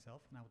have a pet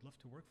myself, and I would love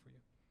to work for you.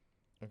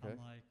 Okay. I'm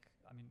like,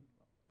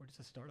 we're just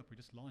a startup. We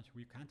just launched.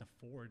 We can't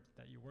afford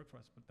that you work for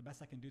us. But the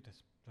best I can do to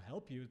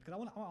help you is because I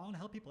want to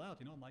help people out.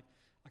 I'm like,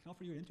 I can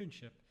offer you an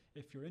internship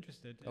if you're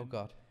interested. Oh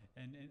God.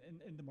 And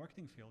in the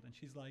marketing field. And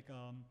she's like,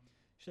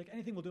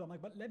 anything will do. I'm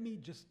like, but let me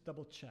just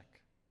double check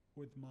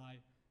with my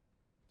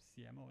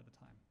CMO at the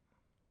time.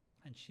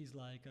 And she's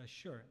like,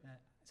 sure.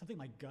 Something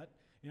my gut.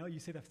 You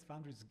say that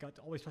founder's gut.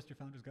 Always trust your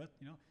founder's gut.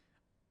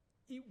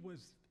 It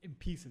was in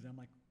pieces. I'm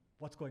like,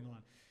 what's going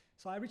on?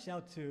 So I reached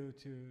out to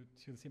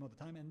the CMO at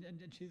the time, and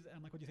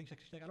I'm like, what do you think?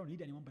 She's like, I don't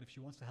need anyone, but if she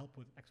wants to help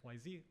with X, Y,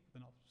 Z,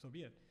 then so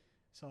be it.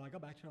 So I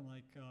got back to her. I'm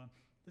like,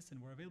 listen,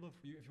 we're available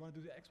for you. If you want to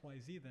do the X, Y,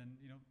 Z, then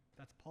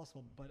that's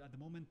possible. But at the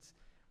moment,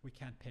 we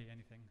can't pay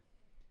anything.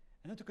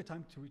 And then it took her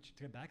time to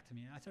get back to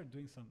me. And I started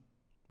doing some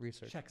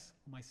research checks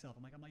on myself.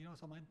 I'm like,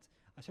 so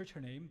I searched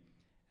her name,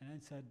 and then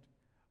it said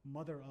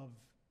mother of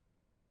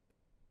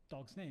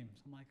dog's name.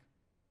 So I'm like,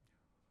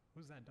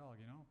 who's that dog?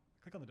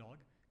 Click on the dog.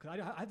 Because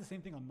I had the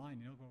same thing on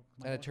mine,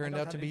 And it turned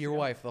out to be your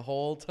wife the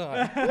whole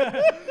time.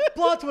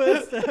 Plot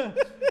twist.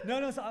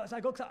 No. So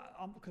I go,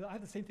 because I have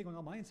the same thing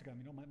on my Instagram.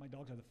 My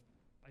dogs are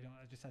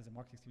it just has a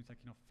marketing scheme. It's like,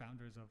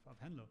 founders of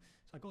Henlo.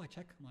 So I go, I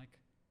check, I'm like,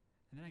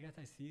 and then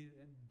I see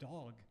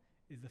dog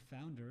is the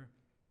founder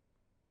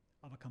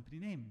of a company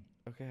name.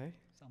 Okay.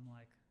 So I'm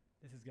like,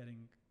 this is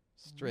getting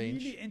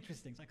strange. Really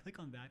interesting. So I click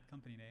on that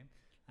company name.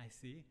 I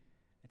see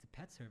it's a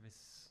pet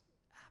service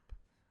app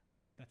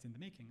that's in the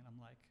making. And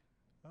I'm like,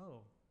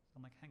 oh.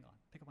 I'm like, hang on,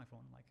 pick up my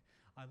phone. I'm like,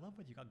 I love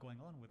what you got going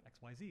on with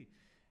XYZ.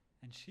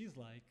 And she's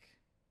like,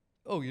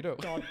 oh, you know.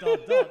 Dot.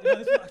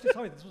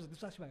 This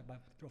was actually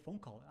through a phone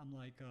call. I'm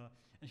like,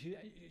 and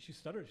she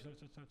stuttered. She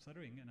started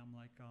stuttering. And I'm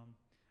like,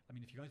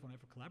 if you guys want to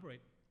ever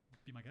collaborate,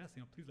 be my guest,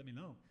 please let me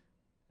know.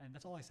 And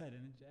that's all I said.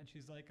 And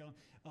she's like,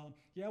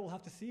 yeah, we'll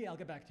have to see. I'll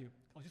get back to you.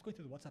 I was just going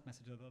through the WhatsApp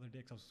messages the other day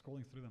because I was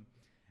scrolling through them.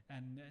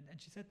 And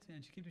she said,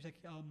 and she came to me, she's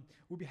like,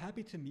 we'll be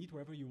happy to meet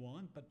wherever you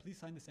want, but please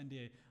sign this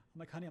NDA. I'm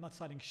like, honey, I'm not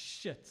signing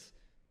shit.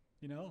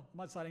 I'm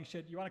not signing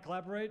shit. You want to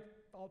collaborate?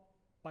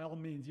 By all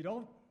means. You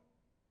don't?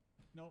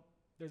 No,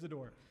 there's a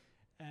door.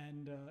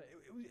 And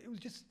it was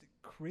just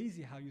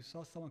crazy how you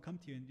saw someone come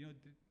to you and,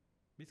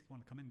 basically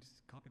want to come in and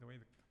just copy the way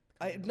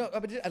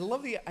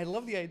I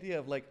love the idea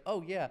of like,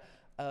 oh yeah,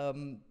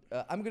 I'm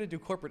going to do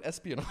corporate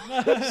espionage.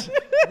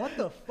 What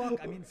the fuck?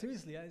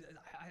 Seriously, I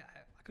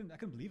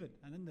couldn't believe it.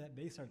 And then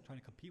they started trying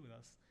to compete with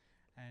us.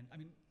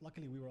 And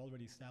luckily we were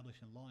already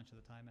established and launched at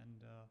the time,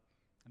 and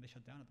they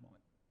shut down at the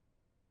moment.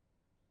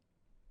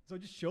 So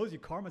it just shows you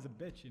karma's a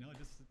bitch,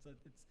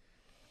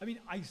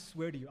 I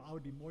swear to you, I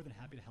would be more than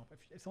happy to help.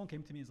 If someone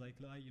came to me and was like,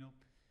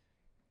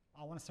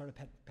 I want to start a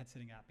pet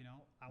sitting app,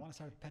 I want to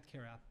start a pet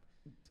care app.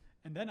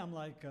 And then I'm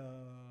like, so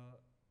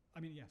I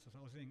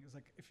was saying, it's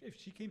like, if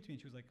she came to me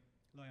and she was like,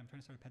 I'm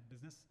trying to start a pet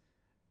business,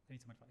 I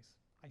need some advice.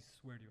 I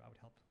swear to you, I would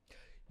help.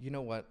 You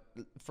know what?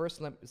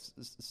 First,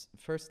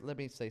 let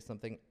me say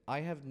something. I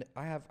have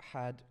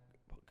had,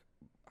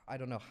 I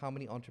don't know how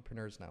many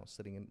entrepreneurs now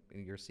sitting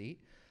in your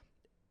seat,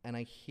 and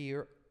I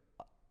hear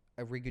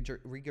a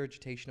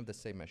regurgitation of the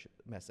same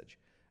message,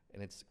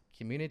 and it's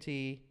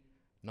community,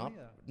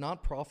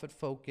 not profit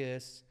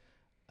focus,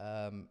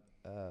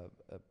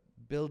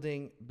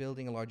 building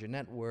a larger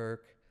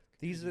network.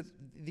 These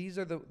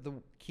are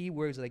the key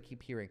words that I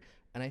keep hearing,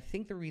 and I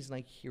think the reason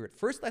I hear it,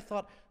 first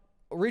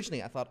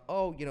originally I thought,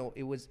 oh,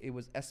 it was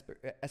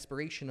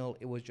aspirational.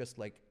 It was just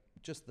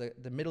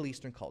the Middle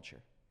Eastern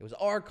culture. It was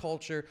our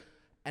culture,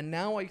 and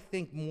now I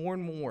think more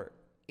and more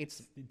it's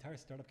the entire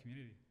startup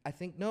community. I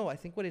think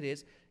what it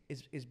is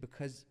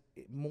because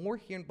more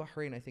here in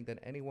Bahrain, I think than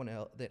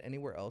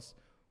anywhere else,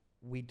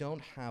 we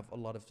don't have a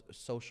lot of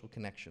social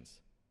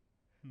connections,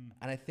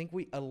 and I think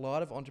a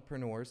lot of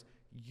entrepreneurs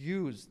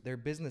use their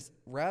business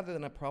rather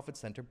than a profit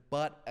center,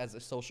 but as a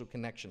social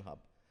connection hub.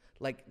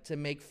 Like to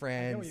make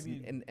friends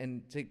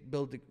and to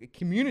build a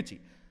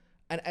community.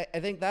 And I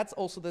think that's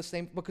also the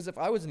same, because if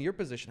I was in your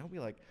position, I'd be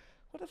like,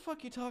 what the fuck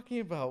are you talking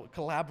about?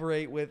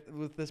 Collaborate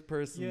with this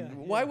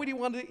person. Why would you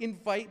want to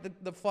invite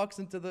the fox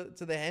into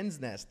the hen's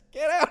nest?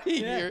 Get out of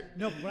here.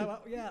 No,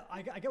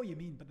 I get what you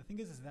mean. But the thing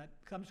is that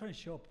I'm trying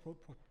to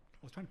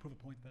I was trying to prove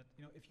a point that,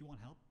 if you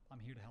want help, I'm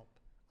here to help.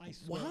 I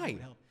swear I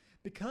would help.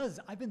 Because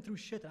I've been through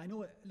shit, and I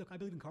know, look, I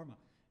believe in karma.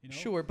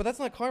 Sure, but that's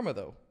not karma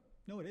though.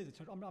 No, it is.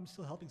 I'm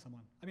still helping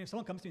someone. If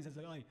someone comes to me and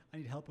says, I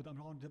need help I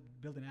want to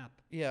build an app.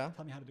 Yeah.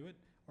 Tell me how to do it.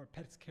 Or a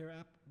pets care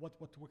app, what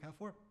to work out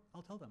for,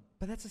 I'll tell them.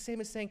 But that's the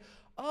same as saying,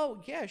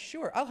 oh, yeah,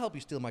 sure, I'll help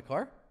you steal my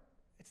car.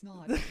 It's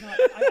not.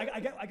 I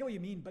get what you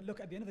mean, but look,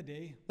 at the end of the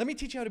day... Let me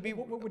teach you how to be...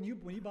 When you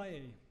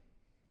buy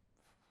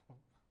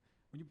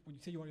when you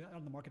say you are out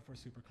on the market for a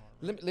supercar,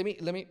 Let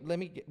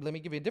me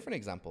give you a different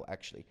example.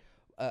 Actually,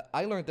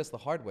 I learned this the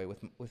hard way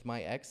with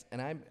my ex,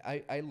 and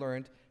I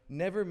learned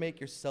never make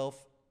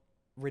yourself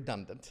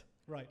redundant.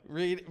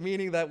 right?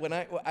 Meaning that when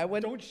I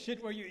went, Don't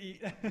shit where you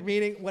eat.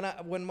 meaning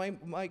when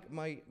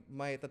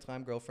my at the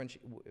time girlfriend,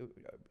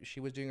 she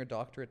was doing her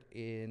doctorate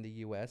in the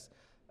U.S.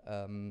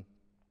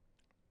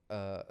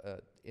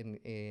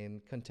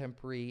 In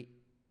contemporary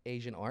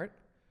Asian art.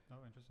 Oh,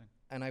 interesting.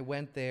 And I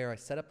went there, I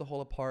set up the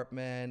whole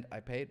apartment, I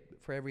paid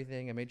for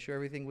everything, I made sure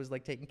everything was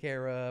like taken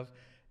care of,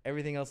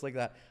 everything else like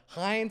that.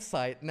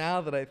 Hindsight,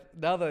 now that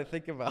I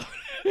think about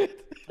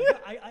it.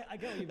 I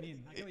get what you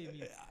mean. I get what you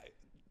mean.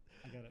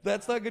 I get it.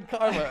 That's not good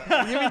karma.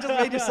 You just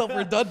made yourself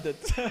redundant.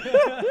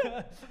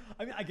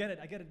 I mean, I get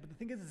it. But the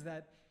thing is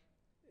that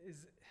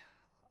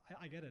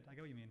I get it. I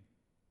get what you mean.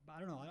 But I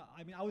don't know.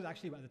 I mean, I was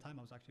actually at the time.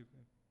 I was going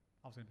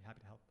to be happy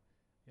to help.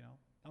 You know,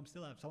 I'm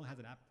still. If someone has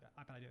an app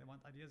idea, they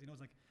want ideas. You know,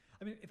 it's like.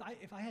 I mean, if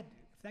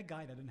that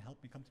guy that didn't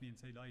help me come to me and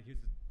say, like, here's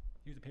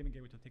the payment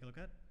gateway to take a look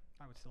at,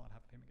 I would still not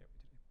have a payment gateway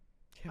today.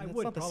 Yeah, I that's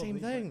would not the same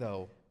probably, thing,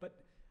 though.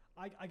 But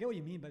I get what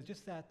you mean. But it's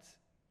just that,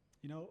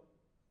 you know.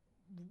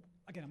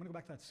 Again, I'm gonna go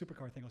back to that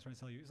supercar thing I was trying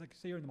to tell you. It's like,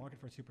 say you're in the market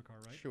for a supercar,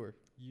 right? Sure.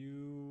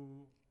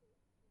 You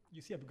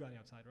see a Bugatti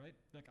outside, right?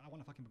 Like, I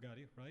want a fucking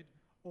Bugatti, right?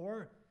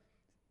 Or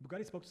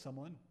Bugatti spoke to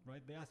someone,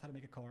 right? They asked how to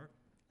make a car,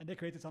 and they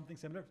created something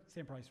similar,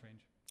 same price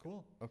range.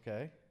 Cool.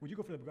 Okay. Would you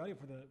go for the Bugatti or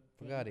for the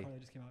Bugatti. car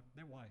that just came out?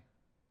 Then why?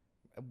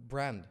 A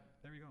brand.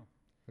 There you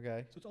go.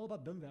 Okay. So it's all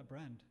about building that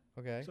brand.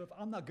 Okay. So if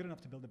I'm not good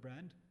enough to build a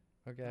brand,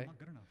 Okay. I'm not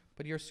good enough.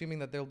 But you're assuming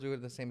that they'll do it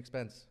at the same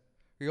expense.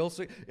 You're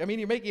also, I mean,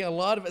 you're making a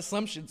lot of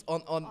assumptions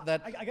on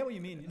that. I get what you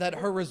mean. That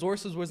her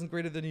resources wasn't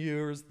greater than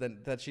yours,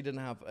 that she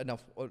didn't have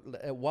enough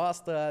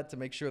wasta to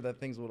make sure that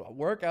things would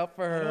work out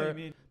for I know what her. you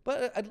mean.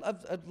 But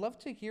I'd love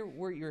to hear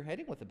where you're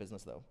heading with the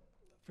business, though.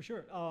 For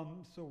sure.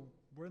 So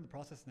we're in the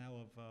process now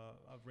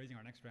of raising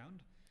our next round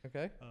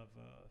Okay. of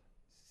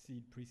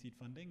pre-seed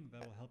funding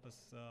that will help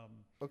us.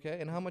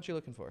 Okay. And how much are you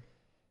looking for?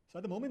 So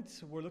at the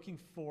moment, we're looking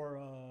for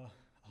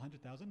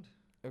 100,000.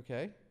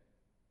 Okay.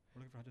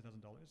 We're looking for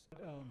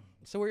 $100,000.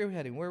 So where are you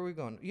heading? Where are we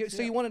going? So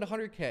yeah. you wanted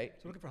 100K.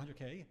 So we're looking for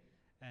 100K,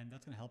 and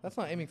that's going to help. That's us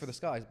not aiming for the because-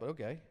 skies, but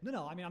okay.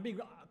 No. I mean, I'm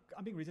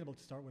being reasonable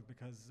to start with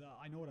because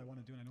I know what I want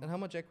to do, and I know. And how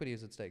much equity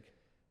is at stake?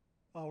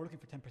 We're looking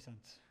for 10%.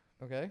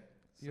 Okay.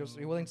 You're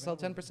So willing to sell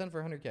we're- 10%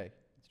 for 100K.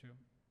 That's true.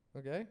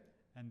 Okay.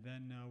 And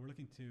then we're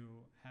looking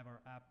to have our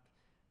app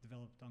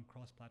developed on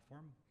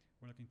cross-platform.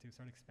 We're looking to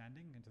start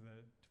expanding into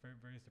the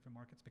various different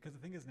markets because the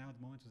thing is now at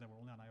the moment is that we're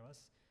only on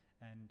iOS,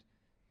 and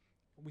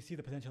we see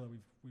the potential that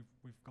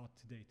we've got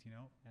to date, you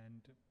know,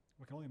 and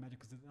we can only imagine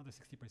because there's another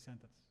 60%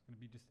 that's going to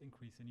be just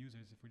increase in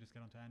users if we just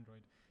get onto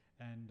Android.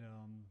 And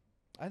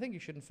I think you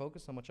shouldn't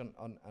focus so much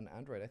on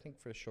Android. I think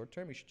for the short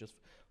term, you should just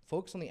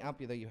focus on the app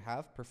that you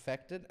have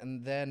perfected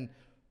and then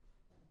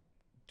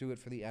do it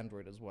for the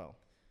Android as well.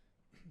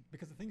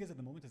 because the thing is at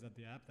the moment is that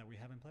the app that we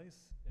have in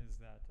place is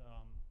that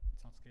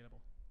it's not scalable.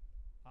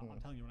 I'm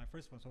telling you, when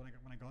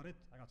I got it,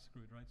 I got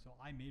screwed, right? So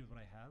I made what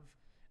I have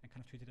and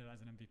kind of treated it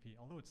as an MVP.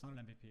 Although it's not an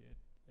MVP,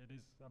 it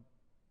is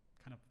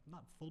kind of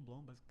not full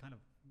blown, but it's kind of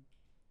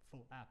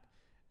full app,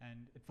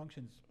 and it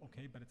functions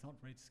okay, but it's not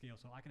great scale.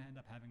 So I can end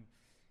up having,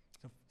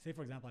 say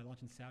for example, I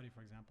launch in Saudi,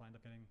 for example, I end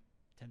up getting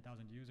 10,000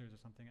 users or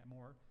something at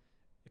more.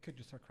 It could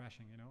just start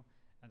crashing, you know.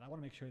 And I want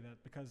to make sure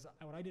that because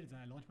what I did is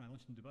when I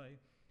launched in Dubai.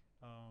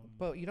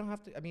 But you don't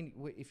have to. I mean,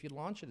 if you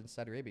launch it in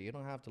Saudi Arabia, you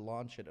don't have to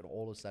launch it at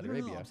all of Saudi No,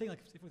 Arabia. I'm saying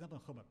like, say for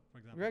example, in Khubab, for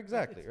example. Yeah,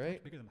 exactly, it's right?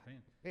 much bigger than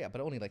Bahrain, Yeah,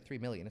 but only like 3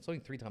 million. It's only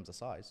 3 times the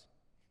size.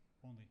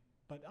 only.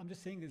 But I'm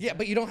just saying. Yeah,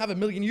 but you don't have 1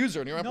 million users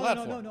on your No,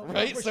 platform, no,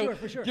 right? for So sure,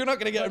 for sure. you're not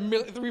going to get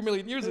 3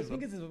 million The users.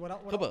 thing is what I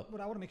Khubab.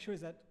 want to make sure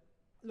is that,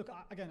 look,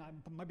 again,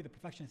 might be the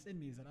perfectionist in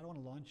me is that I don't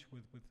want to launch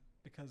with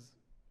because,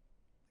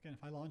 again,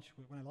 if I launch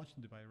when I launched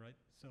in Dubai, right?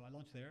 So I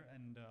launched there,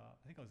 and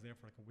I think I was there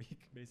for like a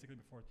week basically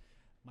before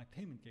my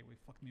payment gateway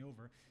fucked me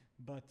over,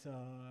 but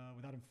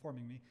without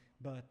informing me.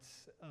 But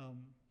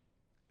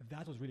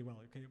that was really well.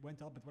 Okay, it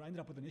went up, but I ended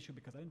up with an issue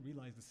because I didn't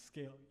realize the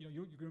scale. You know,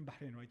 you're in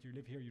Bahrain, right? You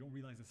live here. You don't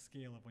realize the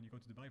scale of when you go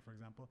to Dubai, for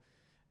example,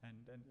 and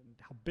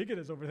how big it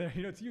is over there.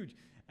 You know, it's huge.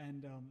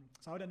 And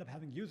so I would end up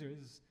having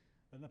users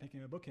that end up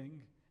making a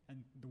booking.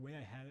 And the way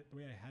I had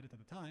it at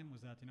the time was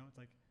that, you know, it's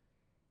like,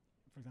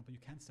 for example, you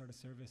can't start a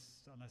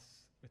service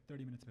unless with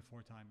 30 minutes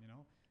before time. You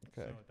know.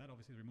 Okay. So that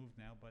obviously is removed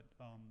now, but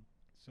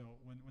so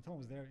when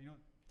someone was there, you know,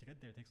 to get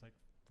there it takes like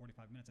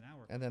 45 minutes, an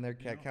hour. And then they're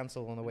you know,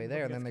 cancelled on the and way the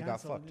there, book and then gets they got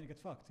cancelled, fucked. And then it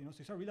gets fucked, you know. So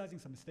you start realizing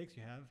some mistakes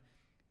you have,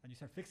 and you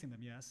start fixing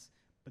them, yes.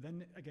 But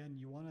then again,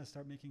 you want to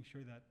start making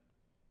sure that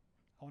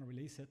I want to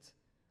release it,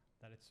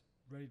 that it's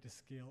ready to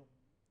scale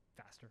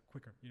faster,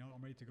 quicker. You know,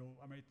 I'm ready to go.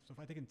 So if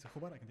I take it into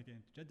Khubab, I can take it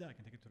into Jeddah, I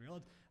can take it to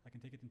Riyadh, I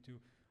can take it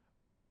into.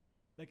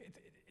 Like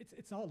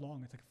it's not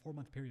long. It's like a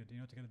 4-month period, you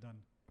know, to get it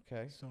done.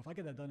 Okay. So if I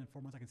get that done in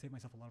 4 months, I can save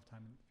myself a lot of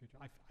time in the future.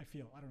 I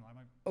feel. I don't know. I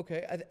might.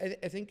 Okay.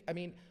 I think. I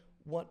mean,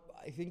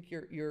 I think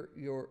you're.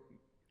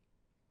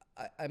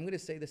 I'm going to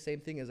say the same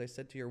thing as I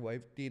said to your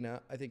wife,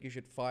 Dina. I think you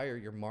should fire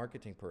your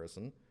marketing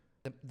person.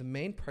 The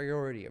main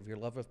priority of your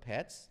love of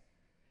pets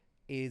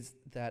is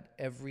that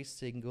every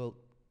single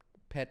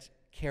pet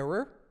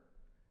carer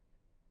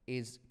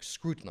is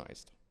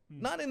scrutinized.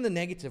 Not in the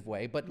negative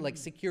way, but like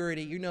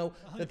security. You know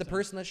that the 100%.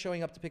 person that's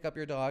showing up to pick up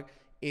your dog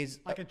is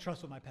I can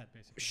trust with my pet,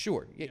 basically.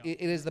 sure. Yeah.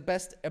 It is the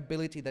best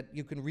ability that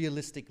you can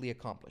realistically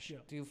accomplish. Yeah.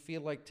 Do you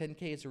feel like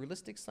 10K is a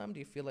realistic sum? Do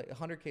you feel like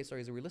 100K,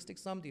 sorry, is a realistic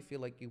sum? Do you feel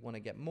like you want to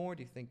get more?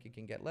 Do you think you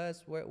can get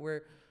less?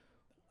 Where?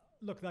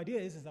 Look, the idea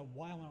is that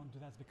why I want to do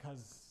that is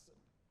because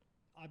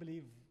I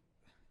believe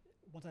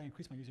once I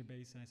increase my user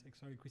base and I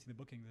start increasing the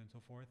bookings and so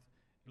forth,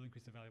 it'll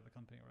increase the value of the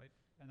company, right?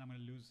 And I'm going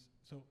to lose.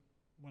 So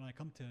when I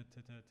come to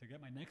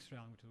get my next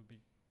round, which will be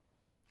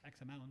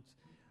X amount,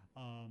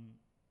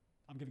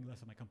 I'm giving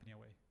less of my company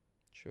away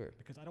Sure.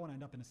 because I don't want to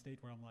end up in a state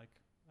where I'm like,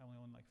 I only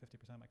own like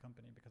 50% of my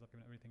company because I've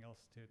given everything else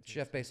to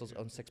Jeff Bezos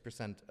owns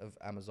 6% of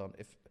Amazon.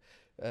 If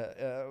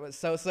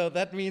so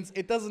that means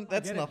it doesn't. I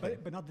That's get it, nothing.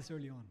 but not this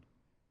early on.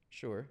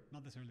 Sure.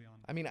 Not this early on.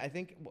 I mean, I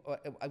think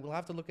I will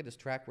have to look at his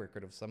track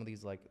record of some of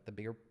these, like the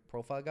bigger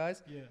profile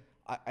guys. Yeah.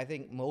 I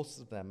think most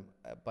of them,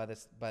 by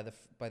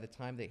the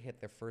time they hit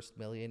their first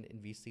million in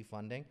VC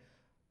funding,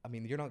 I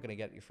mean, you're not going to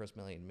get your first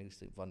million in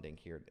VC funding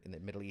here in the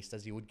Middle East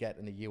as you would get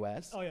in the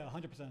US. Oh yeah,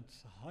 100%,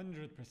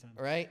 100%.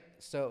 Right.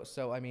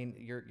 So I mean,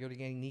 you're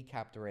getting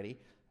kneecapped already.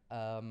 You're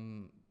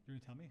gonna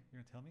tell me?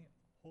 You're gonna tell me?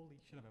 Holy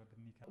shit, I've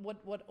been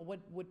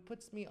kneecapped. What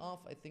puts me off,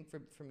 I think,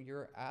 from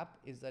your app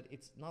is that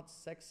it's not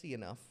sexy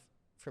enough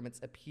from its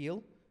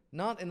appeal.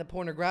 Not in the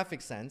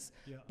pornographic sense,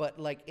 Yeah. but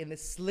like in the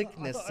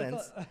slickness I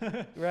sense,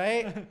 thought-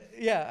 right?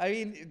 Yeah, I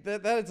mean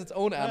that is its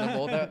own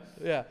animal.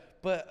 Yeah,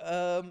 but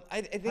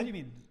I think. How do you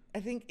mean? I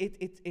think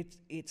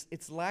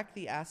it's lack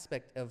the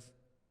aspect of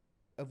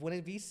when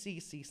a VC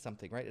sees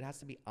something, right? It has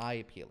to be eye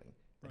appealing.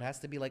 It Right. has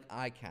to be like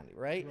eye candy,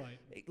 right?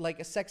 Right.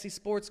 Like a sexy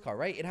sports car,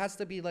 right? It has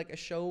to be like a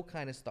show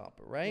kind of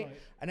stopper, right? Right.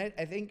 And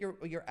I think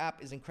your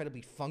app is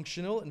incredibly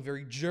functional and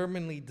very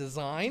Germanly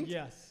designed,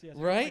 Yes. I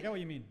right? get what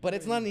you mean. But I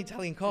it's get what not you an mean.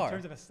 Italian In car,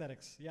 terms of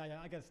aesthetics. Yeah,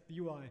 I guess the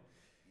UI.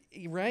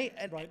 right?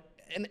 And, Right.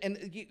 And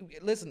you,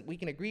 listen, we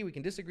can agree, we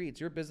can disagree. It's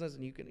your business,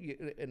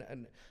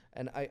 and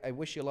and I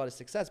wish you a lot of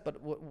success. But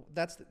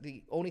that's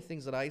the only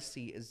things that I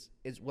see is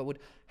what would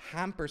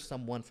hamper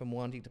someone from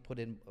wanting to put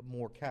in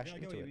more cash I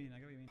get into what you it. mean. I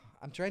get what you mean.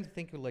 I'm trying to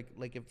think of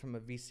like it from a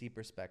VC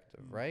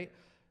perspective, right?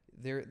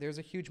 There's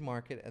a huge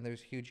market and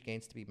there's huge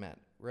gains to be met,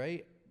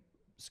 right?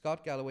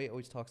 Scott Galloway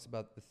always talks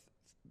about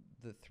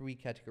the three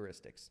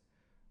categoristics: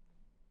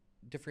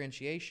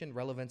 differentiation,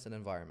 relevance, and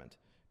environment.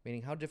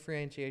 Meaning, how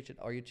differentiated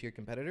are you to your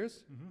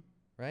competitors,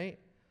 right?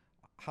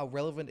 How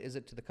relevant is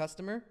it to the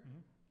customer,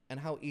 and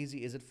how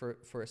easy is it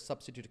for a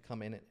substitute to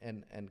come in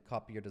and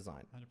copy your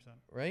design, 100%.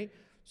 right?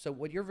 So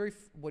what you're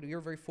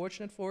very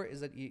fortunate for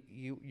is that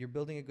you're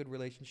building a good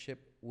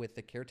relationship with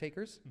the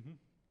caretakers.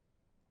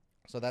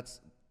 So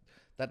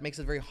that makes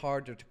it very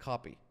harder to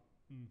copy.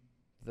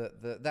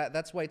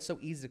 That's why it's so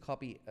easy to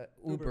copy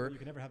Uber, You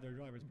can never have their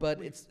drivers. but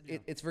wait,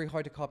 it's very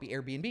hard to copy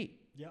Airbnb,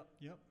 Yep.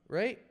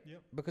 right?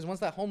 Yep. Because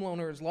once that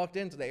homeowner is locked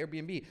into the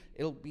Airbnb,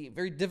 it'll be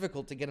very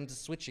difficult to get him to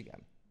switch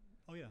again.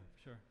 Oh yeah,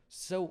 sure.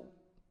 So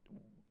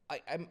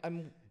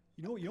I'm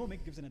You know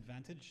what gives an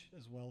advantage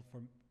as well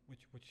for which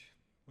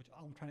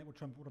I'm trying what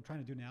I'm trying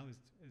to do now is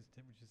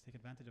to take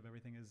advantage of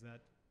everything is that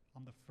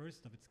I'm the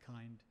first of its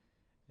kind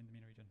in the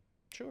MENA region.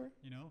 sure,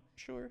 You know,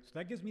 sure, so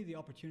that gives me the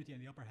opportunity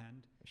and the upper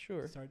hand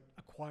sure, to start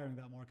acquiring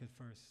that market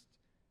first,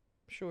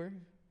 sure.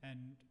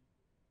 and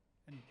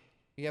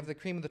You have the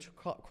cream of the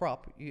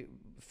crop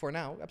for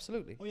now,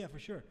 absolutely. oh yeah, for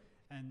sure.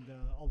 And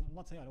I'm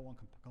not saying I don't want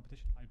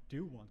competition. I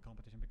do want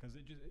competition because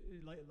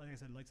like I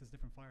said, lights a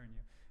different fire in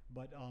you.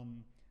 But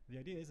the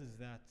idea is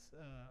that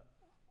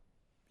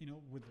you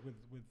know with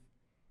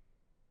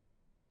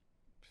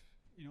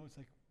you know it's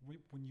like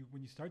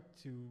when you start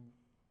to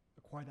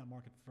acquire that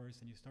market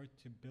first and you start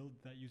to build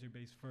that user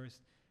base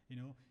first, you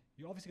know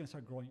you're obviously going to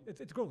start growing.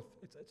 It's growth.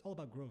 It's all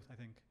about growth, I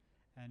think.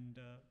 And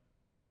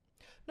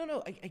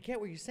No, I get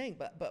what you're saying,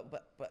 but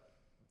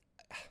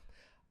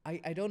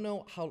I don't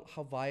know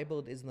how viable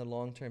it is in the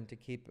long term to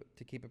keep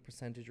a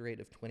percentage rate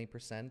of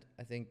 20%.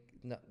 I think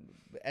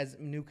as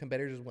new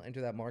competitors will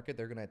enter that market,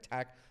 they're going to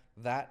attack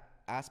that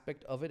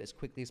aspect of it as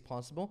quickly as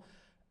possible.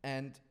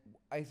 And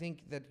I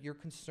think that you're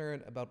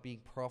concerned about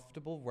being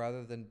profitable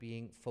rather than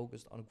being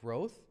focused on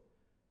growth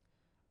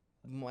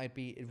might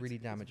be really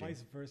damaging.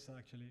 It's vice versa,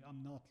 actually.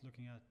 I'm not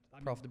looking at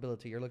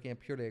Profitability. You're looking at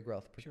purely a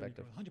growth purely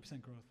perspective. growth,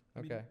 100% growth.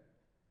 I mean, Okay.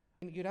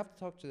 You'd have to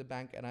talk to the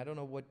bank, and I don't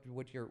know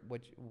what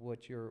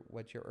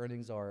your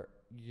earnings are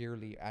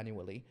yearly,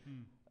 annually,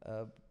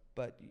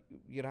 but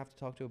you'd have to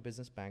talk to a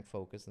business bank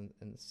focus and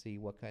see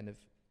what kind of.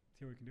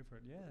 see what we can do for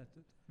it. Yeah,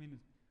 I mean,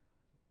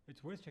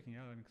 it's worth checking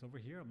out. I mean, because over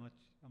here, I'm not.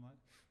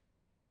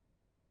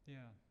 Yeah.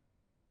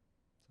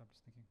 So I'm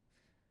just thinking,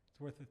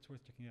 it's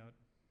worth checking out.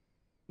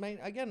 I mean,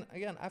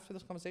 again, after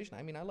this conversation,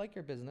 I mean, I like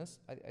your business.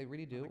 I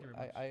really do. Thank you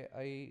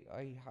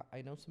very much.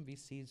 I know some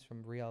VCs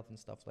from Riyadh and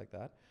stuff like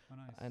that, Oh,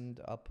 nice. and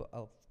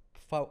I'll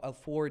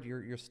forward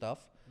your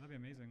stuff. That'd be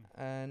amazing.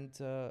 And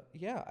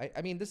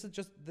I mean, this is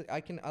just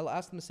I'll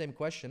ask them the same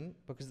question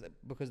because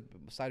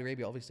Saudi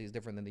Arabia obviously is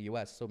different than the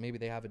U.S. So maybe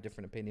they have a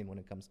different opinion when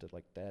it comes to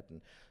like debt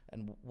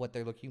and what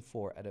they're looking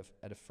for at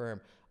a firm.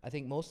 I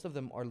think most of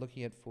them are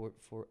looking at for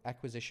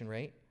acquisition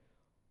rate,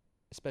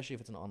 especially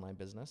if it's an online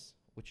business,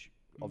 which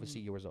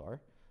obviously yours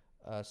are.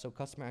 So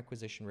customer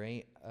acquisition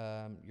rate,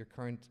 your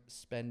current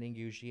spending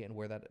usually, and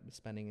where that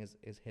spending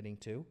is hitting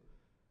to,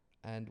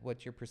 and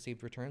what your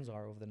perceived returns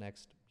are over the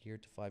next year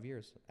to 5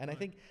 years. And Right.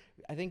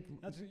 I think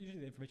That's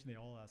usually the information they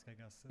all ask, I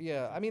guess.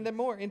 I mean they're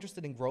more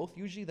interested in growth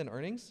usually than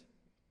earnings,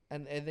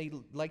 and they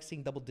like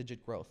seeing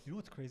double-digit growth. You know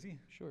what's crazy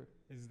Sure.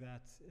 is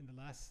that in the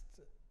last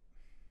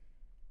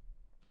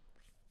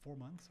 4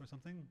 months or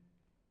something,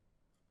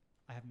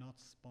 I have not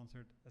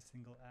sponsored a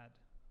single ad.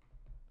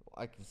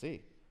 I can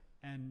see.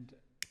 And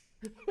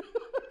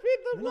Read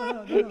the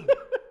no.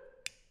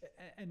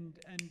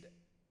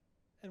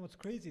 And what's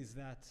crazy is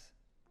that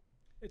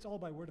it's all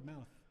by word of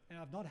mouth, and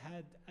I've not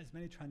had as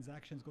many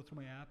transactions go through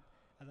my app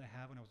as I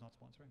have when I was not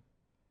sponsoring.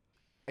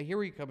 I hear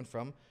where you're coming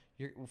from.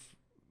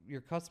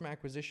 Your customer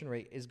acquisition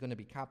rate is going to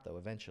be capped though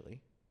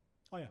eventually.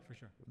 Oh yeah, for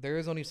sure. There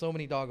is only so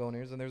many dog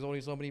owners, and there's only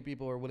so many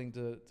people who are willing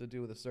to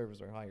do the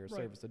service or hire a Right,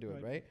 service to do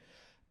it, right. right?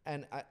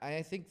 And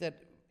I think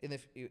that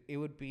it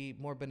would be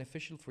more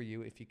beneficial for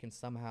you if you could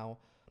somehow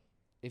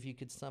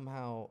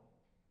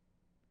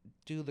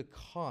do the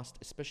cost,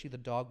 especially the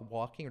dog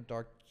walking or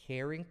dog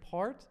caring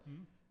part,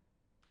 Hmm?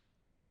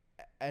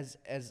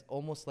 as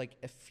almost like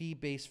a fee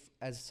base,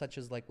 as such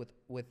as like with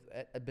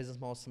a business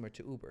model similar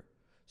to Uber.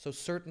 So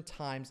certain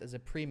times as a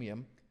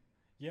premium.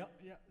 Yeah,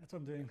 that's what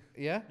I'm doing.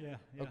 Yeah. Yeah.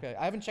 Okay,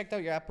 I haven't checked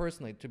out your app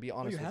personally, to be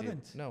honest you with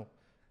haven't? you. No,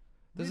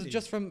 this Really? is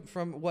just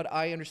from what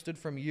I understood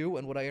from you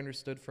and what I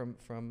understood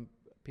from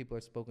people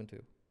I've spoken to.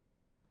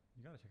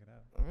 You gotta check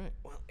it All right,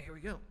 well here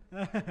we go.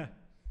 out.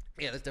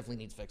 Yeah, this definitely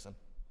needs fixing.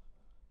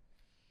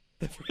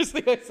 The first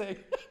thing I say.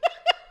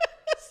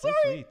 So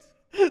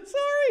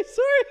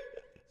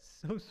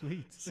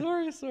sweet.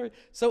 Sorry. Sorry.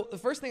 So the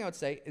first thing I would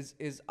say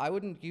is I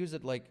wouldn't use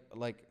it like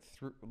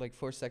through like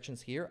 4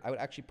 sections here. I would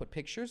actually put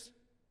pictures.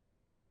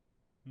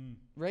 Hmm.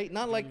 Right?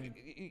 Not Get like what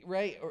you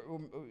right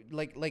or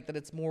like that.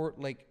 It's more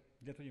like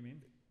Get what you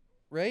mean?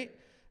 right.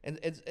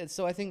 And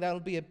so I think that'll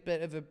be a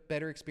bit of a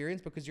better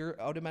experience because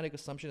your automatic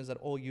assumption is that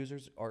all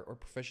users are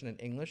proficient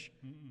in English,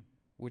 Mm-mm.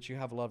 which you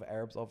have a lot of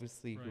Arabs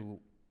obviously Right. who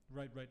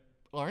Right.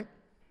 aren't.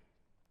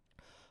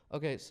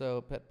 Okay,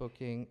 so pet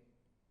booking.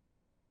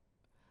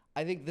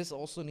 I think this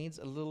also needs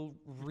a little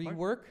Which part?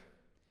 rework.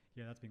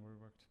 Yeah, that's being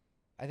reworked.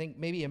 I think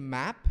maybe a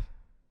map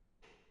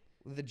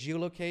with the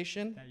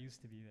geolocation, That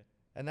used to be it.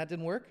 and that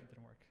didn't work. It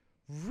didn't work.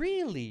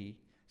 Really?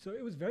 So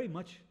it was very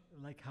much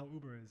like how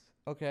Uber is.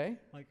 Okay.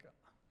 Like,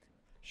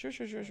 Sure.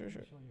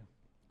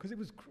 because it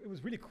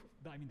was really cool.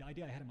 I mean, the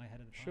idea I had in my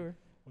head at the time Sure.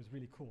 was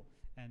really cool,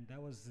 and that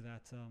was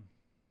that.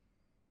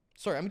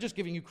 Sorry, I'm just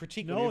giving you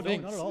critique on No, your no,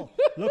 things. not at all.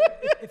 Look,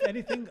 if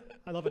anything,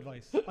 I love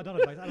advice. Not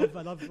advice.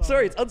 I love.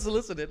 Sorry, it's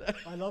unsolicited.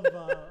 I love.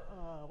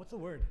 What's the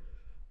word?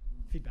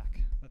 Feedback.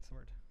 That's the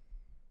word.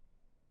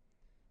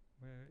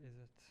 Where is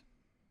it?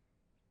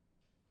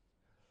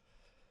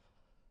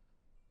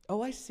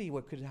 Oh, I see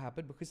what could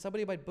happen because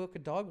somebody might book a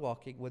dog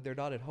walking when they're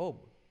not at home.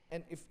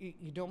 And if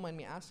you don't mind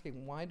me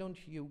asking, why don't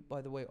you,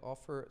 by the way,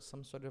 offer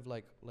some sort of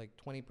like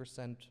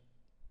 20%,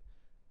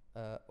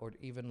 or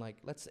even like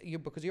let's say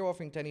because you're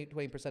offering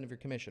 20% of your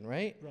commission,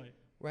 right? Right.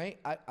 Right.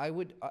 I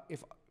would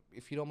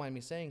if you don't mind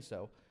me saying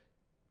so,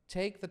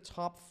 take the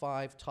top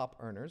 5 top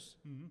earners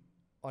Mm-hmm.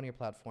 on your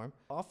platform,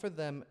 offer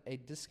them a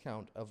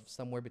discount of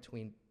somewhere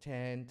between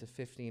 10 to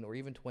 15 or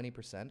even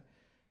 20%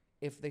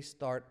 if they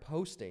start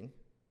posting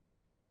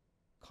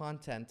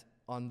content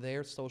on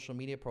their social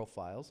media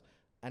profiles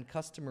and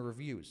customer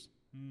reviews,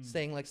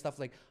 saying like stuff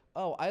like,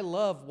 "Oh, I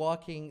love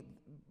walking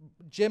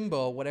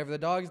Jimbo, whatever the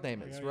dog's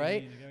name is,"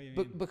 right?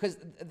 Because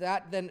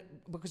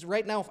because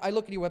right now, if I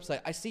look at your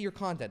website, I see your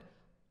content.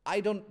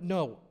 I don't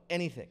know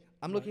anything.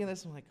 I'm looking at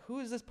this. I'm like, who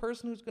is this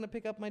person who's going to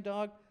pick up my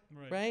dog,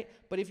 right?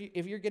 But if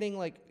you're getting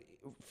like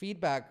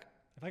feedback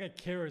If I get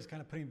carers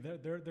kind of putting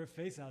their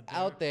face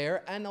out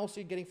there, and also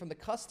you're getting from the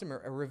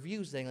customer a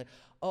review saying like,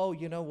 "Oh,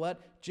 you know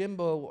what,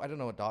 Jimbo, I don't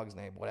know a dog's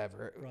name,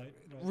 whatever, right.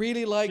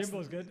 really likes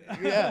Jimbo's good.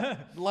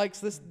 likes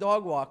this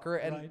dog walker,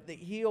 and Right.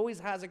 he always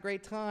has a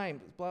great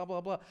time, blah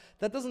blah blah."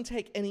 That doesn't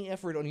take any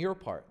effort on your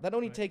part. That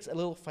only Right. takes a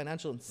little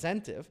financial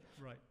incentive,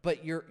 Right.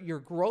 but your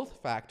growth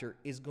factor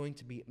is going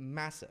to be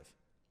massive.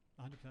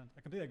 100%.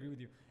 I completely agree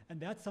with you. And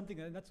that's something,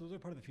 and those are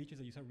part of the features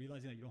that you start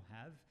realizing that you don't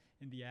have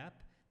in the app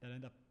that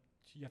end up,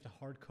 you have to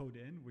hard code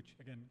in, which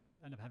again,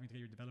 end up having to get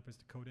your developers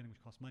to code in, which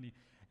costs money.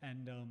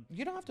 And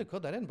You don't have to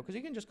code that in because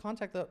you can just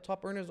contact the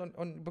top earners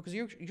on because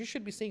you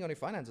should be seeing on your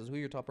finances who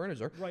your top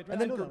earners are, Right, and I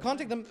then know that.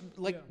 contact them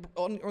like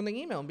Yeah. on the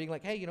email and being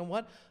like, "Hey, you know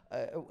what?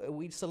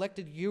 We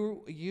selected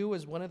you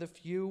as one of the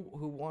few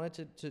who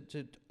wanted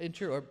to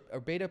enter our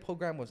beta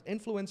program was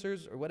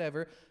influencers or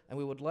whatever, and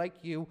we would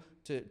like you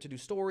to do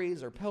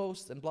stories or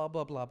posts and blah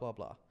blah blah blah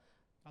blah."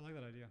 I like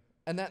that idea.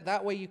 And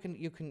that way you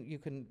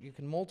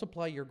can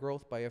multiply your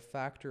growth by a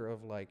factor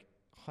of like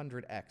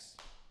 100x,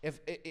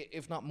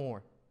 if not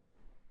more.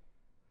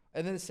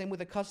 And then the same with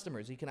the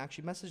customers. You can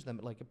actually message them,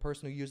 like a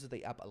person who uses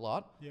the app a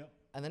lot, Yeah.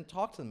 and then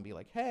talk to them. Be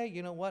like, hey,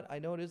 you know what? I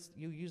noticed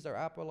you use our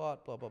app a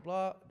lot. Blah blah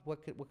blah.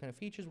 What kind of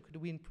features could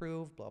we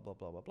improve? Blah blah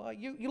blah blah blah.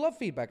 You love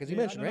feedback, as you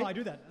mentioned, no, right? No, I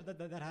do that.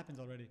 That happens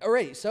already. All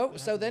right. So That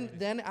so happens then already.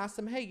 then ask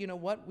them, hey, you know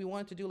what? We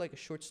wanted to do like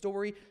a short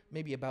story,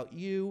 maybe about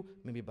you,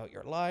 maybe about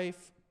your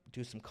life.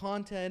 Do some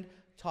content.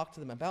 Talk to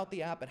them about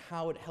the app and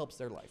how it helps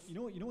their life. You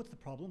know what's the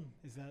problem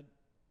is that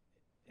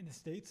in the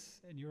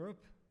States and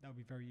Europe that would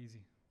be very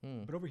easy,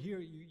 but over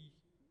here a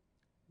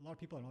lot of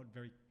people are not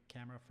very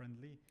camera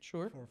friendly.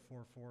 Sure. For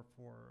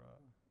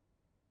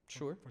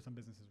some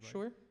businesses, right?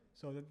 Sure.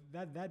 So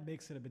that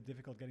makes it a bit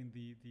difficult getting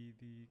the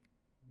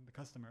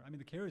customer. I mean,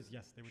 the carriers,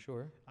 yes, they would.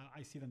 Sure.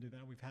 I see them do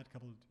that. We've had a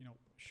couple,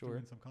 Sure. throw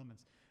in some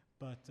comments,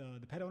 but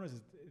the pet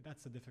owners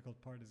that's the difficult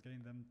part is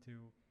getting them to,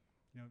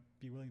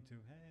 be willing to,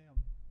 hey,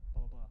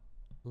 blah blah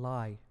blah.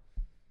 Lie.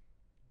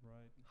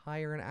 Right.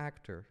 Hire an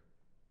actor.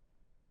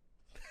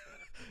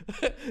 I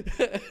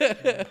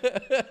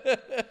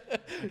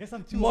guess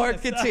I'm too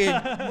Marketing.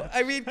 honest.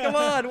 I mean, come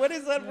on. What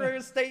is that for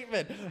a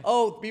statement?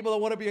 Oh, people that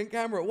want to be on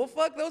camera. Well,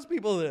 fuck those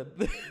people then.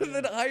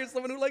 Then hire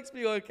someone who likes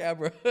being on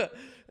camera,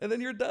 and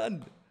then you're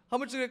done. How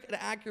much is an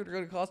actor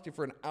going to cost you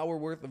for an hour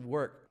worth of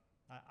work?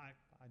 I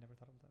never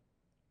thought of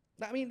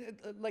that. I mean,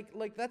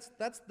 like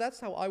that's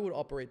how I would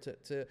operate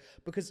to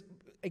because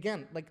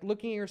again, like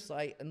looking at your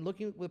site and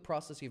looking at the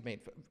process you've made,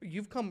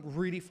 you've come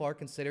really far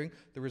considering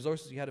the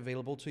resources you had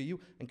available to you,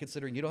 and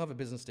considering you don't have a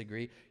business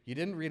degree, you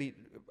didn't really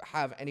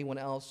have anyone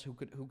else who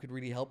could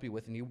really help you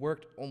with, and you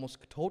worked almost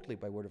totally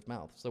by word of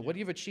mouth. So what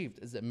you've achieved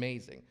is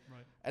amazing,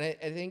 Right. and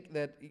I think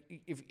that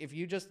if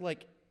you just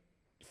like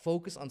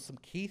focus on some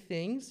key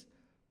things,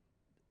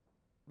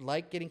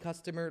 like getting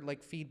customer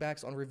like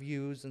feedbacks on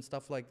reviews and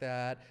stuff like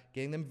that,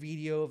 getting them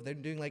video of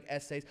them doing like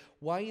essays.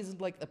 Why isn't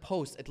like a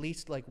post at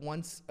least like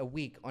once a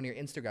week on your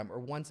Instagram or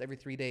once every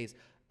 3 days,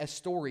 a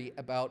story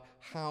about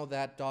how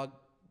that dog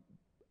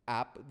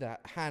app,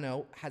 that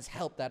Hano, has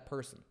helped that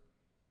person?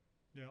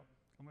 Yeah,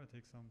 I'm gonna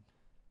take some.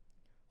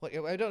 Like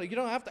you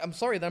don't have to. I'm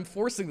sorry that I'm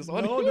forcing this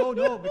on you.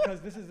 No,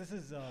 because this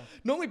is.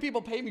 Normally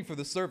people pay me for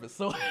this service,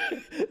 so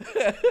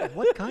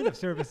What kind of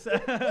service?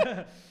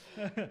 I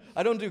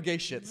don't do gay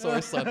shit.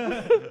 Sorry, son.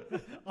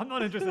 I'm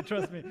not interested.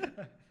 Trust me.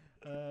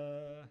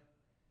 I'm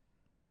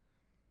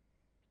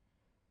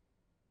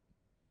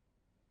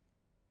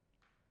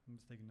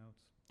just taking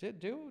notes.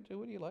 Do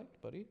what you like,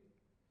 buddy.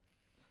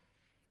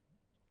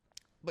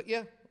 But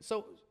yeah,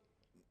 so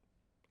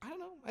I don't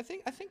know. I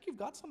think you've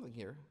got something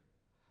here.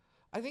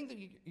 I think that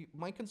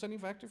my concerning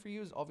factor for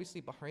you is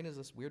obviously Bahrain is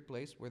this weird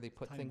place where they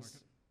put Tiny things.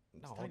 market.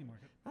 It's tiny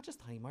market. Not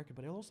just tiny market,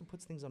 but it also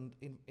puts things on.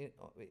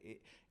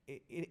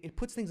 It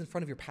puts things in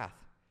front of your path.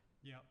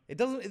 Yeah. It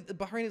doesn't.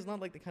 Bahrain is not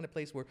like the kind of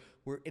place where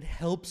it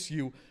helps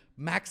you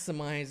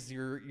maximize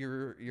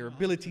your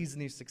abilities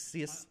and your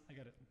success. I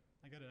get it.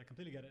 I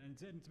completely get it. And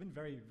it's been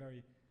very,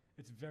 very,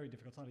 it's very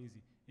difficult. It's not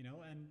easy,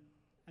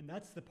 and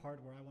that's the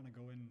part where I want to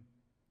go in.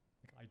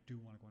 Like I do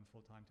want to go in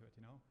full time to it,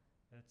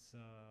 That's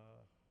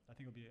I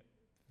think it'll be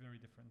very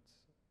different.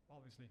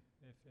 Obviously,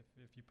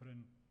 if you put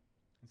in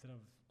instead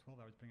of 12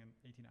 hours, bring in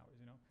 18 hours,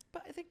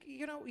 But I think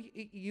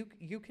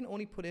you can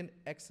only put in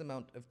X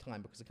amount of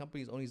time because the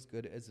company is only as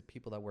good as the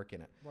people that work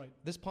in it. Right.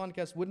 This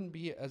podcast wouldn't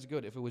be as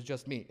good if it was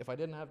just me. If I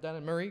didn't have Dan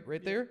and Murray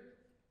right there,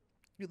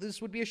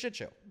 this would be a shit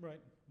show. Right.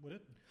 Would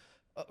it?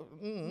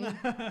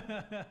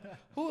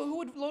 Who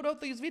would load out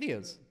these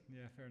videos?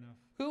 Yeah, fair enough.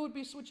 Who would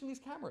be switching these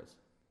cameras?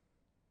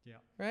 Yeah.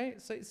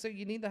 Right. So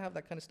you need to have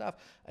that kind of stuff.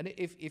 And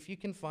if you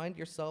can find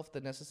yourself the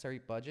necessary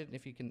budget, and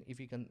if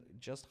you can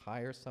just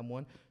hire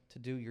someone to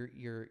do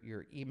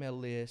your email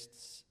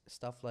lists,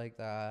 stuff like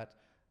that,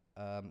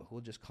 who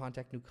will just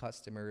contact new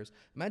customers.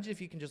 Imagine if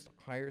you can just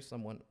hire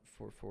someone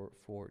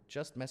for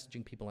just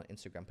messaging people on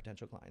Instagram,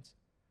 potential clients.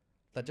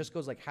 That just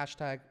goes like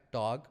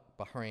 #dog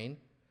Bahrain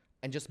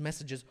and just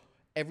messages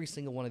every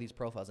single one of these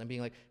profiles and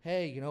being like,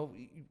 hey,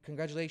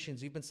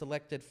 congratulations, you've been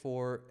selected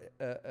for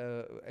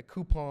a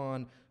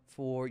coupon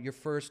for your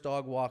first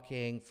dog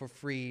walking for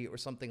free or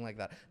something like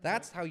that.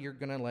 That's how you're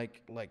gonna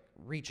like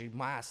reach a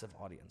massive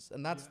audience,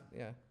 and that's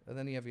and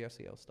then you have your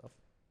SEO stuff.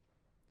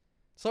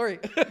 Sorry.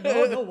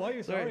 No, why are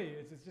you sorry?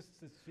 It's just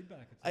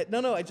feedback. I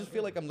just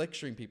feel like I'm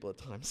lecturing people at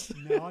times.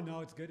 No,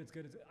 it's good.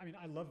 I mean,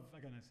 I love,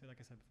 again, like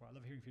I said before, I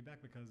love hearing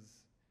feedback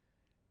because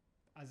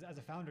as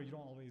a founder, you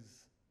don't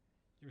always.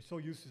 You're so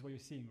used to what you're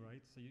seeing,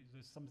 right? So you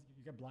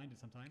get blinded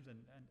sometimes, and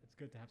it's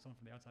good to have someone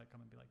from the outside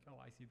come and be like, oh,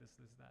 I see this,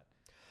 that.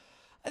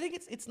 I think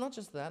it's not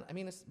just that. I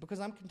mean, it's because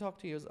I can talk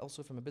to you as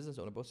also from a business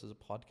owner, both as a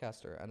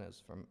podcaster and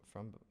as from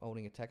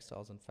owning a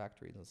textiles and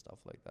factories and stuff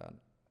like that.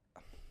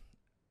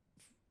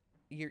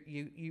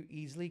 You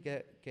easily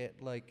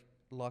get like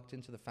locked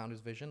into the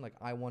founder's vision. Like,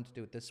 I want to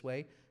do it this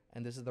way,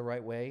 and this is the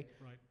right way.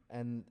 Right.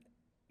 And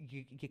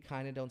you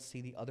kind of don't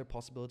see the other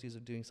possibilities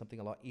of doing something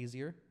a lot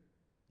easier.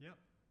 Yeah.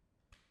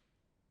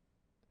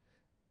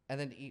 And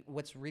then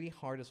what's really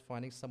hard is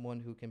finding someone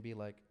who can be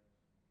like,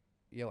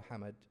 yo,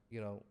 Hamid,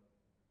 I'll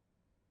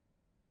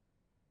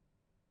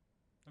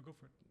go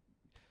for it.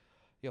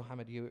 yo,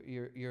 Hamid, you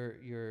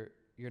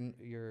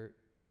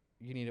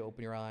need to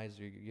open your eyes,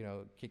 or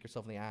kick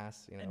yourself in the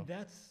ass, And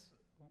that's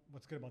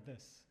what's good about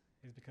this,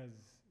 is because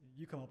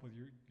you come up with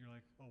you're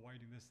like, oh, why are you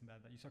doing this and that?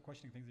 You start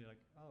questioning things. You're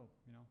like, oh,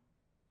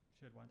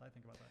 shit, why didn't I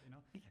think about that?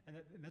 And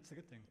that's the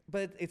good thing.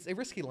 But it's a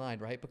risky line,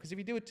 right? Because if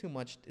you do it too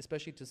much,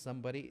 especially to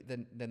somebody,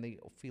 then they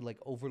feel like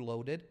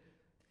overloaded,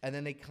 and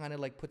then they kind of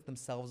like put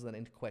themselves then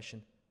into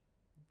question.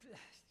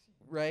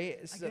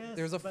 Right? So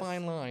there's a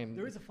fine line.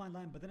 There is a fine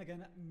line, but then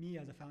again, me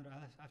as a founder,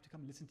 I have to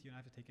come listen to you, and I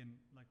have to take in,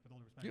 like, with all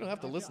the respect. You don't have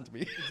to listen to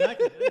me.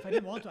 Exactly. If I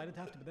didn't want to, I didn't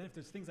have to. But then if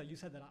there's things that you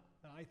said that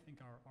I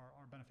think are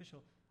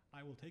beneficial,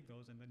 I will take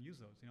those and then use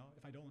those.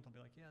 If I don't, I'll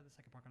be like, yeah, this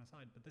I can park on the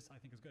side, but this I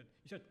think is good.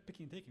 You start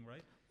picking and taking,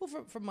 right?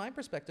 Well, from my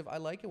perspective, I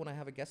like it when I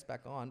have a guest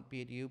back on,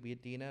 be it you, be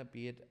it Dina,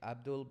 be it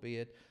Abdul, be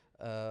it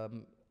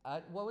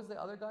what was the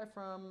other guy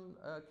from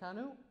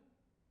Kanu?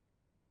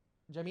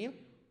 Jamil?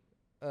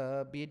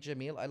 Be it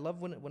Jamil. I love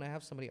when I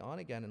have somebody on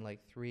again in like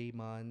 3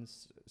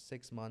 months,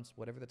 6 months,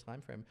 whatever the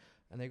time frame,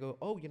 and they go,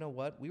 oh, you know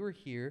what? We were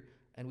here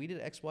and we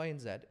did X, Y,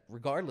 and Z,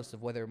 regardless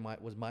of whether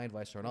it was my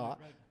advice or not,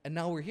 right. And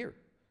now we're here.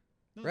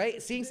 No,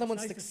 right? Seeing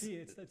someone's nice to see.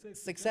 It's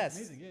success.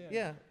 amazing.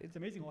 Yeah. It's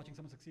amazing watching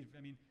someone succeed.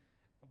 I mean,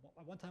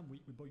 at one time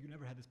you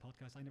never had this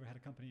podcast. I never had a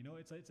company.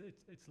 It's like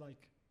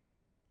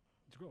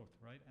it's growth,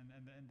 right? And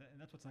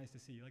that's what's nice to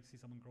see. You like to see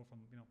someone grow from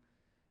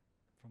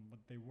from what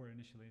they were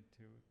initially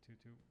to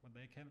what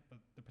they can, but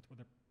what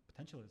their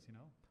potential is.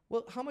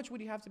 Well, how much would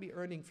you have to be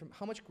earning from?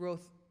 How much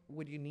growth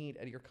would you need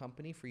at your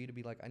company for you to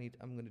be like,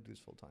 I'm going to do this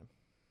full time?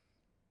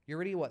 You're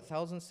already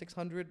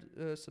 1,600,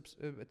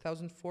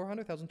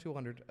 1,400,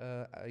 1,200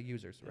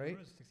 users, right?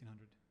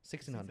 1,600.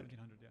 1,600.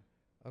 1,700,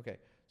 yeah. Okay.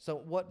 So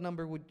what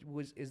number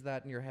is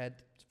that in your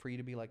head for you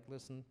to be like,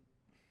 listen,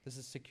 this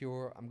is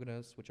secure. I'm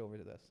gonna switch over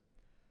to this.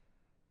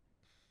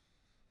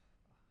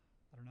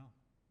 I don't know.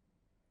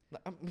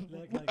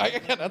 I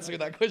can't answer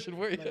that question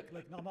for you.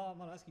 No, I'm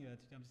not asking you that.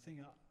 I'm just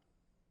saying,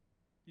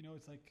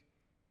 it's like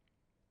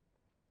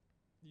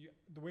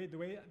the way.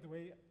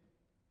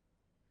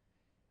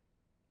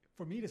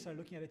 For me to start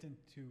looking at it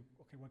into,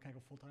 okay, when can I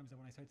go full time? Is that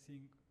when I start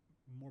seeing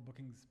more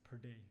bookings per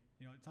day?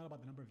 It's not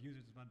about the number of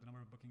users, it's about the number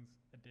of bookings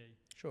a day.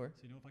 Sure.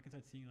 So, if I can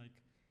start seeing like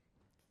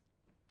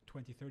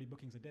 20, 30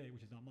 bookings a day,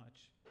 which is not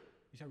much,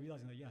 you start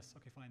realizing that, yes,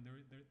 okay, fine,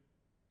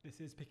 this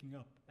is picking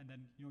up. And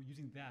then,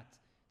 using that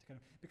to kind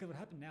of, because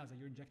what happened now is that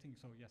you're injecting,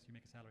 so yes, you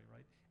make a salary,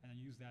 right? And then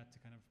you use that to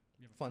kind of,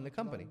 fund the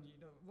company.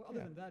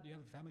 Other than that, you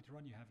have a family to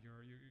run, you have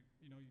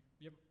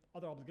you have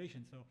other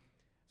obligations. So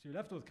you're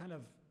left with kind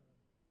of,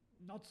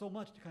 not so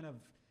much to kind of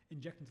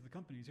inject into the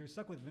company. So you're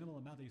stuck with minimal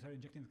amount that you start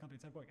injecting into the company.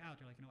 Instead of going out,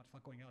 you're like,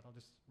 fuck going out. I'll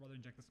just rather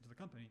inject this into the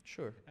company.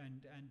 Sure.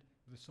 And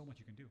there's so much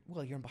you can do.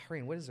 Well, you're in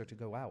Bahrain. What is there to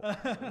go out?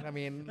 I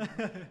mean,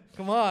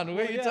 come on.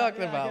 What are you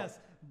talking about?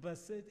 Yes, but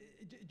it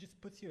just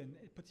puts you in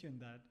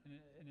that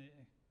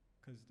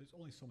because there's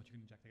only so much you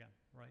can inject again,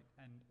 right?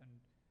 And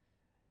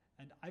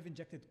I've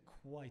injected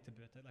quite a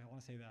bit. I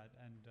want to say that,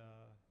 and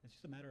it's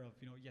just a matter of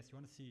yes, you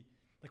want to see,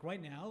 like right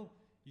now,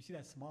 you see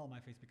that smile on my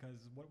face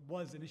because what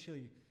was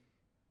initially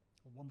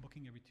one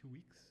booking every 2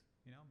 weeks,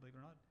 believe it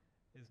or not,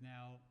 is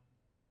now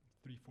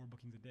 3-4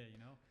 bookings a day,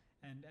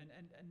 and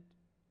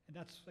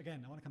that's,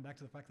 again, I want to come back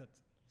to the fact that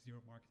zero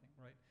marketing,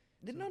 right?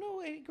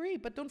 No, I agree,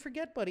 but don't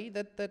forget, buddy,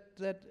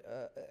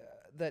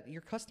 that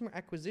your customer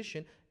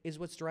acquisition is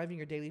what's driving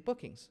your daily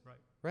bookings,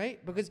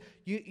 right? Because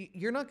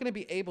you're not going to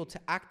be able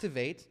to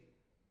activate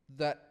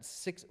that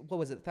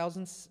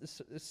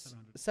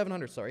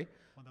 1,700, sorry.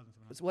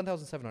 1,700. It's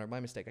 1,700, my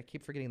mistake. I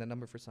keep forgetting that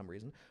number for some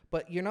reason.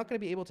 But you're not going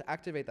to be able to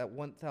activate that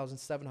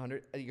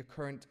 1,700 at your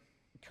current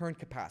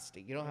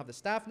capacity. You don't have the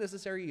staff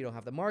necessary. You don't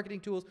have the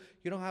marketing tools.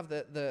 You don't have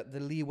the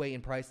leeway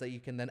in price that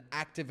you can then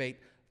activate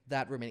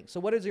that remaining. So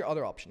what is your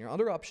other option? Your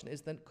other option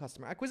is then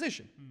customer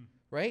acquisition,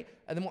 right?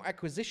 And the more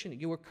acquisition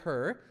you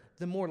occur,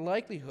 the more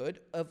likelihood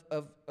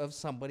of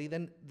somebody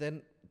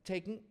then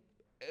taking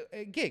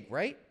a gig,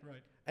 right?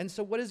 Right. And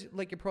so what is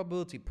like your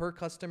probability per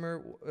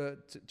customer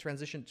to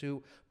transition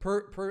to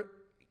per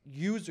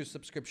user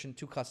subscription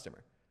to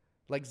customer?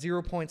 Like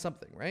 0 point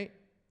something, right?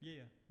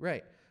 Yeah.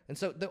 Right. And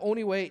so the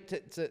only way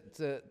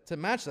to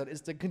match that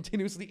is to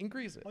continuously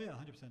increase it. Oh yeah,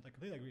 100%. I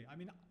completely agree. I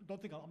mean, I'm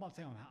not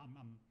saying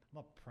I'm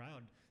not proud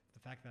of the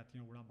fact that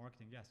we're not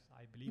marketing. Yes,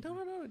 I believe.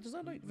 No. It's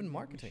not even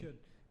marketing. We should,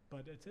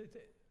 but it's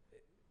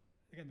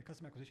again, the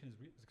customer acquisition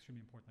is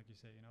extremely important. Like you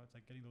say, it's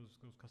like getting those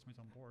customers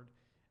on board.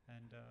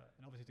 And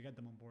obviously to get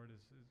them on board is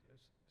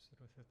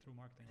through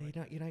marketing. Right?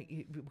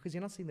 Because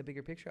you're not seeing the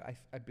bigger picture.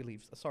 I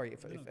believe. Sorry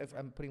if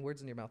I'm putting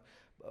words in your mouth,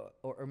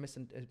 or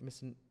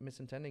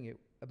misintending you,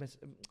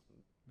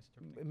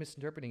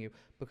 misinterpreting you.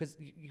 Because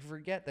you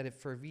forget that if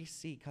for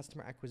VC,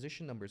 customer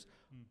acquisition numbers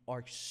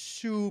are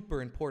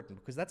super important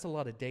because that's a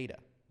lot of data.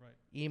 Right.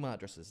 Email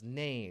addresses,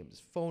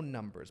 names, phone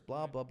numbers,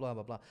 blah blah blah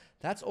blah blah.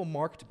 That's all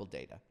marketable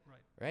data.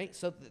 Right.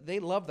 So they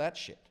love that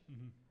shit.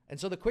 Mm-hmm. And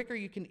so the quicker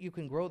you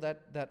can grow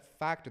that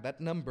factor, that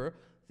number,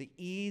 the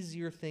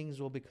easier things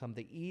will become.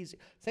 The easy.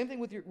 Same thing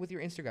with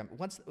your Instagram.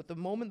 Once the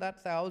moment that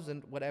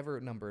 1,000 whatever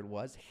number it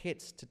was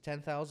hits to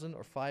 10,000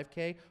 or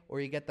 5K,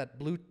 or you get that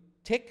blue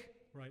tick,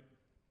 Right.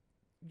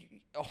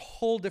 a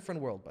whole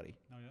different world, buddy.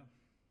 Oh yeah.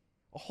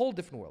 A whole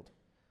different world.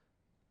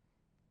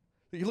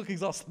 You look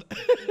exhausted.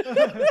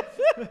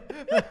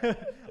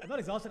 I'm not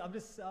exhausted. I'm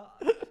just.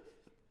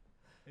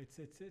 It's.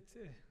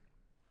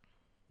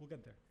 We'll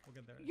get there. We'll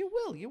get there. You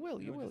will. You will.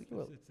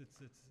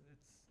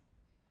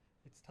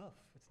 It's tough.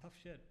 It's tough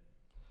shit.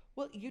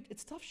 Well,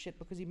 it's tough shit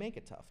because you make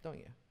it tough, don't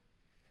you?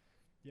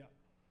 Yeah.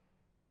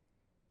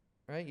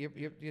 Right?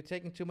 You're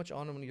taking too much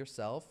on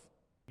yourself.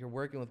 You're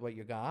working with what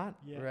you got,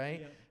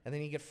 right? Yeah. And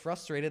then you get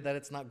frustrated that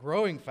it's not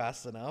growing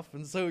fast enough,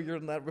 and so you're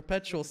in that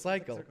perpetual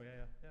cycle.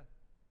 Yeah.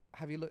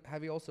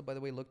 Have you also, by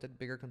the way, looked at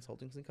bigger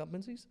consultancy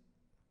companies?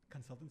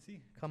 Consultancy?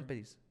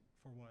 Companies.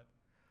 For what?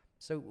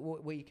 So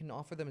what you can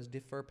offer them is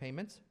defer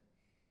payments.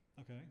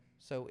 Okay.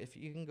 So if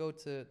you can go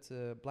to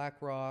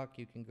BlackRock,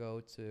 you can go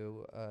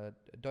to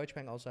Deutsche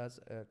Bank also has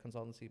a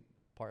consultancy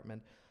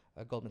department,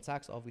 Goldman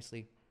Sachs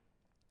obviously.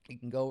 You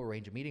can go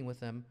arrange a meeting with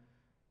them,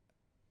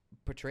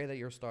 portray that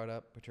you're a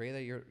startup, portray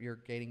that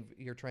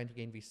you're trying to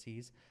gain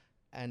VCs,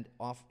 and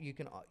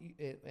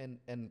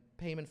and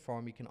payment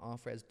form you can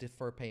offer as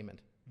defer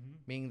payment,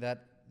 meaning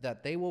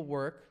that they will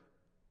work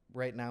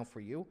right now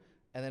for you,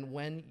 and then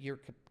when your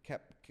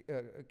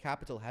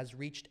capital has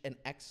reached an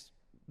X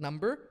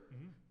number,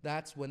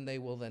 that's when they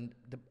will then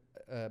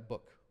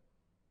book.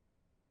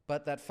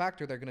 But that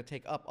factor they're going to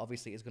take up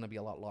obviously is going to be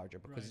a lot larger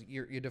because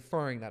you're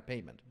deferring that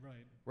payment.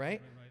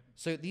 Right.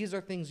 So these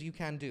are things you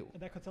can do.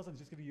 And that consultant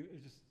is just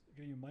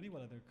giving you money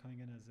while they're coming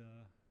in as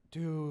a.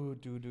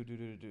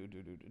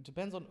 It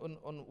depends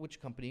on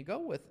which company you go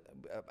with.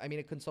 I mean,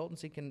 a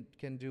consultancy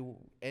can do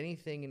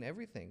anything and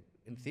everything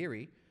in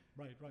theory.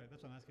 Right.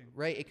 That's what I'm asking.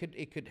 Right.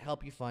 It could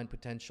help you find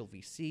potential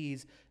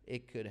VCs.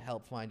 It could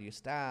help find you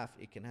staff.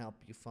 It can help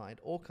you find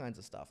all kinds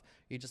of stuff.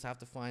 You just have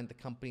to find the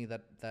company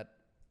that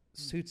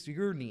suits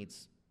your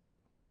needs.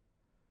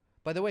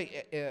 By the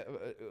way,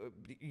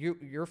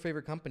 your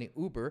favorite company,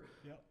 Uber,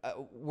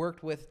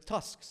 worked with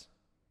Tusks,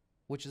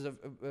 which is a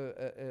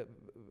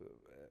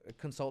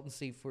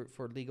consultancy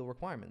for legal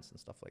requirements and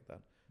stuff like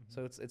that.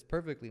 So it's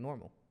perfectly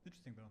normal.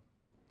 Interesting though.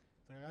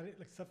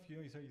 Like stuff you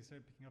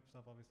started picking up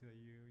stuff obviously that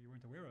you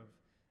weren't aware of,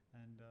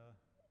 and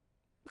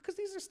because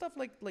these are stuff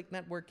like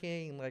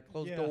networking, like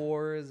closed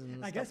doors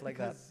and stuff like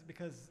that.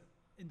 Because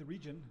in the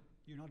region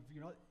you're not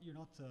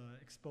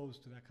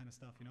exposed to that kind of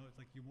stuff. You know, it's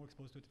like you're more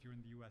exposed to it if you're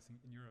in the US and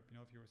in Europe. You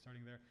know, if you were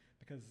starting there,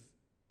 because.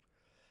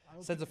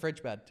 Says the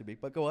French bad to me,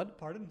 but go on.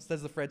 Pardon?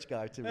 Says the French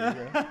guy to me.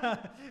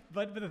 Yeah.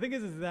 But the thing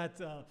is that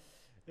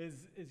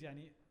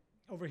Yani,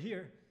 over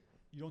here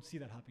you don't see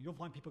that happen. You don't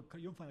find people.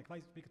 You don't find, like, if I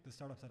speak to the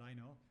startups that I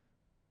know,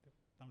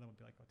 none of them would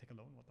be like, "Oh, take a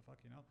loan. What the fuck?"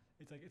 You know.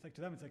 It's like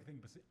to them it's like a thing.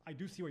 But I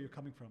do see where you're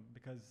coming from,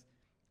 because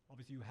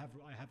obviously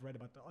I have read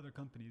about the other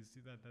companies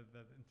that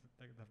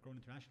have grown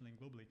internationally and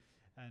globally,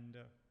 and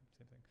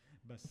same thing.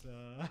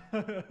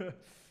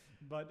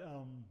 But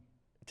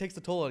it takes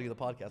the toll out of you, the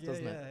podcast,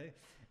 doesn't it?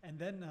 Yeah. And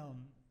then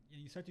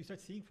you start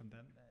seeing from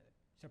them,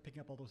 you start picking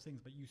up all those things,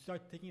 but you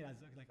start taking it as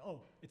like,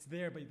 oh, it's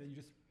there, but then you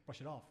just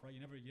brush it off, right? You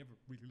never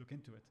really look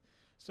into it.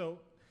 So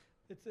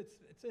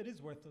it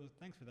is worth.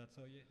 Thanks for that.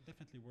 So yeah,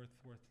 definitely worth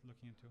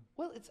looking into.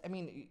 Well,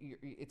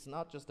 it's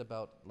not just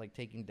about like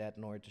taking debt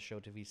in order to show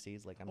to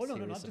VCs like I'm not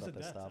serious just about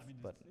this debt. stuff. I mean,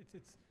 but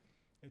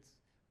it's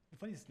the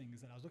funniest thing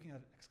is that I was looking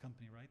at X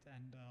company, right,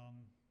 and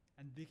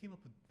they came up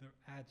with their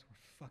ads were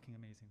fucking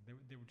amazing.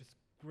 They were just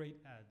great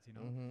ads, you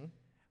know.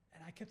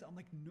 And I'm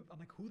like,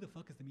 who the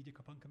fuck is the media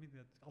company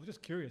that? I was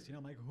just curious, you know.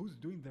 I'm like, who's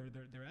doing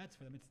their ads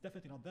for them? It's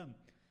definitely not them.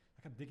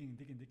 I kept digging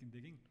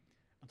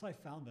until I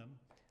found them,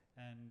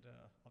 and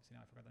obviously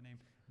now I forgot their name.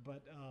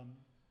 But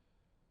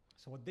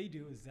so what they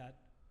do is that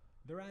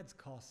their ads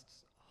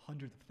cost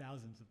hundreds of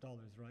thousands of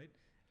dollars, right?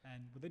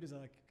 And what they do is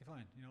like, okay,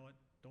 fine, you know what?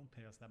 Don't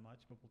pay us that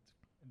much, but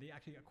and they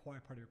actually acquire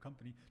part of your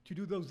company to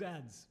do those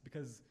ads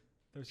because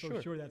they're so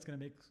sure that's going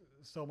to make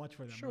so much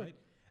for them, right?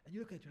 And you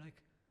look at it, you're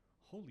like,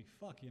 holy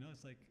fuck, you know,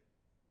 it's like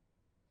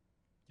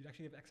you'd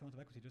actually have X amount of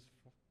equity just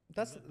for.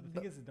 The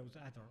thing is that those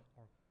ads are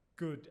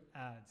good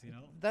ads, you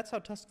know. That's how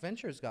Tusk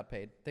Ventures got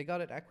paid. They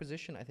got an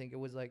acquisition. I think it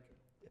was like,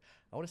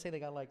 I want to say they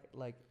got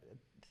like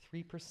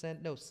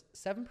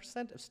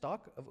 7% of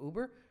stock of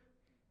Uber,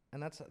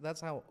 and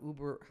that's how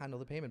Uber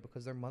handled the payment,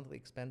 because their monthly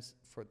expense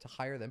to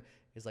hire them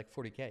is like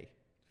 $40K.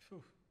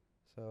 Phew.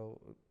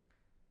 So.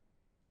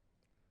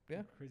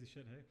 Yeah. Crazy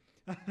shit, hey.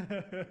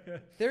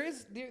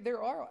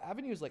 There are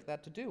avenues like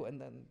that to do,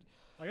 and then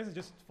I guess it's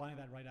just finding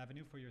that right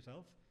avenue for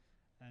yourself,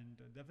 and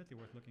definitely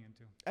worth looking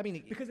into. I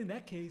mean, because in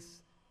that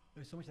case,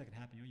 there's so much that can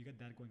happen. You know, you get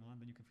that going on,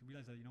 then you can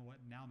realize that, you know what,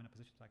 now I'm in a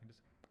position so I can just.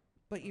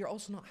 But you're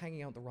also not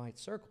hanging out in the right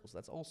circles.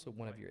 That's also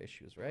one of your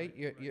issues, right?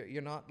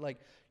 You're not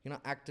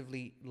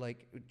actively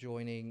like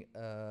joining.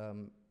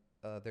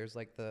 There's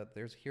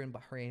here in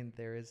Bahrain,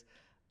 there is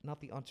not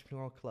the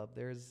entrepreneurial club.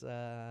 There's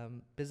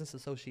business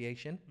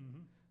association.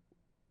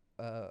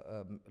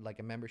 like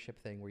a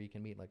membership thing where you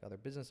can meet like other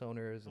business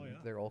owners, and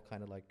they're all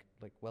kind of like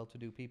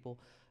well-to-do people.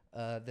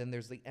 Then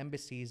there's the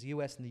embassies.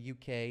 US and the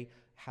UK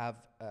have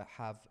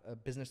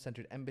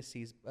business-centered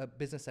embassies,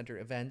 business-centered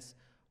events,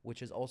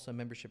 which is also a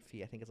membership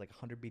fee. I think it's like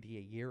 100 BD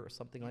a year or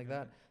something like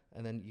that.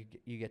 And then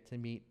you get to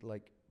meet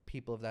like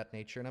people of that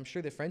nature. And I'm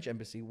sure the French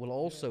embassy will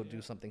also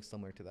do something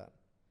similar to that.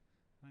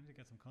 I need to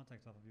get some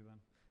contacts off of you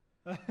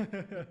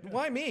then.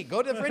 Why me?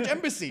 Go to the French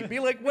embassy. Be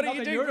like, what are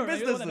you doing for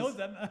business? Knows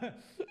them.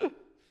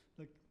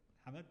 Like,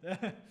 Hamid.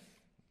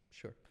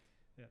 Sure.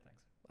 Yeah,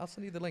 thanks. I'll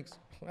send you the links.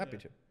 Happy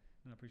to.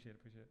 No, appreciate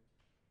it.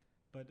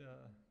 But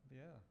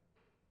yeah.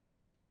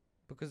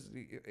 Because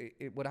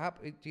it would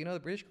happen. Do you know the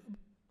British Club?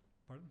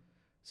 Pardon?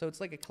 So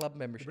it's like a club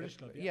membership. The British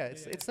Club,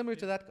 It's similar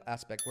to that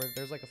aspect where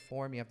there's like a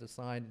form you have to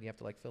sign and you have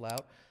to like fill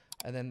out,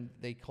 and then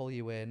they call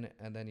you in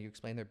and then you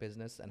explain their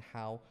business and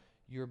how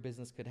your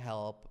business could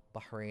help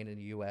Bahrain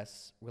and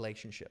US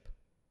relationship.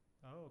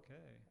 Oh, okay.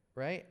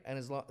 Right?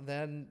 And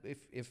then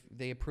if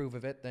they approve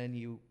of it, then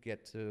you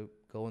get to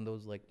go in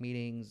those like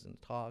meetings and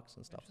talks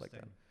and stuff like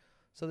that.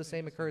 So the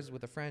same occurs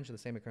with the French, and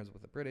the same occurs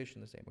with the British,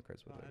 and the same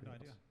occurs with I had no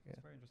idea. else.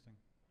 That's very interesting.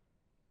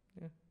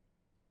 Yeah.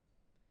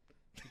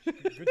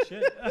 Good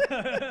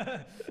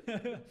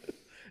shit.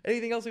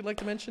 Anything else you'd like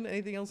to mention?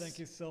 Anything else? Thank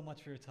you so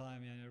much for your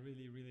time. Yeah, I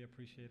really, really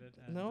appreciate it.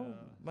 And No,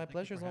 my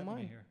pleasure is all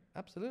mine. Here.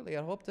 Absolutely.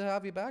 I hope to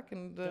have you back.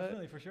 And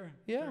Definitely, for sure.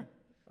 Yeah. Sure.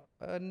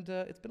 And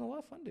it's been a lot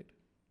of fun, dude.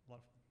 A lot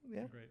of fun.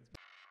 Yeah. Great.